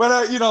been.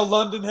 But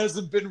London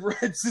hasn't been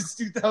red since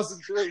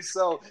 2003.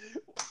 So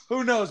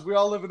who knows? We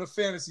all live in a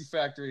fantasy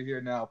factory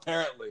here now.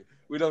 Apparently,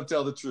 we don't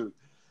tell the truth.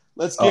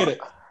 Let's get it.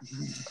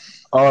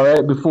 All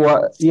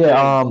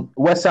right.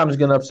 West Ham's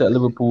gonna upset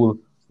Liverpool.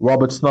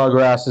 Robert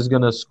Snodgrass is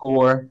gonna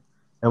score,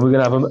 and we're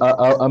gonna have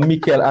a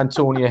Mikel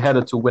Antonio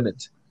header to win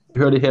it.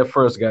 You heard it here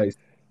first, guys.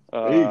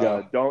 There you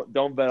go.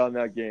 Don't bet on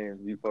that game,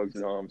 you folks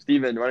at home.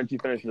 Steven, why don't you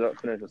finish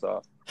us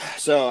off?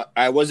 So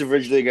I was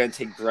originally going to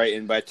take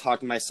Brighton, but I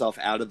talked myself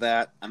out of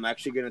that. I'm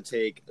actually going to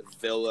take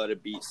Villa to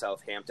beat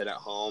Southampton at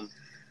home.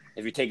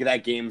 If you take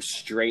that game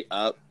straight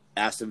up,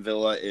 Aston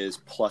Villa is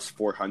plus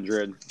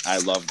 400. I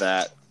love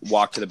that.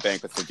 Walk to the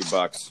bank with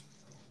 $50.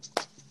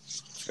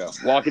 Let's go.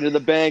 Walking to the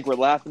bank. We're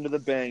laughing to the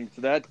bank.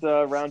 So that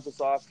rounds us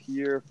off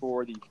here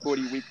for the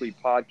Footy Weekly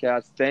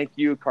podcast. Thank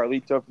you,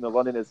 Carlito from the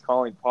London is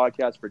Calling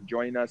podcast, for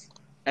joining us.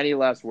 Any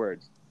last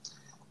words?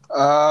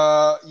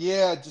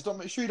 Just don't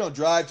make sure you don't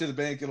drive to the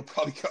bank. It'll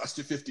probably cost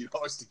you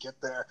 $50 to get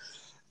there.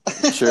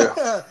 Sure.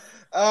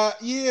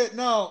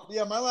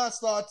 My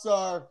last thoughts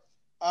are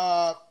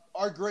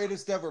our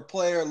greatest ever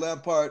player,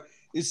 Lampard,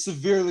 is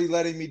severely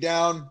letting me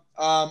down.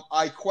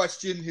 I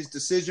question his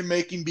decision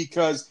making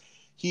because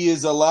he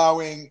is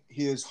allowing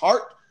his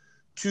heart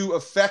to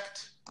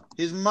affect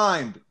his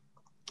mind.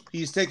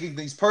 He's taking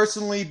things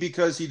personally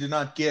because he did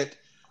not get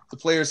the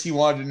players he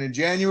wanted in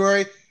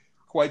January.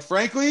 Quite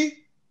frankly,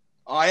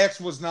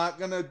 Ajax was not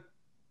going to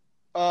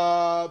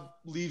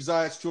leave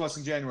Ziyech to us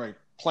in January.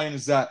 Plain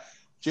as that.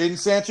 Jadon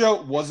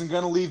Sancho wasn't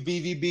going to leave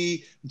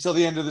BVB until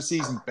the end of the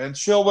season. Ben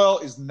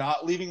Chilwell is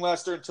not leaving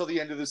Leicester until the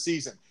end of the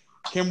season.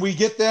 Can we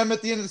get them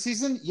at the end of the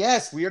season?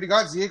 Yes, we already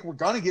got Ziyech. We're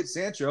going to get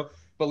Sancho,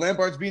 but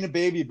Lampard's being a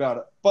baby about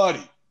it.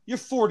 Buddy, you're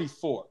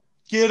 44.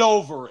 Get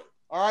over it.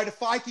 All right,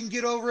 if I can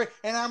get over it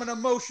and I'm an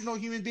emotional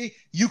human being,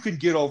 you can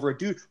get over it,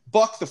 dude.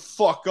 Buck the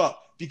fuck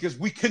up because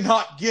we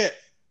cannot get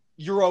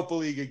Europa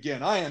League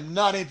again. I am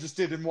not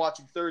interested in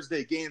watching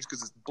Thursday games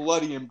because it's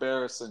bloody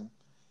embarrassing.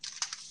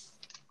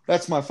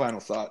 That's my final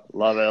thought.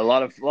 Love it. A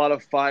lot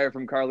of fire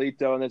from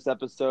Carlito in this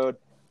episode.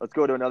 Let's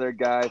go to another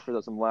guy for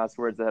some last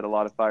words that had a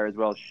lot of fire as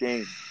well.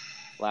 Shane,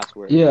 last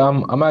word. Yeah,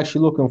 I'm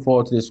actually looking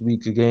forward to this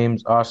weekly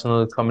games.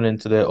 Arsenal coming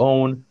into their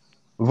own.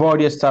 We've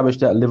already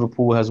established that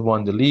Liverpool has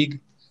won the league.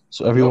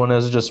 So everyone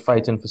is just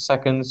fighting for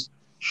seconds.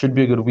 Should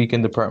be a good week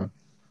in the Prem.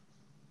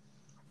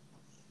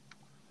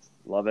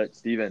 Love it.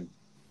 Steven.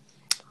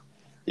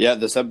 Yeah,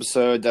 this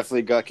episode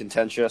definitely got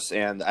contentious,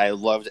 and I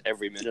loved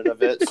every minute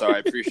of it, so I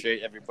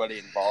appreciate everybody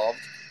involved.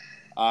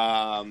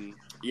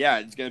 Yeah,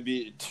 it's going to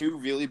be 2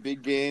 really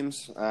big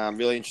games. I'm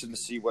really interested to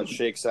see what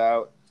shakes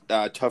out.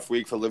 Tough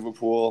week for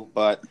Liverpool,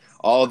 but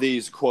all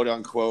these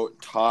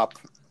quote-unquote top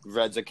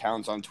Reds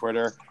accounts on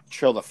Twitter,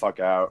 chill the fuck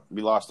out.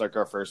 We lost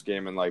our first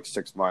game in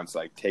 6 months.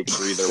 Take a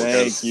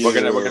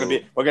breather.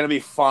 We're gonna be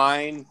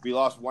fine. We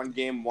lost 1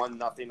 game,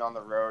 1-0 on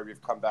the road.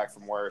 We've come back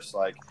from worse.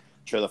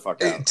 Chill the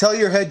fuck out. Hey, tell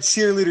your head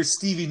cheerleader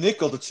Stevie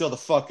Nicol to chill the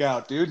fuck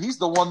out, dude. He's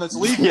the one that's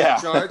leading the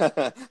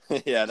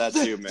charge. Yeah,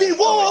 that's you, man. The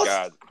oh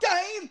worst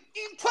game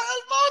in 12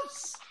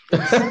 months.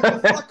 Chill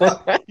the fuck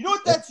up. You know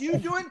what that's you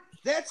doing?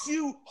 That's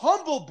you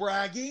humble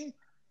bragging,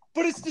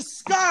 but it's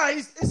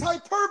disguised as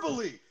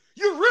hyperbole.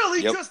 You're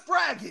really just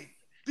bragging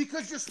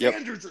because your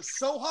standards are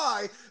so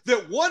high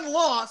that 1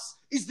 loss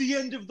is the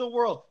end of the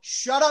world.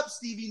 Shut up,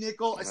 Stevie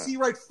Nicol. I see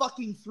right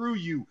fucking through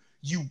you,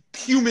 you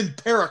human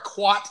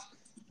paraquat.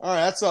 All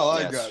right, that's all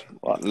I got.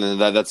 Well,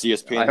 that's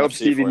ESPN. I hope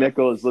Stevie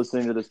Nicol is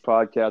listening to this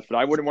podcast, but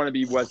I wouldn't want to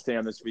be West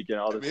Ham this weekend.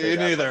 I'll just say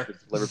Me neither.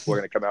 Liverpool are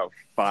going to come out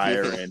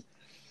firing.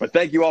 But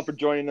thank you all for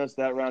joining us.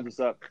 That rounds us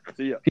up.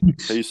 See ya.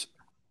 Peace.